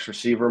that X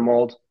receiver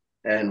mold,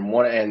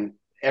 and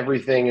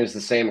everything is the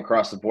same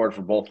across the board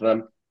for both of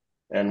them,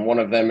 and one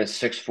of them is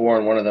 6'4"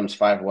 and one of them is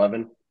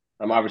 5'11",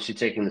 I'm obviously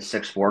taking the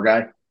 6'4"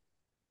 guy.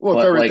 Well,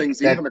 if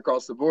everything's even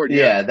across the board,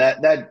 yeah,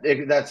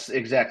 that's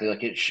exactly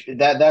like it.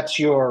 That's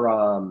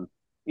your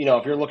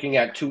if you're looking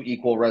at two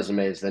equal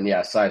resumes, then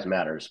yeah, size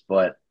matters,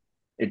 but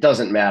it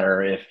doesn't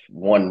matter if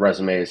one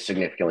resume is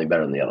significantly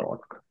better than the other one.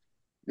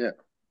 Yeah.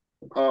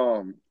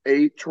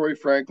 8, Troy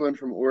Franklin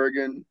from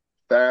Oregon,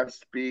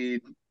 fast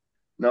speed.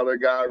 Another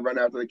guy run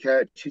after the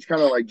catch. He's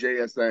kind of like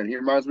JSN. He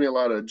reminds me a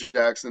lot of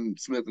Jackson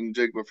Smith and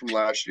Jigba from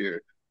last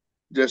year.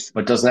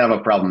 But doesn't have a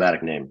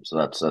problematic name, so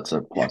that's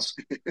a plus.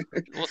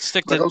 Let's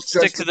stick to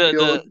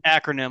the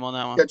acronym on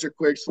that one. Catch a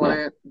quick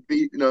slant.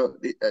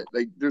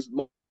 There's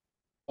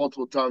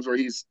multiple times where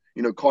he's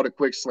caught a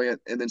quick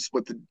slant and then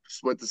split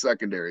the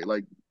secondary.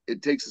 Like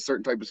it takes a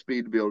certain type of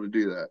speed to be able to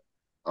do that.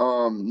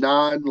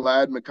 9,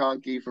 Ladd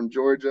McConkey from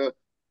Georgia.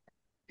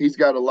 He's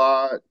got a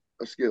lot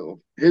of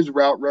skill. His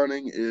route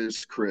running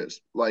is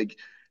crisp. Like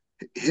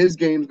his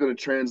game's going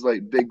to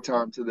translate big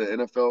time to the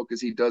NFL because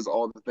he does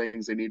all the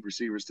things they need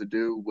receivers to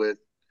do with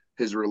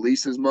his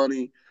releases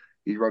money.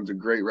 He runs a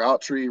great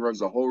route tree. He runs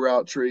the whole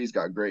route tree. He's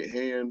got great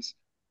hands.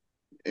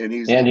 And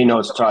he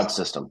knows Todd's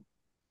system.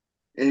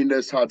 And he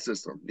knows Todd's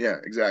system. Yeah,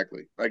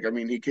 exactly. Like,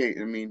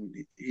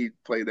 he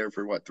played there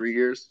for 3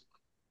 years?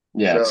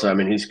 Yeah, so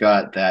he's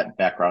got that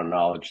background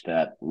knowledge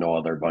that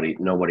nobody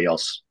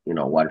else,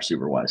 wide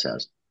receiver wise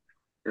has.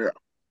 Yeah.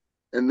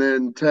 And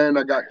then 10,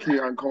 I got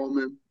Keon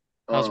Coleman.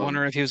 I was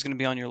wondering if he was going to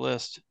be on your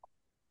list.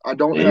 I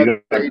don't have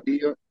AD.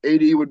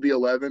 AD would be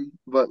 11,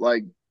 but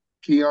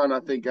Keon, I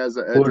think, has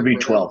an edge. Who would be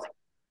 12?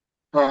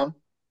 Huh?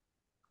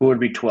 Who would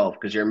be 12?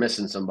 Because you're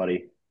missing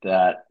somebody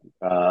that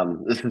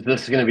this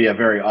is going to be a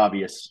very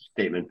obvious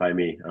statement by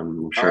me.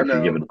 I'm sure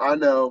I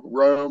know.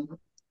 Rome.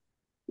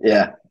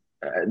 Yeah.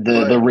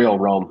 The real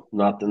Rome,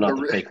 not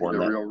the fake one.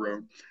 The real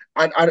Rome.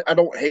 I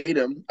don't hate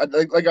him.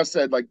 Like I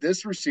said,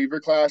 this receiver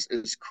class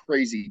is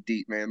crazy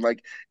deep, man.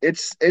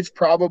 It's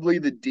probably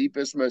the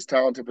deepest, most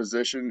talented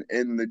position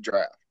in the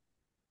draft.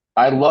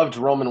 I loved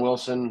Roman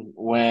Wilson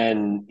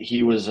when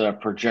he was a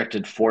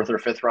projected 4th or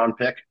 5th round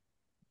pick.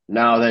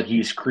 Now that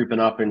he's creeping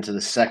up into the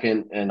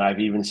 2nd, and I've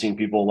even seen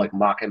people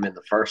mock him in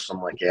the 1st,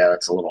 I'm like, yeah,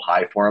 that's a little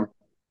high for him.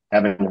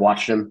 Haven't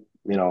watched him,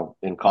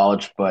 in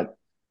college, but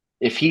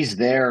if he's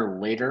there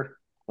later,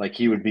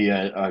 he would be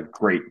a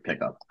great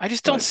pickup. I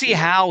just don't see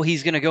how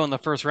he's going to go in the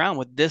 1st round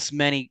with this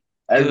many.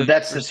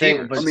 That's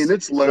receivers. the thing. But,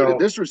 it's loaded. So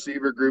this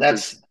receiver group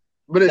that's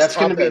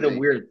going to be the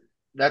weird.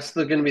 That's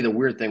going to be the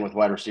weird thing with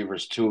wide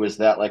receivers too. Is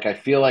that I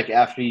feel like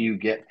after you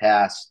get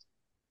past,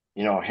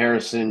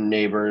 Harrison,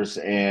 Neighbors,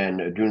 and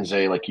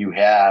Odunze, you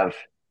have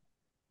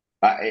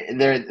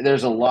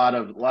there's a lot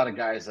of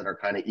guys that are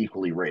kind of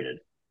equally rated.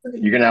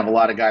 You're going to have a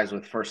lot of guys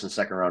with 1st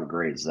and 2nd round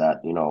grades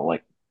that one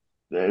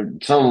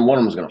of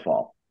them is going to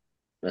fall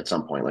at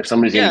some point.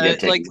 Somebody's going to get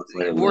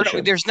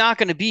taken. There's not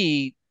going to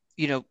be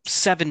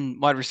 7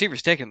 wide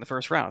receivers taken in the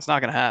 1st round. It's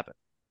not going to happen.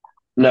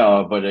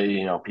 No, but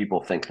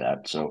people think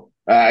that. So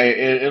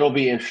it'll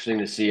be interesting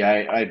to see.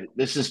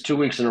 This is 2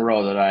 weeks in a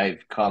row that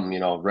I've come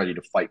ready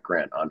to fight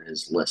Grant on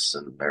his lists,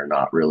 and they're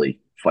not really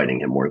fighting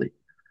him worthy.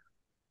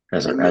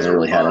 Hasn't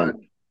really had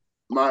him.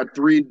 My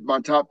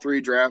top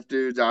 3 draft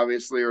dudes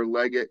obviously are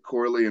Leggett,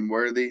 Corley, and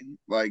Worthy.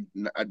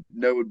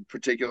 No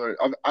particular.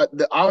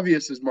 The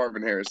obvious is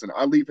Marvin Harrison.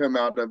 I leave him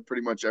out of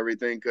pretty much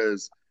everything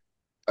because,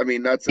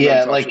 that's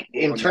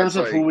in terms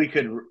of who we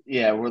could.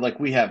 Yeah,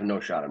 we have no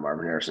shot at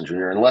Marvin Harrison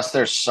Jr. unless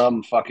there's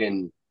some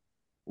fucking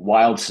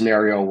wild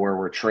scenario where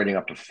we're trading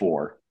up to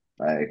 4.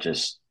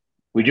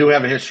 We do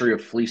have a history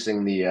of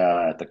fleecing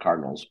the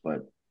Cardinals,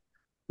 but.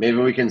 Maybe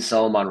we can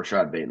sell him on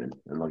Rashad Bateman,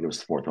 and they'll give us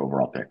the 4th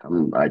overall pick.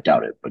 I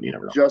doubt it, but you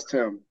never know. Just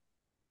him.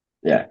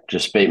 Yeah,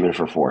 just Bateman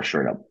for 4,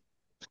 straight up.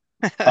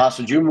 Haas,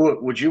 would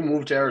you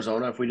move to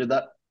Arizona if we did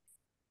that?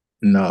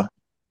 No.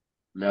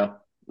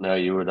 No,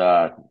 you would.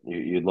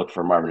 You'd look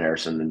for Marvin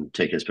Harrison and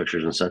take his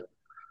pictures instead.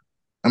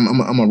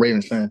 I'm a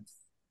Ravens fan.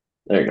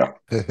 There you go.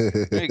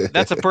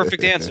 That's a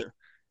perfect answer.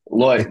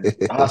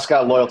 Haas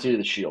got loyalty to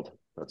the Shield.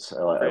 That's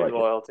I like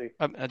loyalty.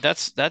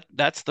 That's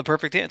the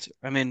perfect answer.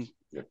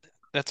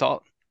 That's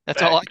all.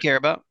 That's all I care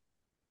about.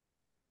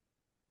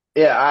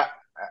 Yeah,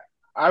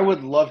 I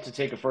would love to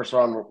take a first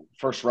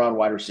round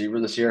wide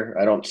receiver this year.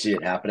 I don't see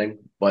it happening,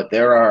 but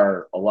there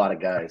are a lot of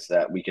guys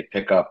that we could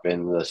pick up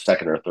in the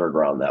 2nd or 3rd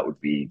round that would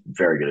be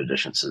very good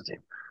additions to the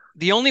team.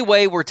 The only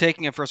way we're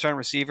taking a 1st round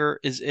receiver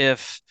is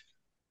if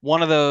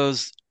one of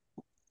those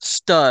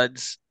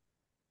studs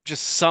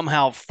just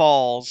somehow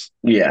falls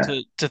Yeah.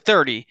 to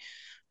 30,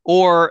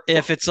 or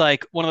if it's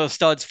like one of those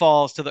studs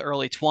falls to the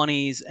early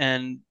 20s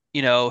and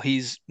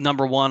he's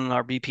number one on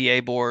our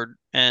BPA board.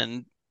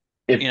 And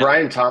if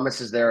Brian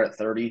Thomas is there at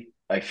 30,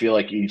 I feel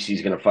like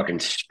he's going to fucking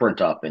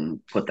sprint up and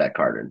put that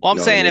card in. Well, I'm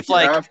saying if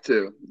like you have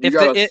to,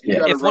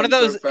 if one of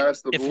those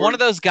if one of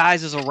those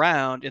guys is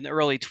around in the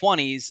early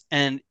 20s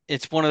and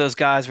it's one of those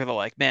guys where they're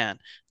like, man,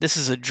 this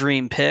is a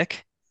dream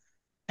pick,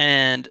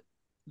 and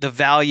the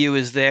value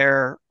is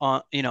there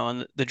on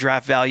on the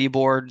draft value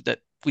board that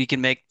we can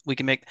make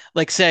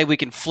like, say we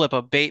can flip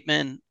a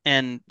Bateman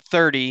and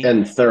 30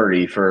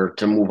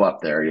 to move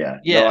up there. Yeah.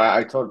 Yeah. No,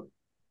 I told.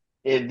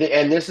 And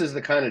this is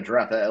the kind of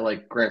draft that,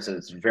 like Grant said,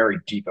 it's very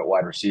deep at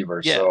wide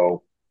receiver. Yeah.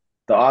 So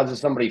the odds of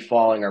somebody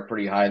falling are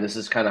pretty high. This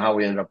is kind of how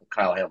we ended up with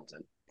Kyle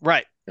Hamilton.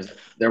 Right.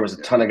 There was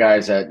a ton of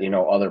guys at,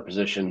 other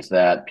positions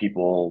that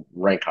people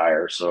rank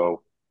higher.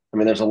 So, I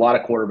mean, there's a lot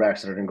of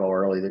quarterbacks that are going to go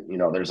early.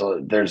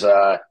 That, there's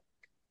a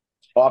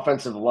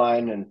offensive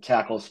line and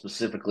tackles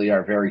specifically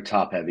are very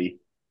top heavy.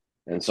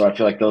 And so I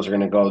feel like those are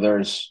going to go.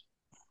 There's,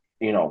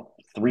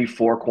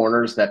 3-4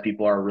 corners that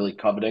people are really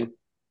coveting.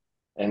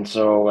 And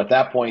so at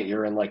that point,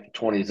 you're in like the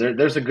 20s.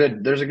 There's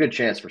a good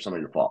chance for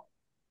somebody to fall.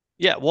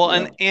 Yeah, well,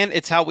 and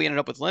it's how we ended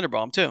up with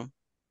Linderbaum too.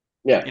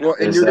 Yeah, well,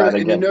 and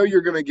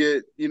you're gonna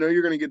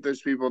get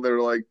those people that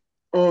are like,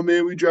 oh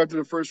man, we drafted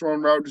a first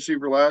round wide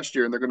receiver last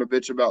year, and they're gonna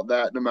bitch about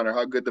that no matter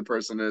how good the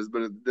person is.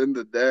 But at the end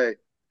of the day,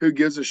 who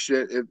gives a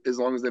shit as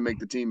long as they make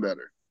the team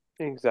better?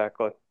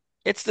 Exactly.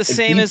 It's the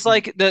same as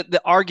like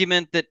the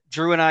argument that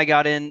Drew and I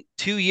got in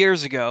 2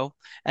 years ago,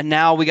 and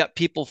now we got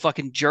people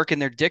fucking jerking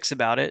their dicks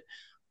about it.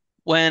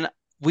 When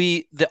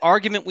the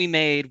argument we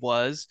made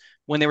was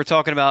when they were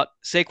talking about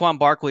Saquon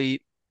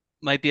Barkley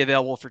might be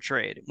available for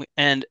trade.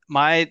 And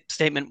my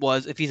statement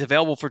was, if he's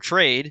available for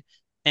trade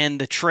and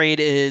the trade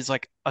is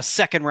like a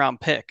second round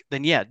pick,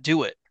 then yeah,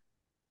 do it.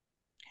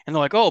 And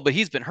they're like, oh, but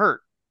he's been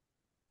hurt.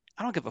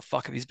 I don't give a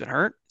fuck if he's been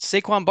hurt.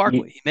 Saquon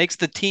Barkley, he makes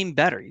the team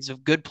better. He's a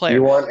good player.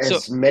 You want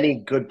as many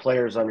good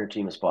players on your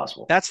team as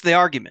possible. That's the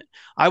argument.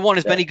 I want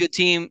as many good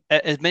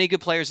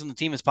players on the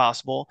team as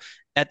possible.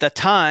 At the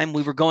time,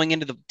 we were going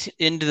into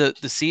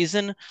the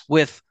season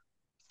with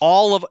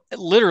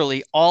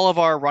literally all of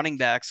our running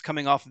backs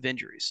coming off of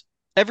injuries,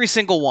 every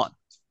single one.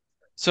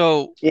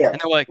 So and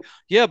they're like,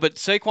 yeah, but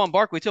Saquon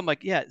Barkley too. I'm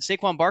like, yeah,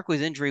 Saquon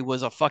Barkley's injury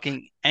was a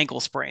fucking ankle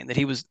sprain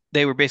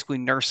they were basically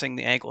nursing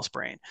the ankle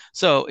sprain.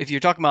 So if you're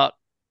talking about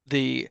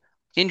the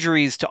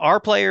injuries to our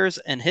players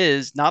and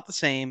his, not the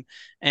same.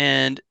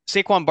 And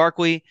Saquon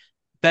Barkley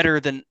better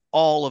than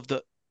all of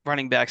the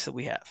running backs that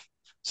we have.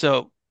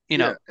 So,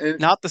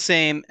 not the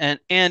same.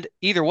 And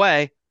either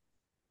way,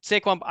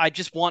 Saquon, I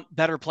just want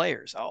better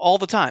players all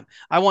the time.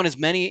 I want as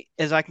many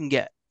as I can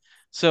get.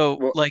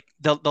 So like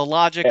the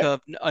logic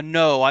of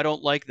no, I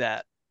don't like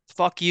that.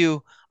 Fuck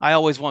you. I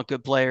always want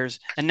good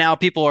players. And now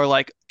people are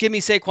like, give me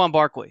Saquon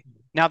Barkley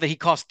now that he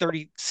cost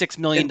 $36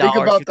 million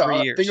for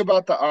 3 years. Think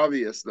about the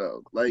obvious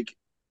though. Like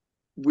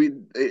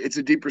it's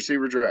a deep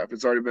receiver draft.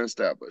 It's already been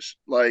established.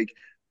 Like,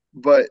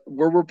 but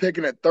where we're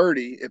picking at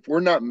 30, if we're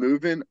not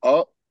moving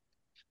up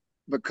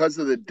because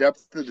of the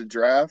depth of the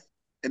draft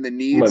and the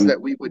needs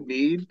that we would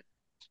need,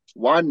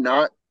 why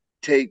not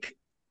take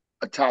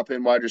a top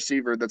end wide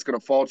receiver that's going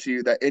to fall to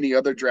you that any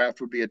other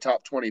draft would be a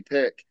top 20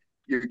 pick?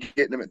 You're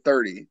getting him at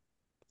 30.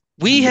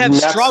 We have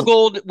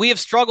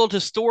struggled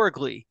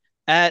historically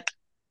at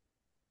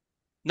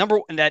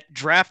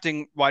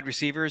drafting wide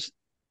receivers,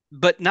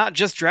 but not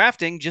just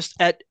drafting, just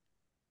at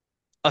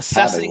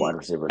assessing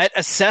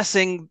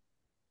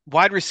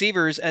wide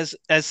receivers as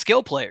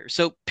skill players.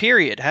 So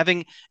period,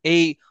 having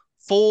a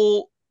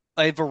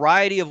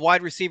variety of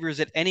wide receivers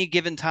at any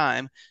given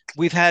time.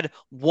 We've had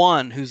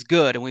one who's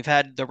good and we've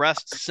had the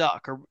rest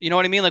suck, or you know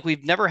what I mean? Like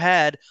we've never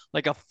had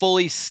like a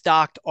fully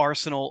stocked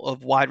arsenal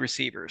of wide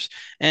receivers,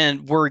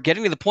 and we're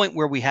getting to the point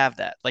where we have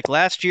that. Like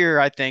last year,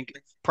 I think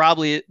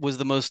probably it was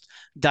the most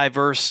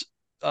diverse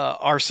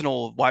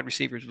arsenal of wide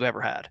receivers we've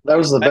ever had. That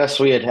was the best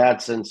we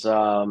had since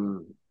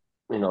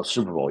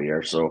Super Bowl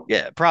year. So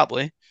yeah,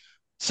 probably.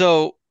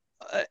 So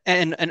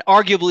and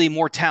arguably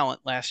more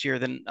talent last year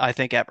than I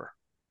think ever.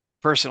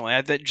 Personally,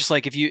 I just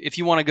like if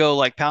you want to go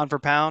like pound for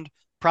pound,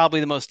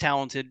 probably the most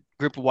talented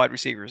group of wide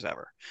receivers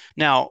ever.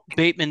 Now,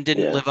 Bateman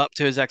didn't live up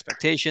to his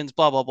expectations,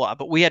 blah, blah, blah.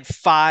 But we had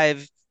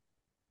 5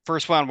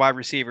 first-round wide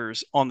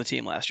receivers on the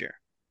team last year.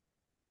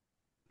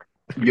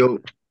 Yo,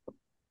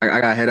 I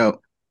got to head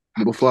out.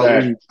 Before I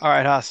leave. All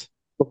right, Haas.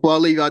 Before I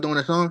leave, y'all doing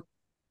a song?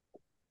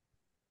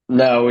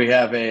 No, we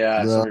have an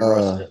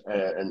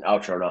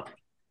outro now.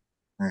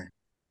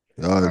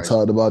 Y'all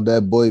talked about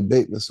that boy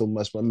Bateman so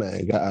much, my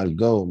man got to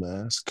go,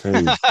 man. That's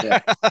crazy. Yeah.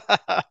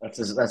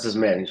 That's his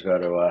man. He's got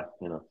to,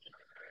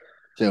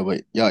 So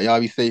wait, y'all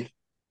be safe.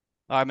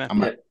 All right,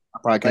 man.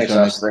 Thanks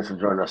for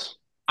joining us.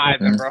 All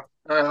right, man, bro.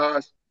 All right,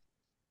 Haas.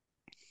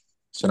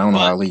 So I don't know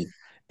how to leave.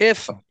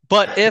 If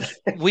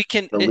we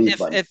can,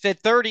 if at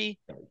 30,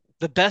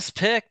 the best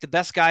pick, the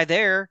best guy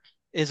there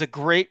is a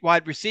great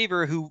wide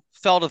receiver who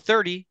fell to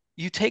 30,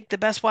 you take the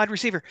best wide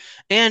receiver.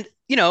 And,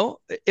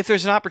 if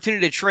there's an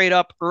opportunity to trade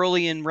up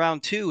early in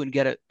round 2 and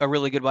get a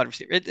really good wide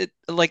receiver,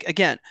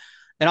 again,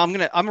 and I'm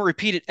gonna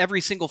repeat it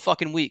every single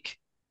fucking week.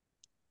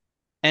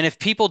 And if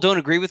people don't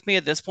agree with me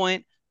at this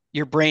point,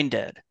 you're brain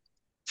dead.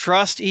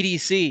 Trust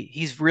EDC.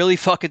 He's really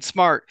fucking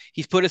smart.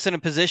 He's put us in a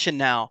position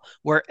now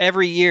where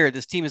every year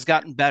this team has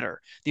gotten better.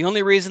 The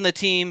only reason the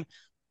team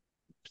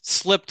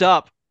slipped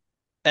up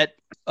at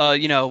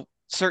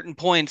certain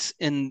points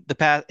in the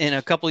past, in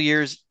a couple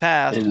years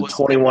past, in was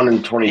 21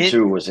 and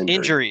 22 was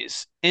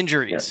injuries.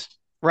 Yeah.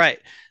 Right.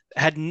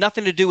 Had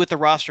nothing to do with the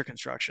roster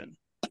construction.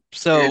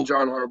 So and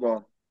John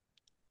Harbaugh.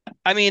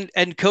 I mean,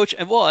 and coach,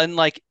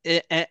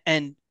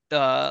 and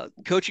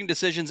coaching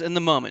decisions in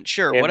the moment.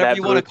 Sure, and whatever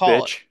you want to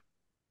call it.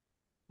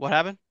 What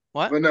happened?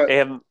 What?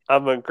 And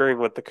I'm agreeing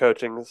with the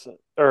coaching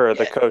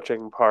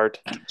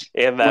part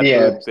and that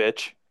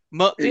bitch.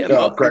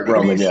 Greg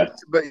Roman,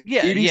 But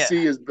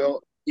EDC has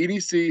built.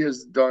 EDC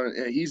has done.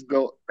 He's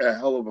built a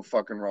hell of a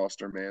fucking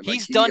roster, man.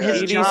 He's done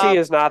his job. EDC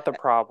is not the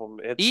problem.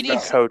 It's the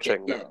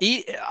coaching.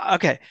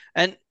 Okay,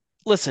 and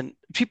listen,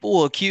 people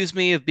will accuse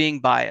me of being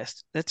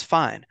biased. That's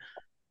fine.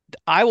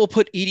 I will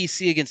put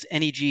EDC against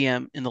any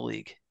GM in the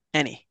league.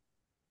 Any.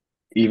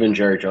 Even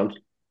Jerry Jones.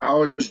 I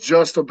was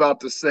just about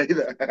to say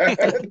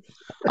that.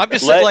 I'm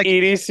just saying, like,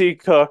 EDC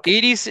cook.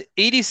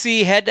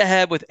 EDC head to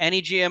head with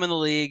any GM in the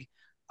league.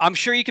 I'm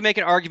sure you can make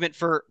an argument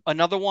for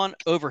another one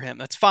over him.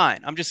 That's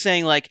fine. I'm just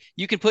saying, like,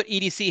 you can put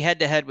EDC head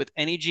to head with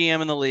any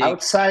GM in the league.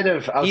 Outside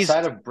of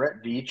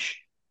Brett Veach,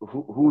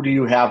 who do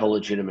you have a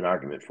legitimate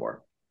argument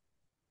for?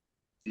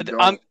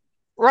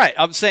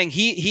 I'm saying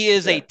he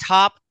is a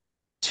top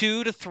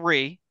 2 to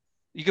 3.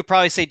 You could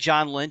probably say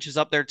John Lynch is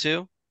up there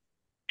too.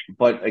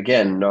 But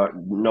again,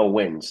 no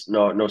wins,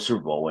 no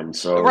Super Bowl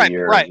wins. So right.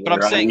 But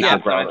I'm saying,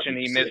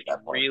 he missed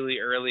really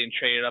early and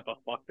traded up a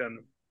fuck ton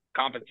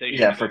compensation.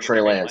 Yeah, for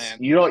Trey Lance.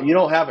 You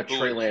don't have a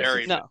Trey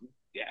Lance. No.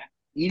 Yeah.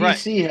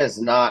 EDC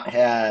has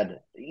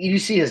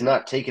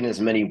not taken as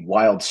many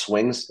wild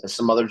swings as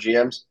some other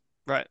GMs.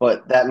 Right.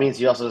 But that means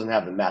he also doesn't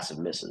have the massive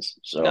misses.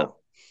 So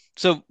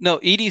no,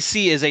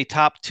 EDC is a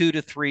top 2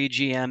 to 3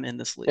 GM in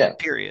this league. Yeah.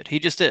 Period. He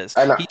just is.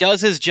 He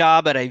does his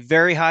job at a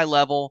very high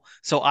level,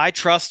 so I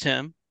trust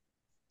him.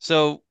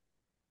 So,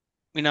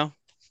 it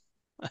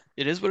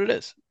is what it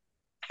is.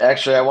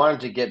 Actually, I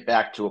wanted to get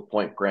back to a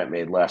point Grant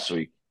made last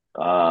week.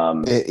 At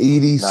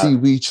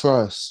EDC, we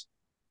trust.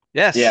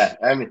 Yes. Yeah.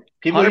 I mean,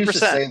 people 100%. used to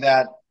say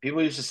that.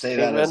 People used to say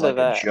that as like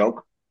a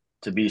joke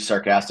to be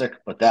sarcastic,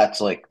 but that's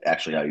like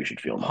actually how you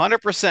should feel.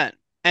 100%.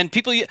 And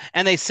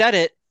they said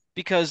it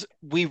because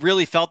we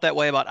really felt that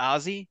way about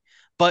Ozzy,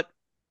 but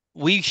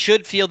we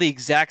should feel the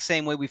exact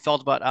same way we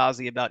felt about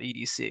Ozzy about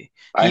EDC.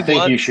 I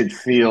think you should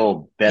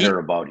feel better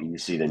about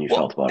EDC than you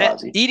felt about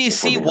Ozzy.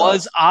 EDC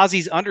was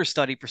Ozzy's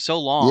understudy for so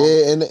long.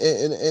 Yeah,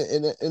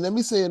 and let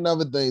me say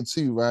another thing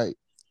too, right?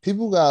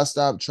 People gotta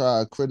stop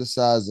trying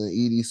criticizing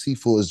EDC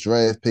for his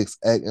draft picks,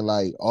 acting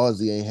like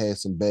Ozzy ain't had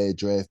some bad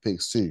draft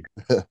picks too.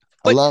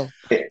 Hello?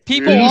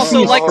 People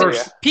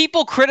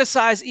people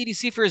criticize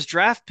EDC for his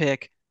draft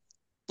pick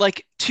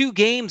like 2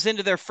 games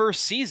into their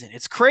first season.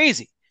 It's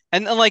crazy.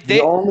 And like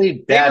the only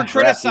bad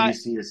draft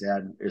EDC has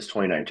had is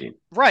 2019.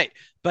 Right.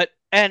 But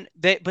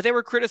they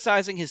were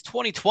criticizing his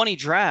 2020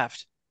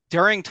 draft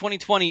during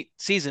 2020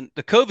 season,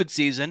 the COVID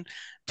season,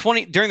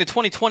 during the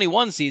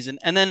 2021 season.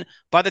 And then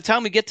by the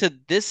time we get to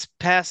this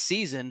past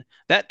season,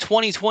 that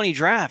 2020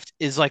 draft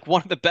is like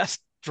one of the best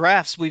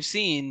drafts we've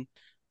seen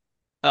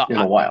in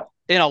a while.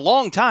 In a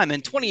long time.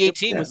 And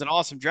 2018 was an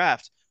awesome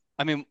draft.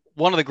 I mean,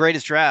 one of the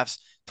greatest drafts.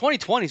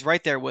 2020 is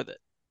right there with it.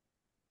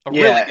 A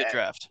really good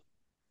draft.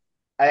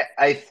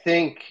 I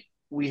think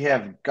we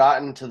have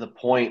gotten to the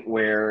point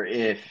where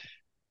if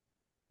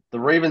the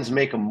Ravens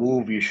make a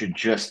move, you should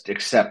just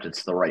accept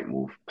it's the right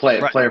move,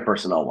 player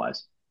personnel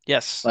wise.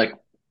 Yes. Like,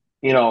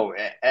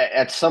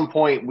 at some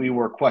point we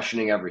were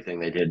questioning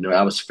everything they did. And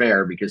that was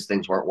fair because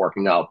things weren't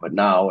working out, but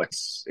now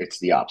it's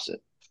the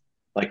opposite.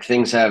 Like,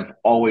 things have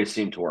always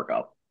seemed to work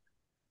out.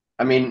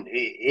 I mean,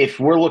 if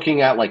we're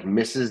looking at like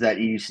misses that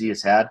EDC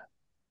has had,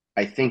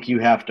 I think you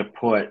have to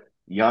put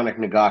Yannick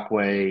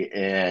Ngakoue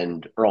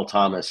and Earl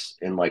Thomas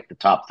in like the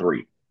top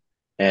 3.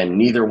 And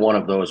neither one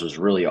of those was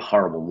really a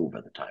horrible move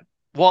at the time.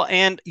 Well,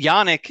 and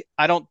Yannick,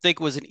 I don't think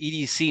was an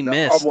EDC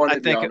miss. I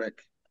think Yannick.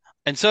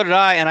 And so did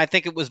I. And I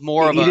think it was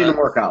more of he didn't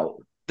work out.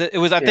 I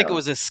think it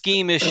was a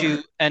scheme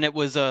issue, and it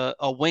was a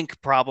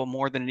wink problem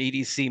more than an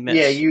EDC miss.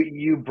 Yeah,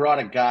 you brought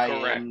a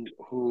guy in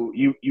who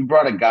you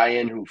brought a guy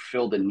in who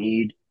filled a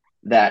need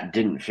that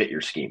didn't fit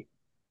your scheme.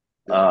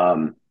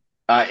 It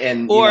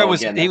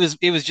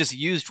was just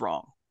used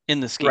wrong in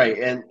the scheme. Right,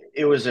 and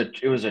it was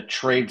a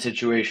trade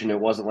situation. It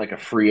wasn't like a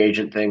free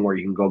agent thing where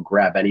you can go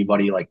grab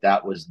anybody. Like,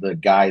 that was the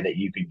guy that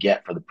you could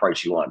get for the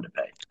price you wanted to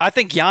pay. I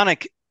think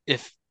Yannick,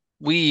 if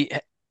he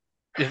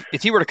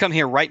were to come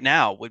here right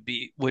now, would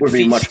be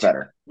much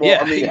better.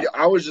 Well,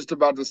 I was just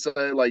about to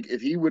say, like,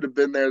 if he would have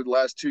been there the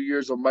last 2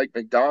 years of Mike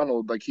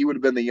McDonald, like, he would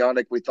have been the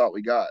Yannick we thought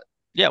we got.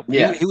 Yeah.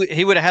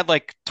 He would have had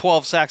like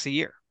 12 sacks a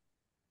year.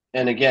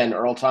 And again,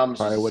 Earl Thomas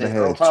was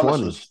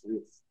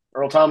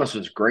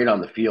great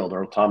on the field.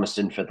 Earl Thomas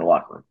didn't fit the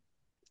locker room.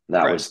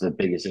 That was the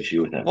biggest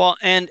issue with him. Well,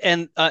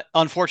 and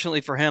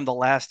unfortunately for him, the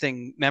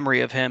lasting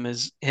memory of him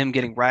is him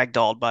getting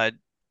ragdolled by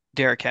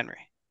Derrick Henry.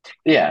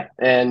 Yeah,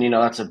 and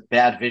that's a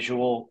bad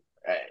visual.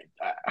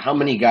 How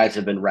many guys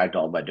have been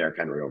ragdolled by Derrick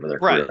Henry over their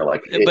career?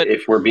 Like,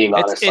 if we're being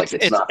honest,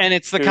 it's not. And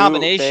it's the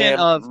combination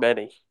of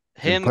many.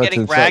 him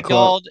getting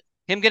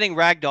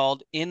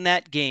ragdolled in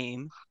that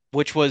game,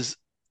 which was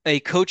a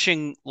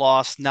coaching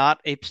loss, not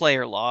a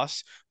player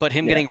loss, but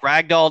him getting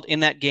ragdolled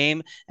in that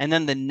game. And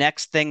then the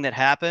next thing that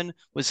happened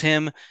was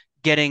him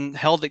getting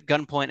held at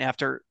gunpoint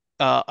after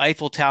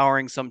Eiffel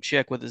towering some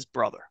chick with his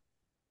brother.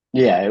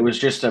 Yeah, it was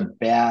just a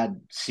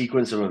bad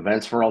sequence of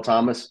events for Earl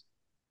Thomas.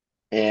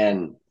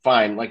 And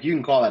fine, like, you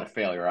can call that a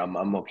failure.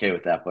 I'm okay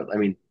with that. But I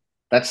mean,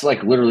 that's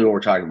like literally what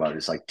we're talking about.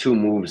 It's like two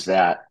moves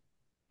that,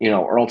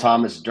 Earl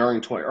Thomas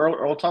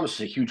Earl Thomas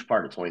is a huge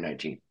part of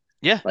 2019.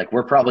 Yeah. Like,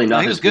 we're probably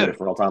not as good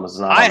if Earl Thomas is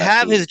not. I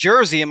have his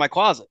jersey in my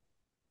closet.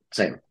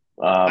 Same.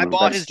 I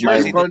bought his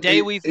jersey the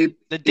day we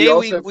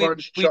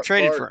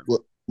traded for him.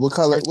 What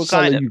color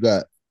you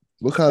got?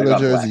 What color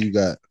jersey you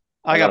got?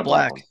 I got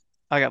black.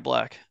 I got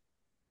black.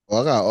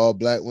 Oh, I got all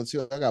black one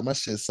too. I got my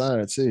shit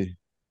signed too.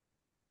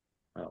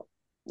 Oh,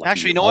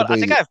 actually, you know what? I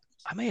think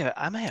I may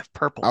have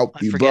purple.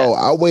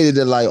 I waited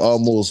at like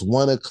almost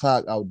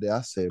 1:00 out there.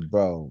 I said,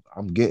 bro,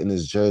 I'm getting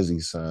this jersey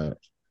signed.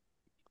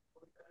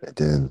 And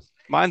then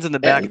mine's in the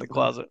back of the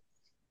closet.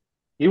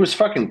 He was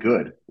fucking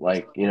good.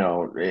 Like,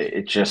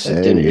 it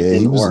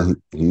didn't work.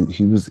 He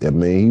was. I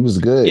mean, he was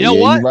good. You know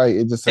what? You're right.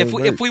 It just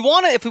if we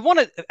want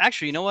to,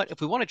 actually, you know what?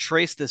 If we want to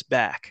trace this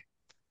back,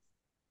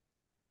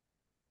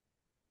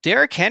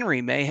 Derrick Henry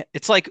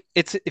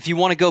if you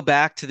want to go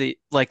back to the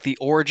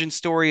origin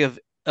story of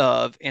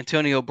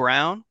Antonio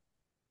Brown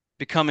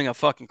becoming a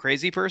fucking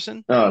crazy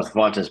person. Oh, it's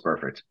Vontaze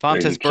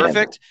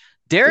Perfect.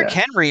 Derrick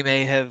Henry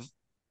may have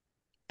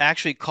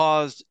actually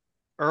caused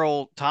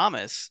Earl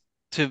Thomas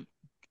to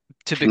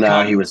become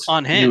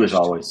unhinged.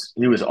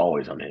 He was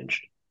always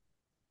unhinged.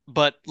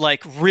 But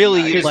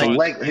really, his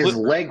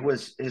leg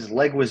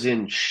was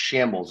in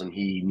shambles, and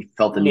he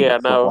felt the need to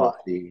flip off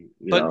the.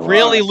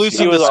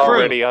 Loosen the screw.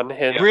 Already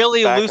unhinged.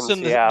 Really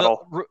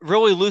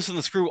loosen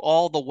the screw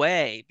all the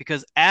way,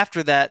 because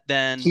after that,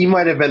 then he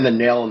might have been the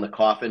nail in the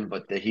coffin,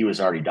 but he was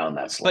already down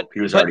that slope.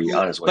 He was already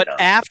on his way down.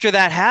 But after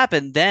that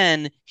happened,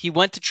 then he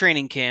went to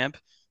training camp.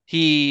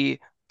 He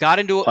got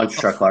into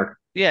Chuck Clark.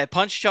 Yeah,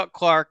 punched Chuck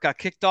Clark. Got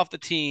kicked off the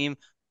team.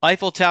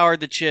 Eiffel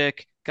towered the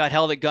chick. Got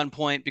held at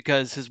gunpoint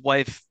because his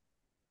wife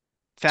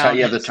found.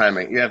 You have the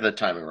timing. You have the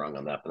timing wrong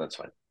on that, but that's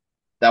fine.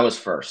 That was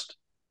first,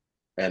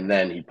 and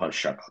then he punched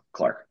Chuck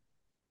Clark.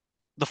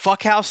 The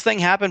fuck house thing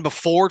happened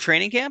before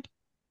training camp.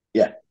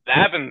 Yeah, that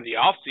happened in the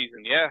off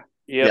season. Yeah.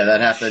 Yep. Yeah, that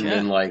happened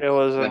in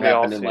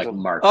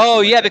March.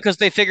 Oh yeah, because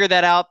they figured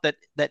that out that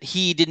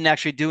he didn't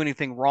actually do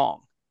anything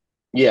wrong.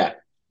 Yeah.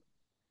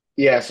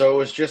 Yeah, so it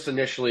was just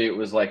initially it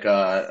was like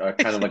a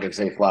kind of like a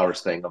Zay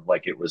Flowers thing of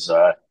like it was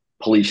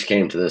police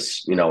came to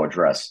this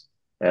address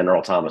and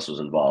Earl Thomas was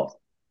involved,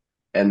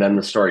 and then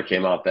the story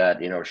came out that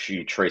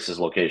she traced his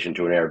location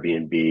to an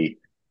Airbnb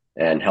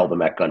and held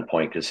him at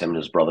gunpoint because him and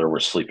his brother were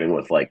sleeping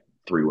with like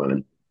 3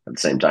 women at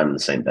the same time in the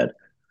same bed.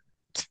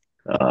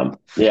 And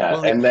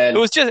then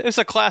it was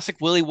a classic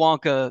Willy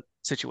Wonka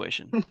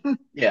situation.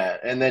 Yeah,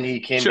 and then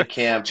he came to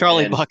camp.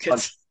 Charlie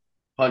Buckets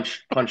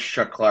punched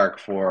Chuck Clark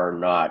for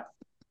not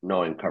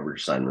knowing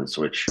coverage assignments,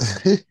 which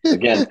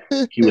again,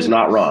 he was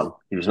not wrong.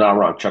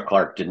 Chuck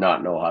Clark did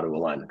not know how to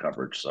align the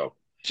coverage. So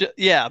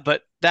yeah,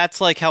 but that's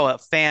like how a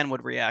fan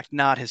would react,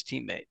 not his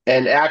teammate.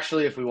 And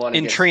actually, if we want to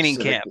in training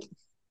camp,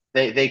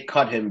 they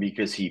cut him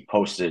because he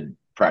posted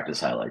practice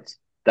highlights.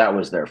 That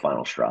was their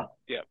final straw.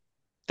 Yeah,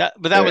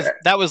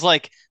 that was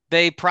like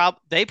they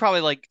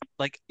probably like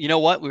you know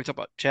what, we were talking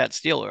about Chad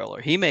Steele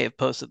earlier. He may have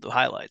posted the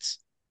highlights.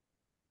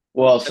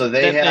 Well, so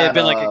they had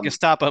been like a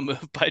Gestapo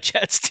move by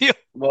Chad Steele.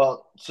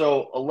 Well,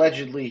 so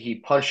allegedly he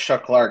punched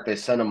Chuck Clark. They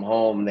sent him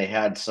home. They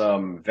had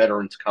some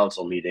Veterans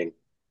Council meeting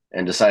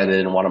and decided they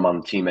didn't want him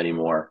on the team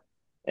anymore.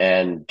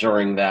 And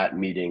during that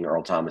meeting,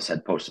 Earl Thomas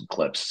had posted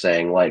clips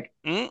saying, like,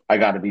 I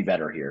got to be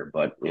better here.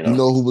 But, you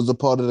know who was a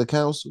part of the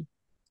council?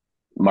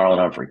 Marlon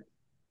Humphrey.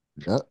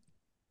 Yeah.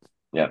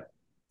 Yeah.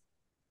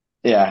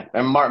 Yeah.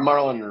 And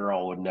Marlon and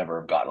Earl would never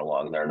have gotten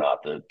along. They're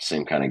not the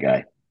same kind of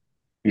guy.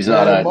 He's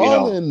not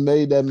Marlon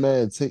made that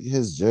man take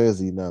his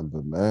jersey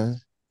number, man.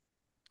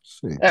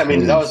 Yeah, I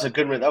mean, that was a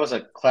good move. That was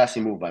a classy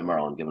move by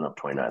Marlon, giving up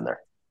 29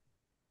 there.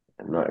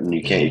 And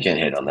you can't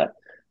hate on that.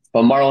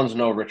 But Marlon's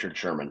no Richard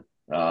Sherman.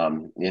 If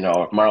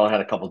Marlon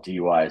had a couple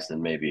DUIs,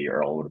 then maybe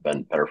Earl would have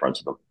been better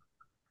friends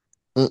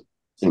with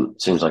him.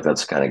 Seems like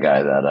that's the kind of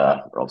guy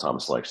that Earl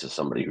Thomas likes, is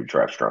somebody who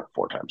drives drunk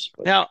 4 times.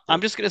 But, now, I'm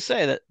just going to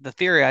say that the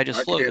theory I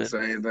just floated. I can't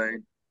say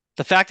anything.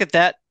 The fact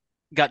that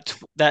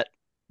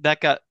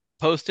got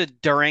posted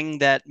during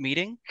that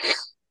meeting,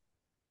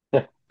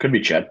 could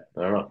be Chad.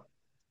 I don't know.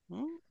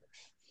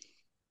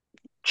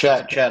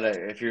 Chad,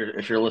 if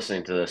you're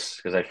listening to this,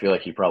 because I feel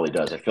like he probably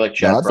does. I feel like No,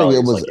 Chad I think probably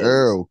it is was like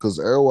Earl because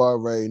Earl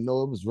already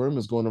know it was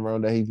rumors going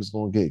around that he was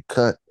going to get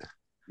cut.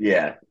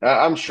 Yeah,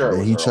 I'm sure And it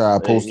then was he Earl.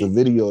 tried to post a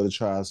video to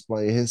try to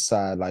explain his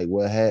side, like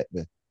what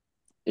happened.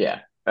 Yeah,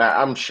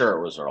 I'm sure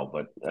it was Earl,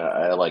 but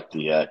I like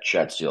the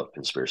Chad Steele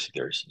conspiracy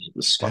theories.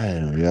 This is fun.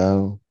 Damn,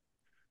 yo.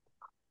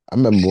 I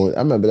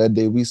remember that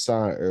day we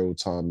signed Earl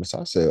Thomas.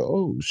 I said,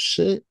 "Oh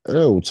shit,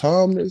 Earl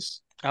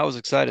Thomas." I was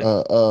excited.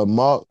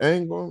 Mark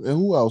Ingram and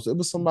who else? It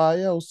was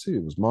somebody else too.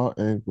 It was Mark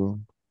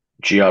Ingram.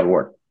 Jihad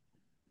Ward.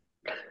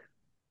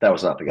 That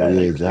was not the Oh guy that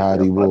yeah, you were thinking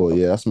Jihadi of. Ward.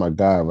 Yeah, that's my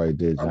guy right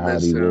there, I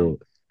miss Jihadi him.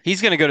 Ward. He's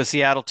going to go to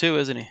Seattle too,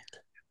 isn't he?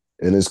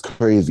 And it's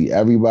crazy.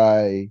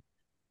 Everybody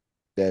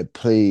that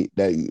played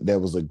that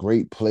was a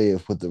great player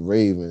for the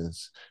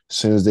Ravens. As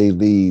soon as they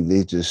leave,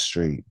 they just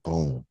straight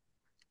boom.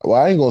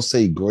 Well, I ain't gonna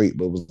say great,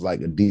 but it was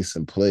like a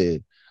decent player.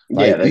 Yeah,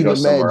 Like they go even Matt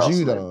somewhere else.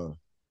 Judon.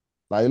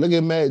 Like look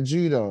at Matt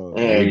Judon,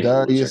 He's a loser.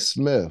 Ladarius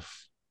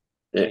Smith.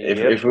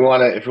 If we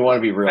want to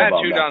be real Matt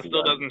about Judon Matt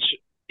still Judon, doesn't.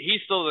 He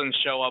still doesn't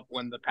show up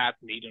when the Pats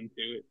need him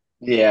to.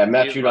 yeah,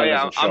 Matt Judon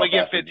doesn't show I'm up gonna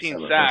get after 15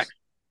 December sacks. 1st.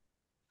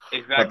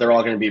 Exactly. But they're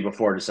all going to be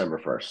before December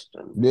 1st.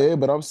 Yeah,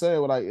 but I'm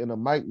saying like in a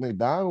Mike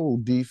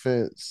McDonald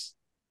defense,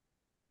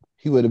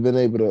 he would have been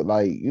able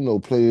to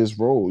play his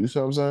role. You see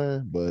what I'm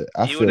saying? But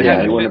I He would feel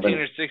have had like 15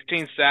 or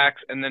 16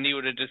 sacks, and then he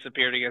would have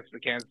disappeared against the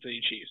Kansas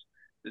City Chiefs.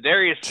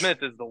 Darius Smith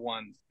is the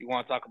one you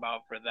want to talk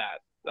about for that.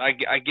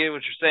 I get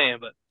what you're saying,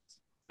 but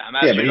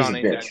Matt Judon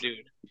ain't that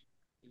dude.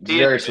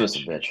 Darius Smith's a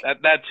bitch.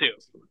 That too.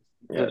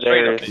 Yeah,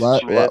 Darius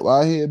Smith,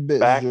 why he a bitch?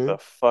 back Drew? the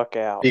fuck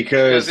out.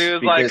 Because he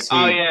was like,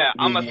 "Oh yeah,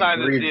 I'm gonna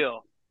sign this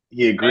deal."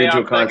 He agreed to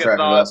a contract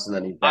with us, and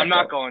then he backed I'm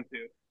not out. going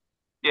to.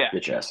 Yeah,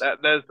 bitch ass. That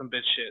is some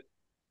bitch shit.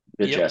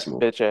 Bitch ass move.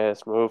 Bitch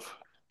ass move.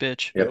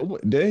 Bitch.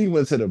 Yep. Then he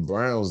went to the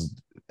Browns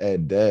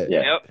at that.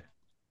 Yeah. Yep.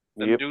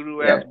 The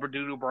doo-doo ass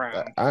doo-doo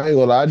Brown. I ain't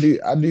gonna lie,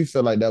 I do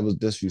feel like that was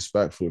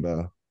disrespectful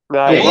though.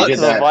 No, he went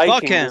to the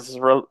Vikings,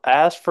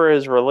 asked for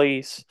his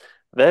release,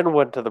 then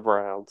went to the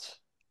Browns.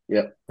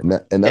 Yep. And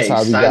that's how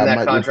we signed got that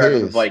Mike contract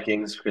with the McPears.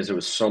 Vikings because it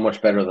was so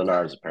much better than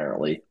ours,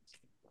 apparently.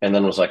 And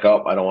then was like,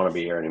 oh, I don't want to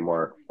be here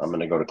anymore. I'm going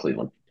to go to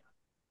Cleveland.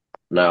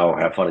 Now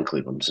have fun in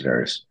Cleveland,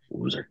 Zedarius.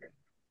 Loser.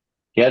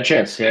 He had a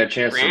chance. He had a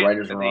chance to right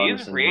his wrongs.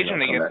 He's a free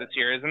agent against this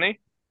year, isn't he?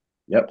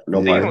 Yep.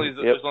 No problem.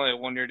 It was only a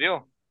 1-year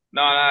deal.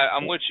 No,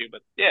 I'm with you,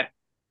 but yeah.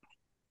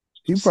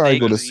 He probably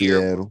go to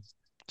Seattle.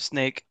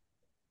 Snake.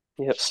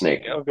 Yep.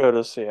 Snake. I'll go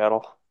to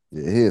Seattle.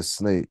 Yeah, he is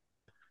Snake.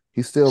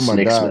 He's still my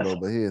Snake guy Smith. though,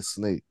 but he is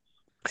Snake.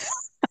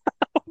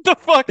 What the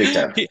fuck?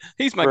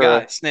 He's my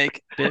guy,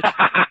 Snake, bitch.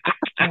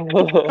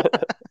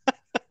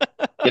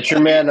 Get your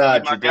man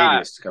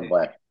Jadavius to come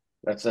back.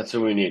 That's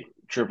who we need.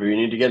 Tripper, you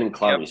need to get in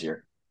Clowney's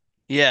here.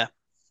 Yeah.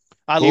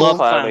 I love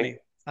Clowney.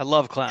 I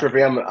love Clowney.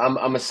 Trippy,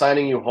 I'm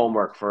assigning you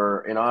homework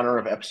for in honor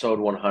of episode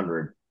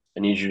 100. I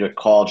need you to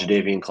call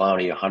Jadeveon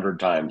Clowney 100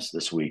 times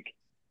this week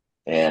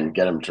and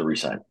get him to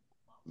resign.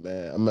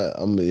 Man, I'm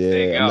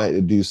gonna have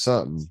to do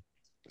something.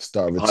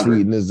 Start 100.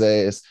 retweeting his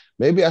ass.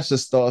 Maybe I should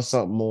start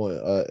something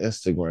on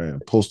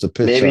Instagram. Post a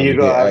picture. Maybe you of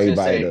go. get I was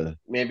everybody gonna say,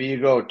 maybe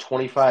you go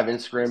 25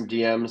 Instagram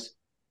DMs,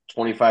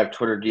 25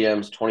 Twitter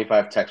DMs,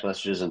 25 text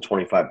messages, and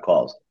 25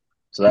 calls.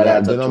 So that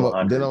adds up to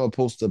 100. Then I'm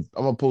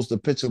gonna post a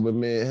picture with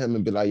me and him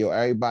and be like, yo,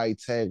 everybody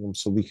tag him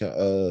so we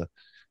can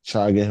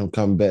try to get him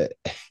come back.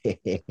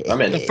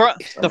 I'm in.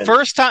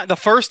 The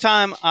first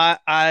time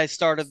I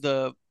started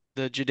the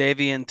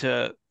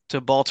Jadeveon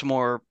to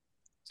Baltimore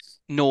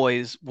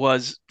noise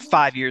was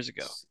 5 years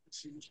ago.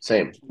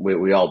 Same.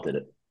 We all did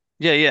it.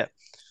 Yeah.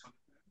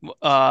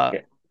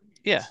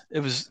 Yeah. It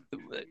was.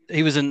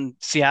 He was in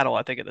Seattle,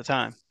 I think, at the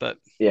time. But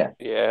yeah.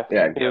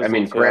 I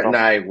mean, Grant and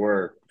I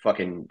were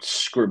fucking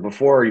screwed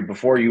before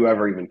you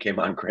ever even came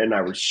on. Grant and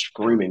I were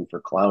screaming for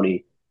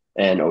Clowney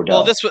and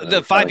Odell. Well,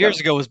 the 5 years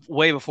ago was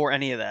way before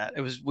any of that.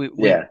 It was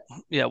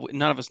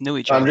none of us knew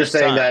each other. I'm just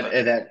saying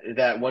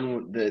that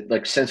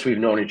when since we've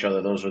known each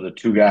other, those are the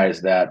two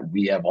guys that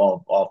we have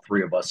all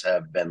three of us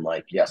have been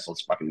like, yes,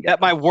 let's fucking get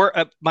at my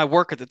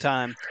work at the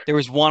time. There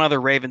was one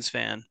other Ravens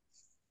fan,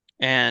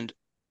 and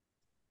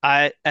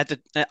I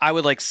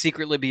would like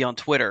secretly be on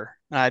Twitter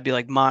and I'd be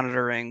like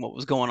monitoring what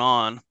was going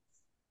on,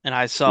 and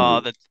I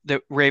saw that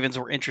the Ravens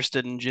were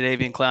interested in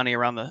Jadeveon Clowney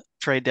around the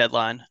trade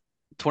deadline,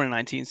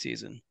 2019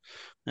 season.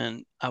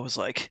 And I was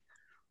like,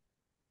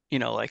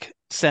 like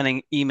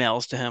sending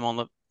emails to him on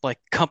the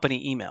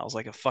company emails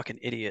like a fucking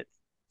idiot.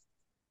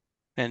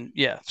 And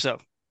yeah, so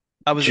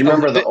I was. Do you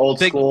remember the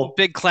old school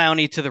big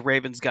Clowney to the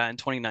Ravens guy in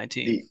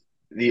 2019?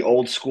 The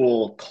old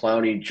school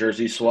Clowney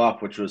jersey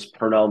swap, which was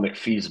Pernell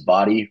McPhee's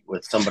body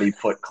with somebody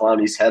put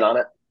Clowney's head on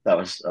it. That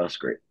was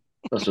great.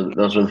 Those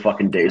were the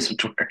fucking days of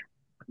Twitter.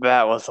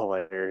 That was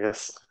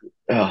hilarious.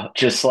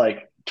 Just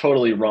like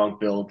totally wrong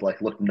build,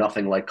 like looked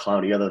nothing like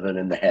Clowney other than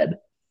in the head.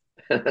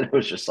 And then it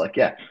was just like,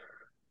 yeah.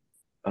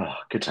 Oh,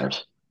 good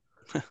times.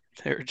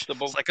 They're just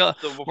like,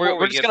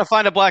 we're just gonna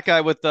find a black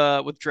guy with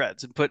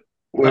dreads and put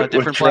a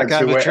different black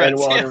guy with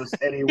dreads.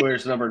 And he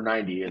wears number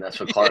 90, and that's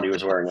what Clowney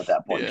was wearing at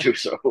that point too.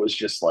 So it was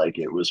just like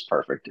it was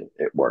perfect.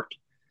 It worked.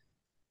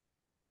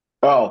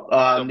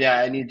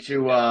 Yeah, I need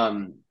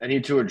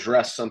to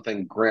address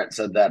something Grant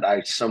said that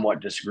I somewhat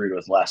disagreed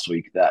with last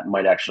week that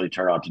might actually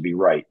turn out to be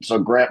right. So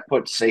Grant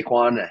put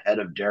Saquon ahead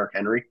of Derrick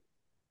Henry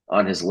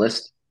on his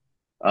list.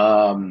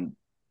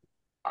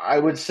 I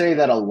would say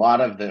that a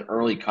lot of the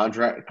early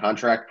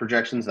contract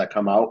projections that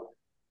come out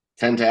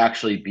tend to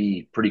actually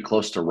be pretty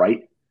close to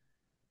right.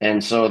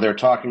 And so they're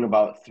talking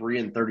about 3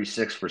 and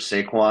 36 for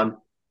Saquon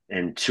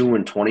and 2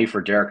 and 20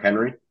 for Derrick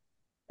Henry.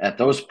 At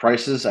those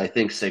prices, I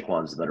think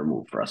Saquon's the better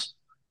move for us.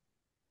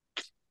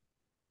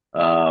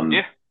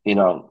 Money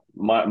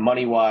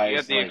wise, you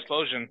got the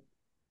explosion.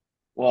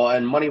 Well,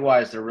 and money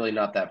wise, they're really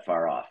not that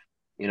far off.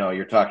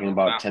 You're talking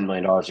about $10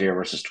 million a year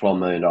versus $12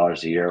 million a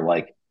year.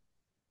 Like,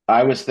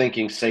 I was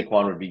thinking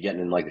Saquon would be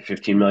getting in like the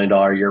 $15 million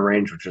a year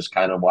range, which is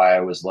kind of why I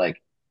was like,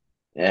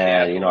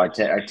 I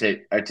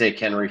take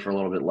Henry for a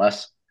little bit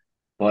less.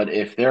 But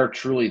if they're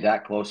truly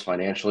that close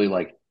financially,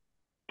 like,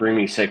 bring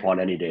me Saquon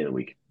any day of the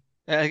week.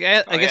 I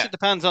guess it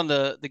depends on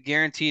the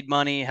guaranteed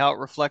money, how it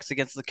reflects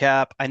against the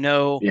cap. I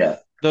know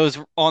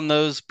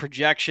those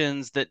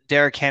projections that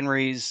Derrick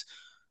Henry's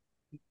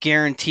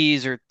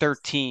guarantees are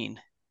 13.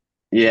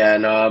 Yeah,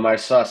 no, I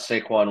saw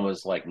Saquon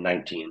was like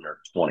 19 or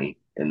 20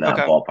 in that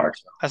ballpark.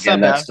 So, that's not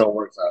bad. That still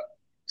works out.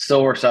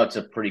 Still works out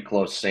to pretty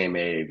close same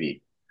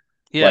AAV.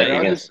 Yeah,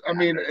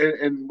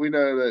 and we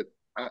know that.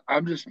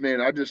 I just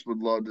would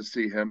love to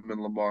see him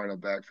and Lamar in a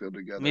backfield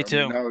together. Me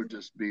too. That would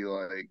just be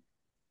like.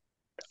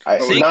 I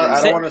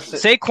don't want to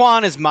say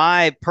Saquon is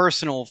my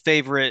personal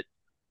favorite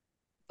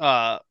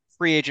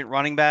free agent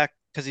running back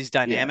because he's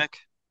dynamic.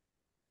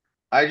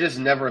 Yeah. I just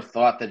never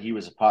thought that he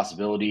was a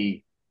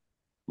possibility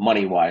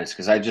money wise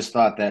because I just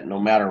thought that no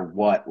matter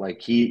what,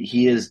 like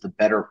he is the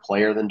better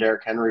player than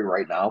Derrick Henry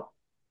right now.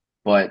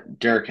 But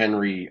Derrick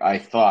Henry, I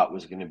thought,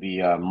 was going to be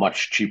a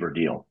much cheaper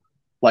deal,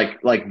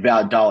 like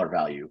dollar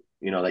value.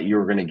 That you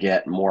were going to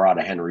get more out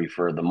of Henry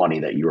for the money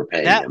that you were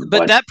paying him.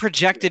 But that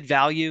projected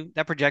value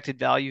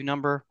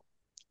number,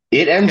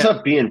 it ends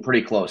up being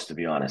pretty close, to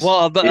be honest.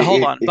 Well, but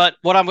hold on. But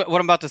what I'm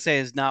about to say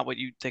is not what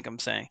you think I'm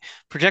saying.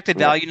 Projected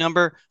value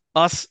number.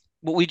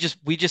 We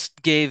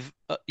just gave.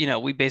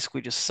 We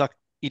basically just sucked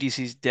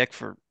EDC's dick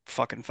for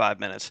fucking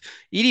 5 minutes.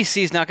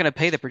 EDC is not going to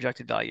pay the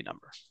projected value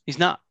number. He's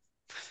not.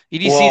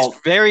 EDC is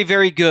very,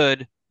 very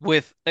good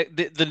with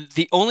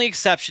the only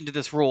exception to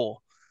this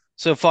rule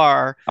so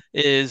far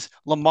is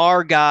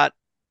Lamar got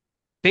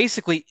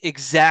basically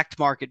exact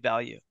market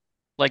value,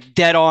 like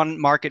dead on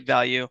market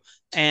value,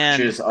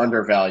 and which is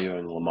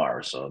undervaluing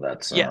Lamar. So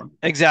that's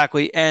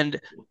exactly.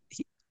 And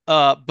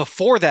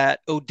before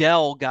that,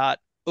 Odell got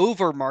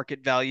over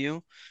market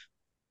value,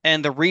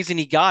 and the reason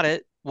he got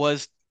it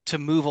was to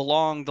move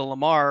along the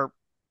Lamar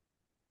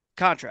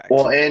contract.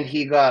 Well, and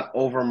he got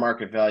over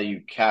market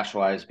value cash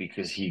wise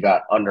because he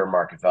got under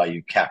market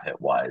value cap hit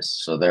wise.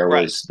 So there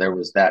was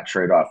that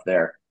trade off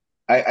there.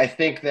 I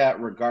think that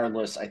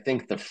regardless, I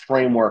think the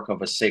framework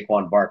of a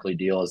Saquon Barkley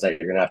deal is that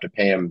you're going to have to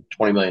pay him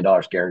 $20 million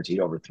guaranteed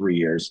over 3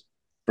 years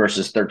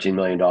versus $13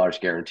 million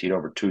guaranteed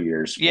over 2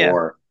 years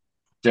for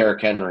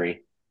Derrick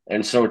Henry.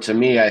 And so to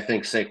me, I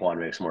think Saquon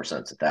makes more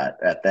sense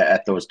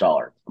at those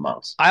dollar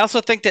amounts. I also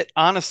think that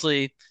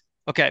honestly,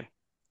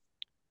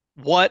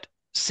 what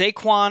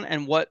Saquon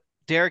and what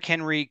Derrick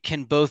Henry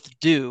can both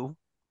do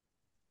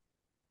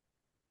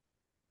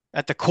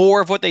at the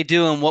core of what they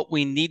do and what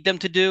we need them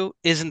to do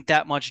isn't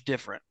that much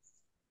different.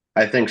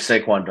 I think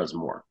Saquon does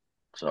more.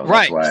 So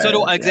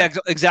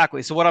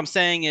exactly. So what I'm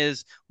saying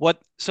is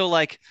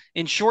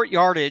in short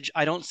yardage,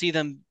 I don't see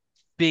them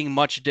being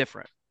much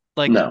different.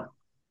 No.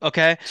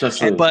 Okay.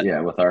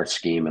 With our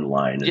scheme and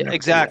line. And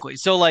exactly.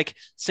 So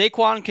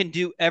Saquon can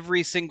do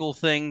every single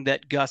thing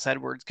that Gus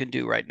Edwards can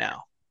do right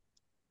now.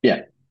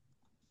 Yeah.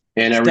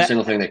 And every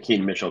single thing that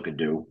Keaton Mitchell could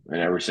do, and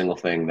every single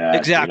thing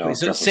that so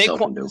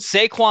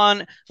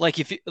Saquon,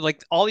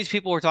 if all these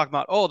people were talking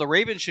about, the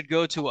Ravens should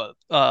go to a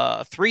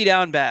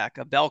 3-down back,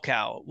 a bell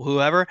cow,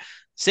 whoever.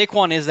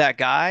 Saquon is that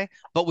guy,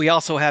 but we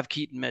also have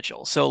Keaton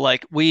Mitchell, so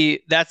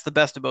that's the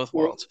best of both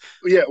worlds.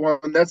 Yeah, well,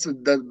 and that's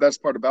the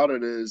best part about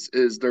it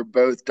is they're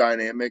both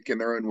dynamic in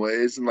their own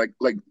ways, and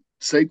like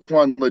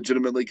Saquon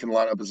legitimately can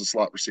line up as a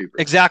slot receiver.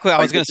 Exactly,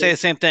 I was going to say the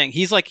same thing.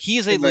 He's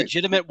a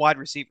legitimate wide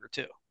receiver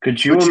too.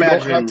 Could you imagine?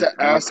 You don't have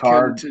to ask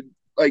him to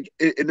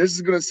and this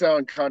is going to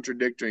sound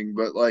contradicting,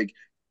 but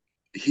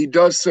he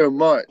does so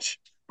much.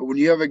 But when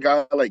you have a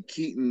guy like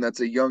Keaton, that's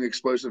a young,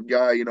 explosive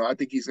guy, I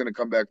think he's going to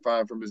come back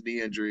fine from his knee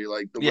injury,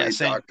 the way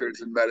doctors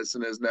and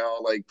medicine is now.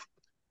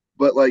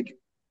 But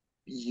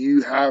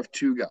you have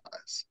two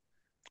guys,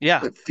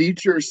 that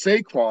feature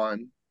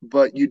Saquon,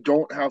 but you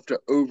don't have to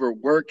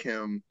overwork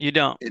him. You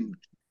don't. And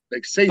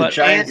the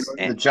Giants,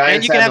 and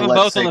you can have them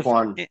both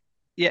Saquon.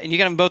 And you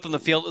got them both on the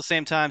field at the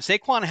same time.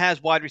 Saquon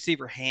has wide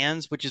receiver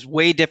hands, which is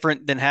way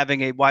different than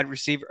having a wide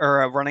receiver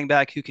or a running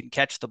back who can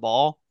catch the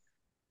ball.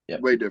 Yeah,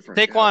 way different.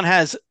 Saquon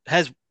has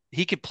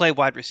he could play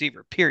wide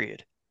receiver.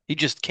 Period. He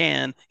just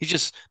can. He's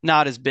just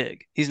not as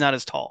big. He's not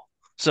as tall.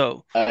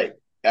 So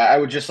I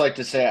would just like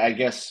to say, I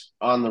guess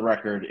on the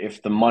record,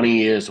 if the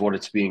money is what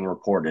it's being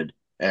reported,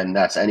 and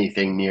that's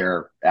anything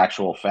near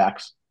actual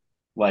facts,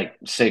 like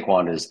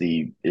Saquon is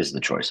the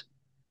choice.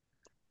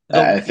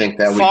 I think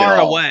that we can far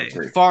and all away,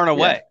 agree. far and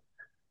away.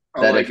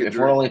 That if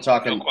we're only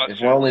talking, if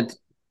we're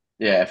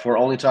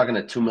only a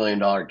 $2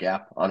 million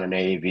gap on an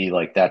AAV,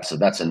 like that's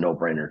a no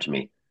brainer to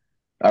me.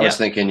 I was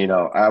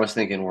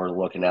thinking we're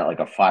looking at like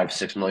a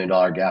 $5-6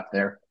 million gap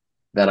there.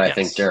 Then I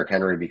think Derrick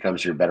Henry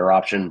becomes your better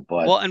option.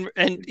 But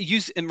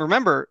and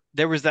remember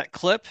there was that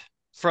clip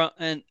from,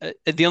 and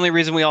the only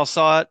reason we all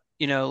saw it,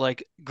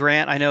 like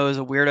Grant, I know, is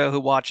a weirdo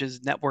who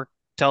watches network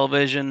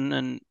television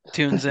and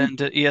tunes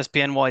into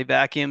ESPN while he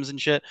vacuums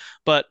and shit.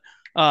 But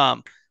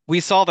we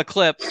saw the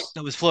clip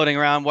that was floating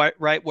around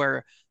right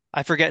where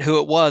I forget who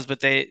it was,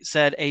 but they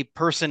said a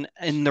person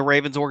in the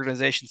Ravens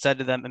organization said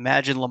to them,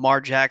 "Imagine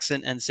Lamar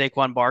Jackson and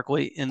Saquon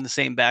Barkley in the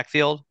same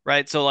backfield,"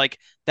 right? So like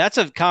that's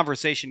a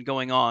conversation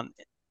going on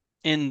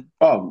in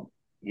the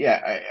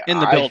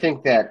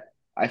building.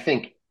 I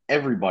think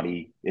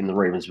everybody in the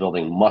Ravens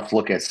building must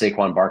look at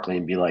Saquon Barkley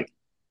and be like,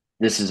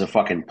 "This is a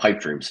fucking pipe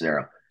dream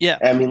scenario." Yeah,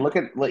 I mean,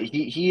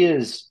 he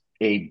is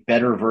a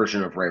better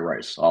version of Ray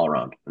Rice all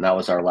around, and that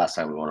was our last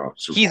time we won a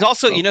Super Bowl. He's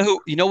also, you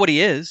know what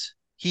he is?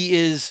 He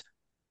is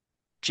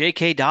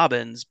J.K.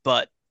 Dobbins,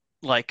 but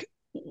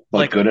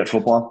good at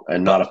football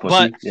and not a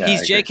pussy. But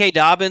he's J.K.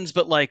 Dobbins,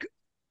 but like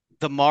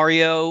the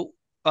Mario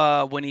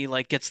when he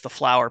like gets the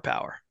flower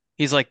power.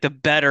 He's like the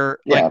better,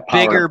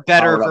 bigger,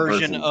 better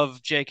version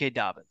of J.K.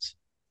 Dobbins.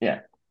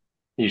 Yeah.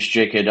 He's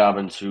J.K.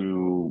 Dobbins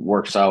who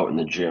works out in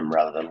the gym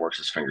rather than works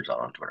his fingers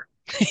out on Twitter.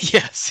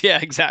 Yes, yeah,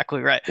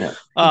 exactly right. Yeah.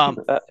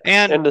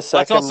 And let's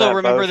also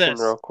remember this.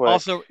 Real quick.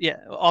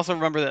 Also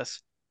remember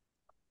this.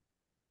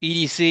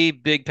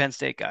 EDC, big Penn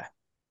State guy.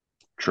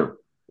 True.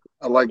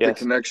 I like the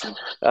connection.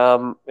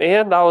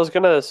 And I was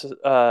gonna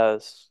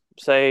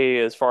say,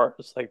 as far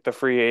as like the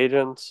free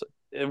agents,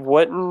 it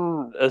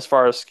wouldn't, as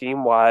far as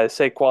scheme wise,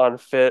 Saquon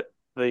fit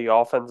the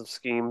offensive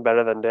scheme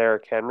better than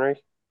Derrick Henry.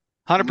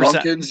 100%.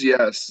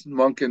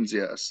 Munkins,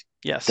 yes.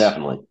 Yes,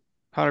 definitely.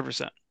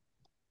 100%.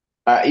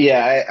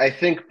 I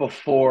think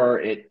before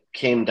it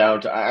came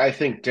down to, I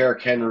think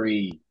Derrick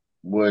Henry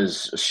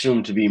was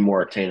assumed to be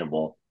more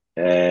attainable,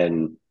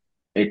 and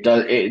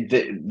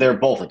they're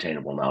both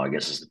attainable now, I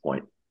guess is the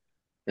point.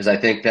 Because I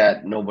think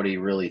that nobody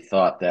really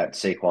thought that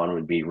Saquon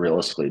would be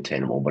realistically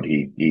attainable, but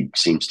he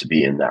seems to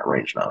be in that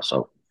range now.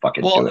 So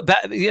fucking do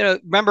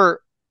it.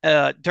 Remember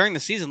during the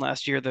season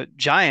last year, the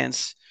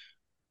Giants,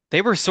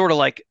 they were sort of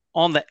like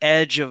on the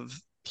edge of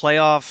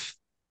playoff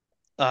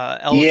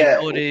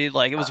eligibility.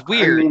 Like it was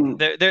weird. I mean,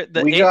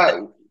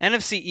 the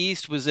NFC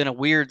East was in a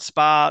weird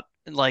spot.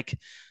 Like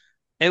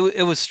it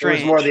was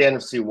strange. It was more the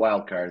NFC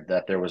wild card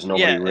that there was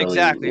nobody really.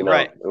 Exactly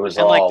right. It was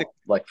all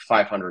like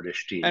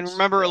 500-ish teams. And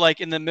remember,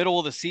 like in the middle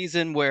of the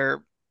season,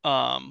 where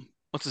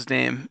what's his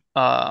name?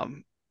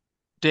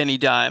 Danny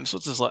Dimes.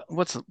 What's his real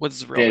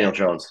Daniel name?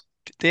 Jones.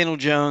 Daniel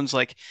Jones.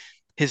 Like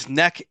his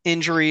neck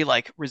injury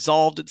like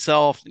resolved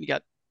itself, and he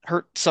got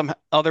hurt some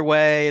other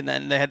way, and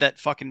then they had that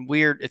fucking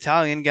weird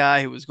Italian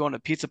guy who was going to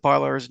pizza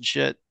parlors and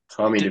shit.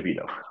 Tommy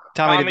DeVito.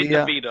 Tommy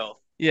DeVito.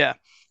 Yeah.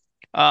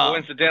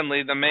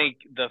 Coincidentally,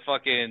 the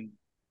fucking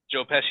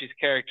Joe Pesci's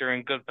character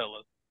in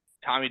Goodfellas,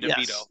 Tommy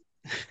DeVito.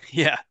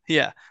 Yes.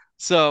 Yeah.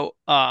 So,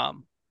 I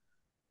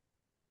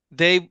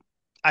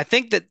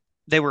think that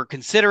they were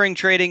considering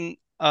trading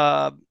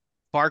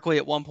Barkley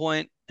at one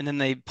point, and then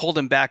they pulled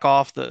him back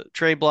off the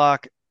trade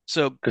block.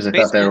 So because they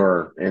thought they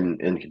were in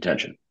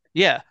contention.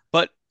 Yeah,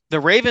 but the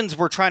Ravens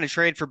were trying to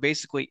trade for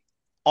basically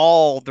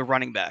all the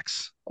running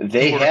backs.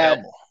 They had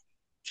available.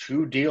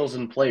 2 deals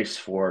in place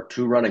for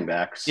 2 running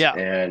backs,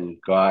 and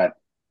got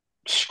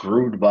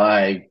screwed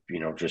by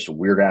just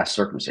weird ass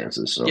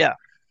circumstances. So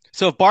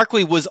so if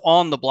Barkley was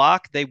on the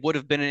block, they would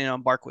have been in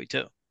on Barkley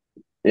too.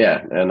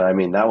 Yeah, and I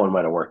mean that one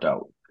might have worked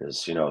out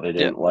because they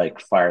didn't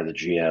fire the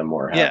GM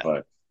or have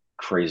a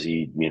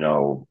crazy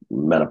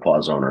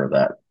menopause owner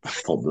that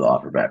pulled the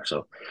offer back.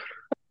 So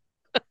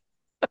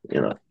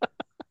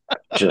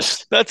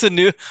just that's a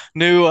new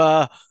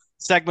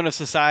segment of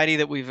society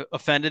that we've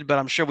offended, but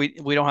I'm sure we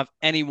don't have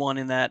anyone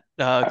in that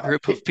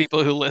group of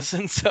people who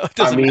listen, so it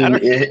doesn't matter.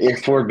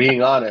 If we're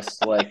being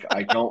honest,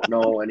 I don't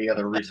know any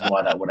other reason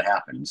why that would have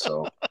happened.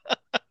 So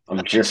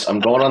I'm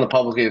going on the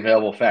publicly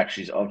available fact.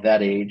 She's of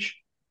that age,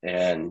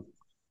 and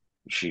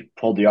she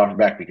pulled the offer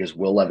back because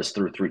Will Levis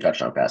threw 3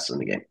 touchdown passes in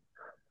the game.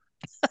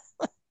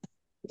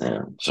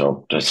 Yeah,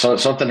 so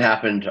something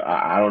happened.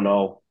 I don't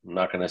know. I'm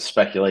not going to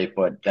speculate,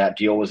 but that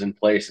deal was in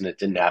place, and it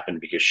didn't happen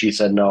because she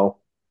said no.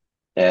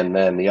 And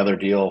then the other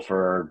deal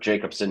for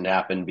Jacobs didn't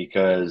happen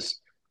because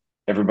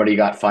everybody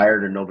got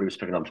fired and nobody was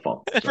picking up the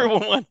phone. So.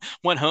 Everyone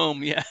went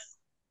home. Yeah.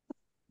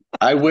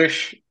 I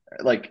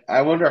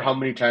wonder how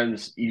many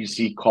times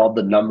EDC called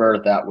the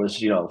number that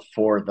was,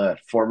 for the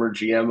former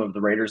GM of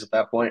the Raiders at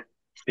that point,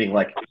 being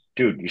like,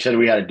 dude, you said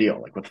we had a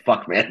deal. Like, what the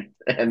fuck, man?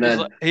 And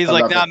then he's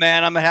like, nah,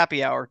 man, I'm a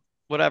happy hour.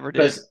 Whatever,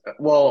 dude.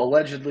 Well,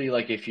 allegedly,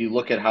 if you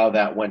look at how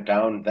that went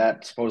down,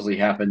 that supposedly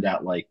happened at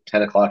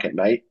 10 o'clock at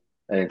night.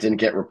 And it didn't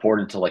get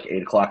reported till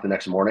 8 o'clock the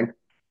next morning.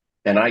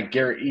 And I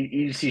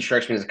guarantee EDC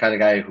strikes me as the kind of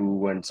guy who,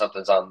 when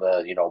something's on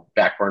the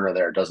back burner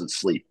there, doesn't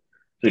sleep.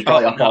 he's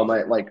probably up all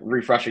night, like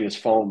refreshing his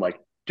phone, like,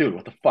 dude,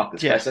 what the fuck?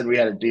 This guy said we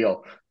had a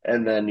deal.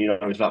 And then,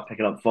 he's not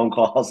picking up phone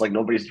calls. Like,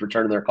 nobody's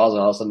returning their calls.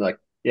 And all of a sudden, like,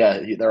 yeah,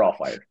 they're all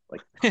fired.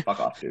 Like, fuck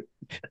off, dude.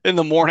 In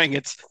the morning,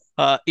 it's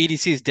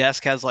EDC's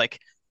desk has like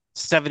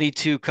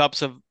 72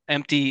 cups of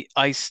empty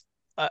iced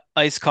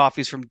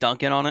coffees from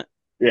Dunkin' on it.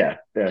 Yeah,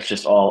 it's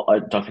just all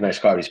Dunkin'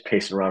 iced coffees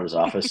pacing around his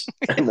office.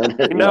 And then,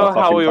 you know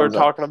how we were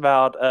talking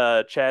about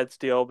Chad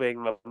Steele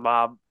being the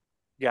mob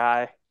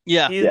guy?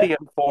 Yeah. He's the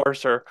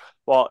enforcer,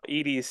 while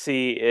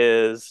EDC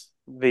is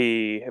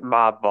the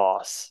mob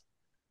boss.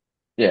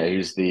 Yeah,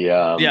 he's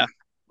the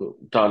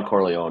Don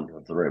Corleone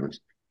of the Ravens.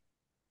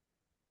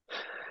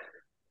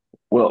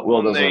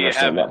 Will doesn't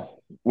understand that.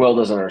 Will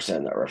doesn't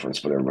understand that reference,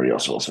 but everybody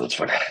else will, so it's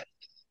fine.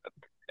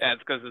 Yeah,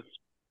 it's because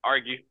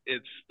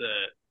it's the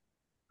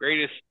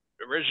greatest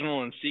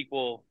original and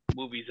sequel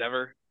movies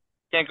ever.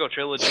 Can't go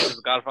trilogy because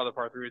The Godfather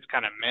Part 3 is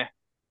kind of meh.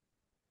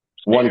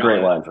 One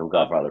great line from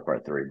Godfather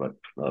Part 3, but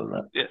other than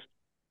that. Yes.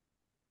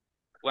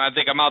 When I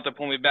think I'm out to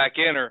pull me back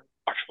in, or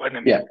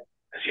yeah.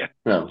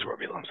 No. That's where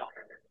he belongs.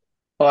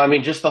 Well, I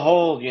mean, just the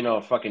whole,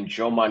 fucking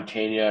Joe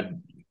Montana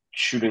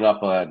shooting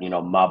up a,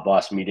 mob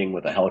boss meeting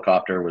with a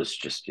helicopter was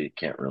just, it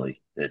kind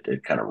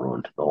of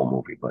ruined the whole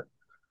movie, but.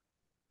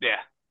 Yeah.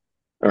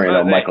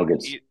 Or,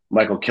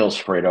 Michael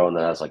kills Fredo and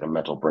then has like a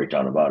mental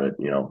breakdown about it,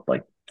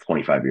 like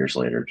 25 years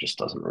later. It just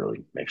doesn't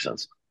really make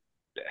sense.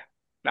 Yeah.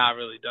 No, it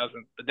really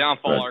doesn't. The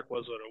downfall arc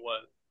was what it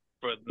was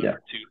for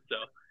number 2. So,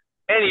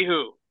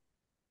 anywho,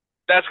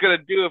 that's going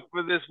to do it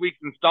for this week's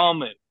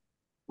installment.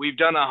 We've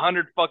done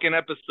 100 fucking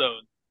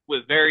episodes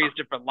with various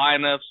different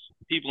lineups,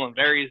 people in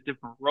various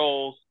different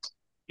roles.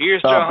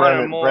 Here's to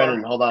 100 more.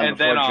 Brandon, hold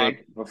on.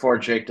 Before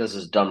Jake does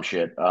his dumb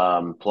shit,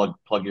 plug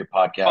your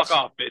podcast. Fuck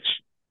off, bitch.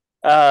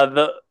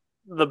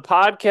 The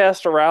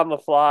podcast Around the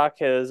Flock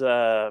is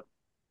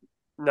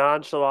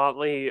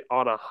nonchalantly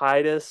on a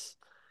hiatus.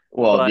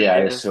 Well, yeah, I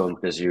assume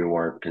because you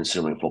weren't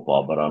consuming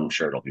football, but I'm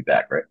sure it'll be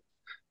back, right?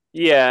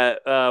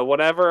 Yeah,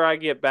 whenever I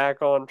get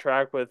back on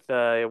track with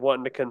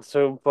wanting to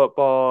consume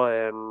football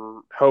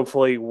and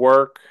hopefully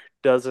work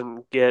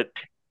doesn't get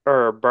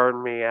or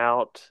burn me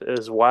out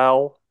as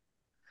well,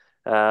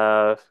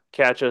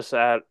 catch us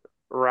at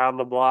Around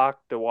the Block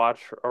to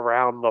watch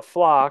Around the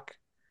Flock.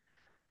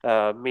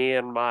 Me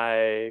and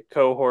my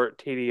cohort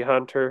TD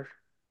Hunter.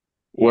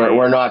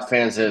 We're not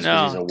fans of his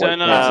because he's a white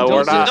man.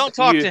 Don't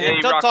talk to him.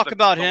 Don't talk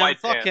about him.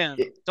 Fuck him.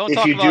 Don't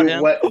talk about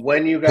him.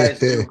 When you guys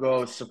do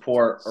go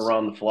support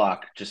Around the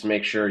Flock, just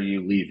make sure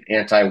you leave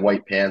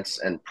anti-white pants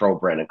and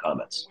pro-Brandon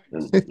comments.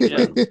 And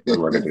then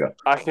we're good to go.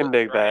 I can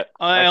dig that.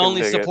 I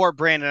only support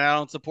Brandon. I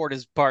don't support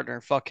his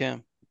partner. Fuck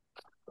him.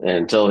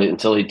 And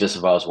until he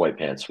disavows white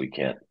pants, we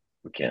can't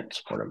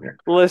support him here.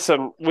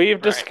 Listen,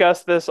 we've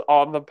discussed this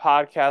on the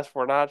podcast.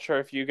 We're not sure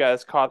if you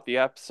guys caught the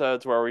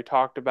episodes where we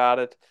talked about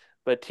it,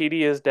 but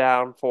TD is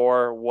down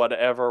for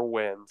whatever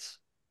wins.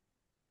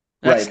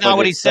 That's not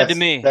what he said to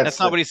me. That's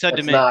not what he said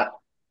to me.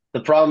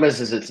 The problem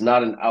is it's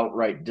not an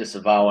outright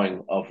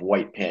disavowing of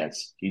white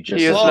pants. He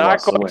is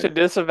not going to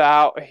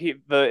disavow.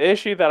 The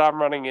issue that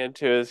I'm running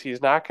into is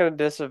he's not going to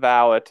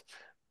disavow it,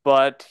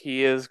 but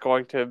he is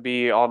going to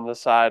be on the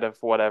side of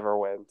whatever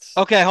wins.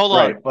 Okay, hold on.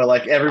 Right, but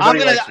like everybody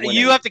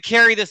you have to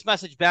carry this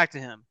message back to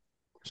him.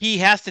 He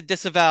has to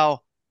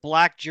disavow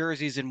black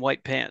jerseys and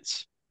white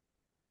pants.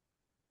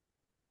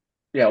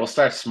 Yeah, we'll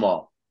start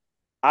small.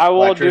 I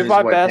will do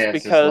my best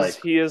because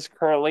he is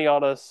currently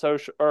on a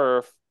social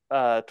or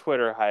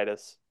Twitter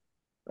hiatus.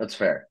 That's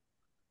fair.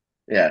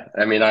 Yeah,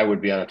 I mean, I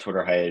would be on a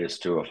Twitter hiatus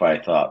too if I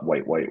thought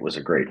white was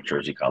a great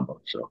jersey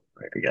combo. So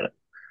I get it.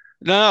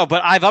 No,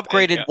 but I've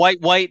upgraded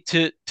white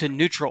to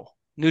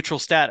neutral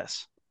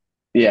status.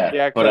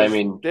 Yeah, but I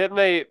mean,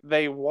 didn't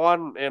they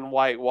won in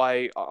white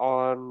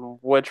on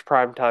which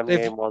primetime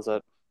game was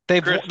it?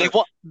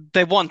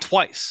 They won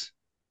twice.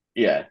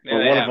 Yeah, but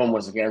one of them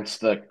was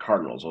against the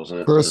Cardinals,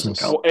 wasn't it?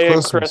 Christmas.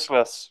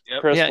 Christmas.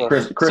 Yep.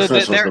 Christmas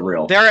was the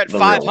real. They're at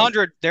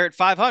 500. They're at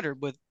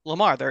 500 with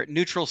Lamar. They're at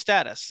neutral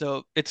status.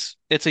 So it's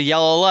a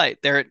yellow light.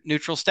 They're at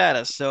neutral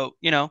status. So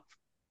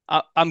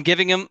I'm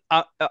giving him.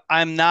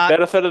 I'm not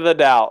benefit of the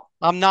doubt.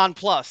 I'm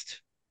nonplussed.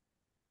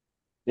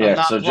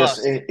 Yeah. So just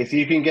if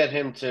you can get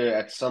him to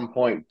at some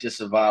point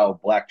disavow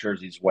black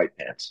jerseys, white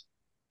pants,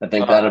 I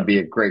think that'll be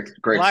a great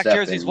black step. Black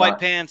jerseys, white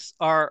pants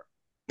are.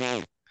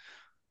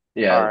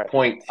 Yeah, right.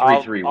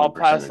 0.33. I'll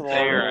pass along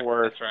the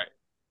word. That's right.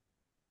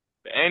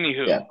 But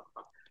anywho,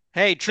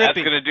 hey Trippy,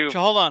 that's gonna do.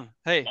 Hold on.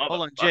 Hey,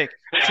 hold on, Jake.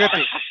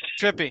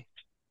 Trippy.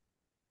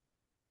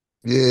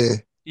 Yeah.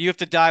 You have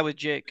to die with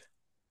Jake.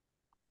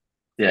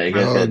 Yeah, you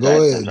gotta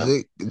go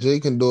ahead.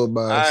 Jake can do it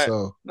by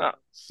himself. No,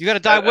 you got to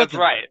die with him.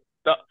 Right.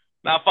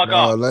 Now fuck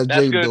off. That's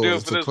Jake gonna do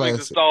it for this week's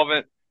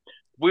installment.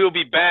 We will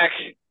be back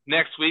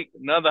next week,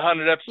 another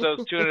 100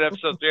 episodes, 200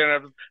 episodes, 300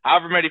 episodes,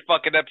 however many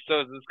fucking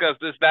episodes to discuss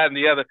this, that, and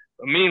the other.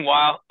 But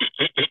meanwhile,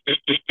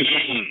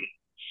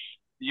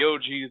 the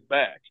OG is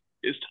back.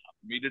 It's time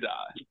for me to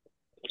die.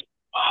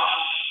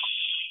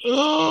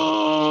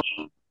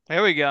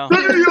 There we go.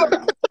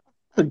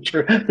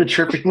 The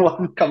tripping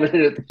one coming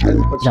in at the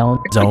end. Zone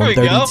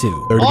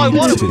 32. All I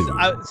wanted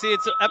was, see,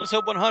 it's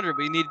episode 100.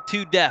 We need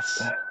 2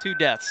 deaths. 2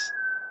 deaths.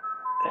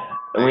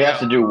 And we have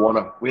to do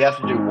one. We have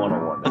to do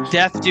 101. A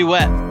death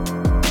duet.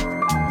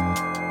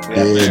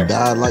 Yeah,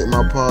 died like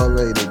my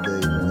parlay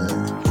today, man.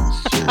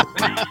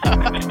 Shit.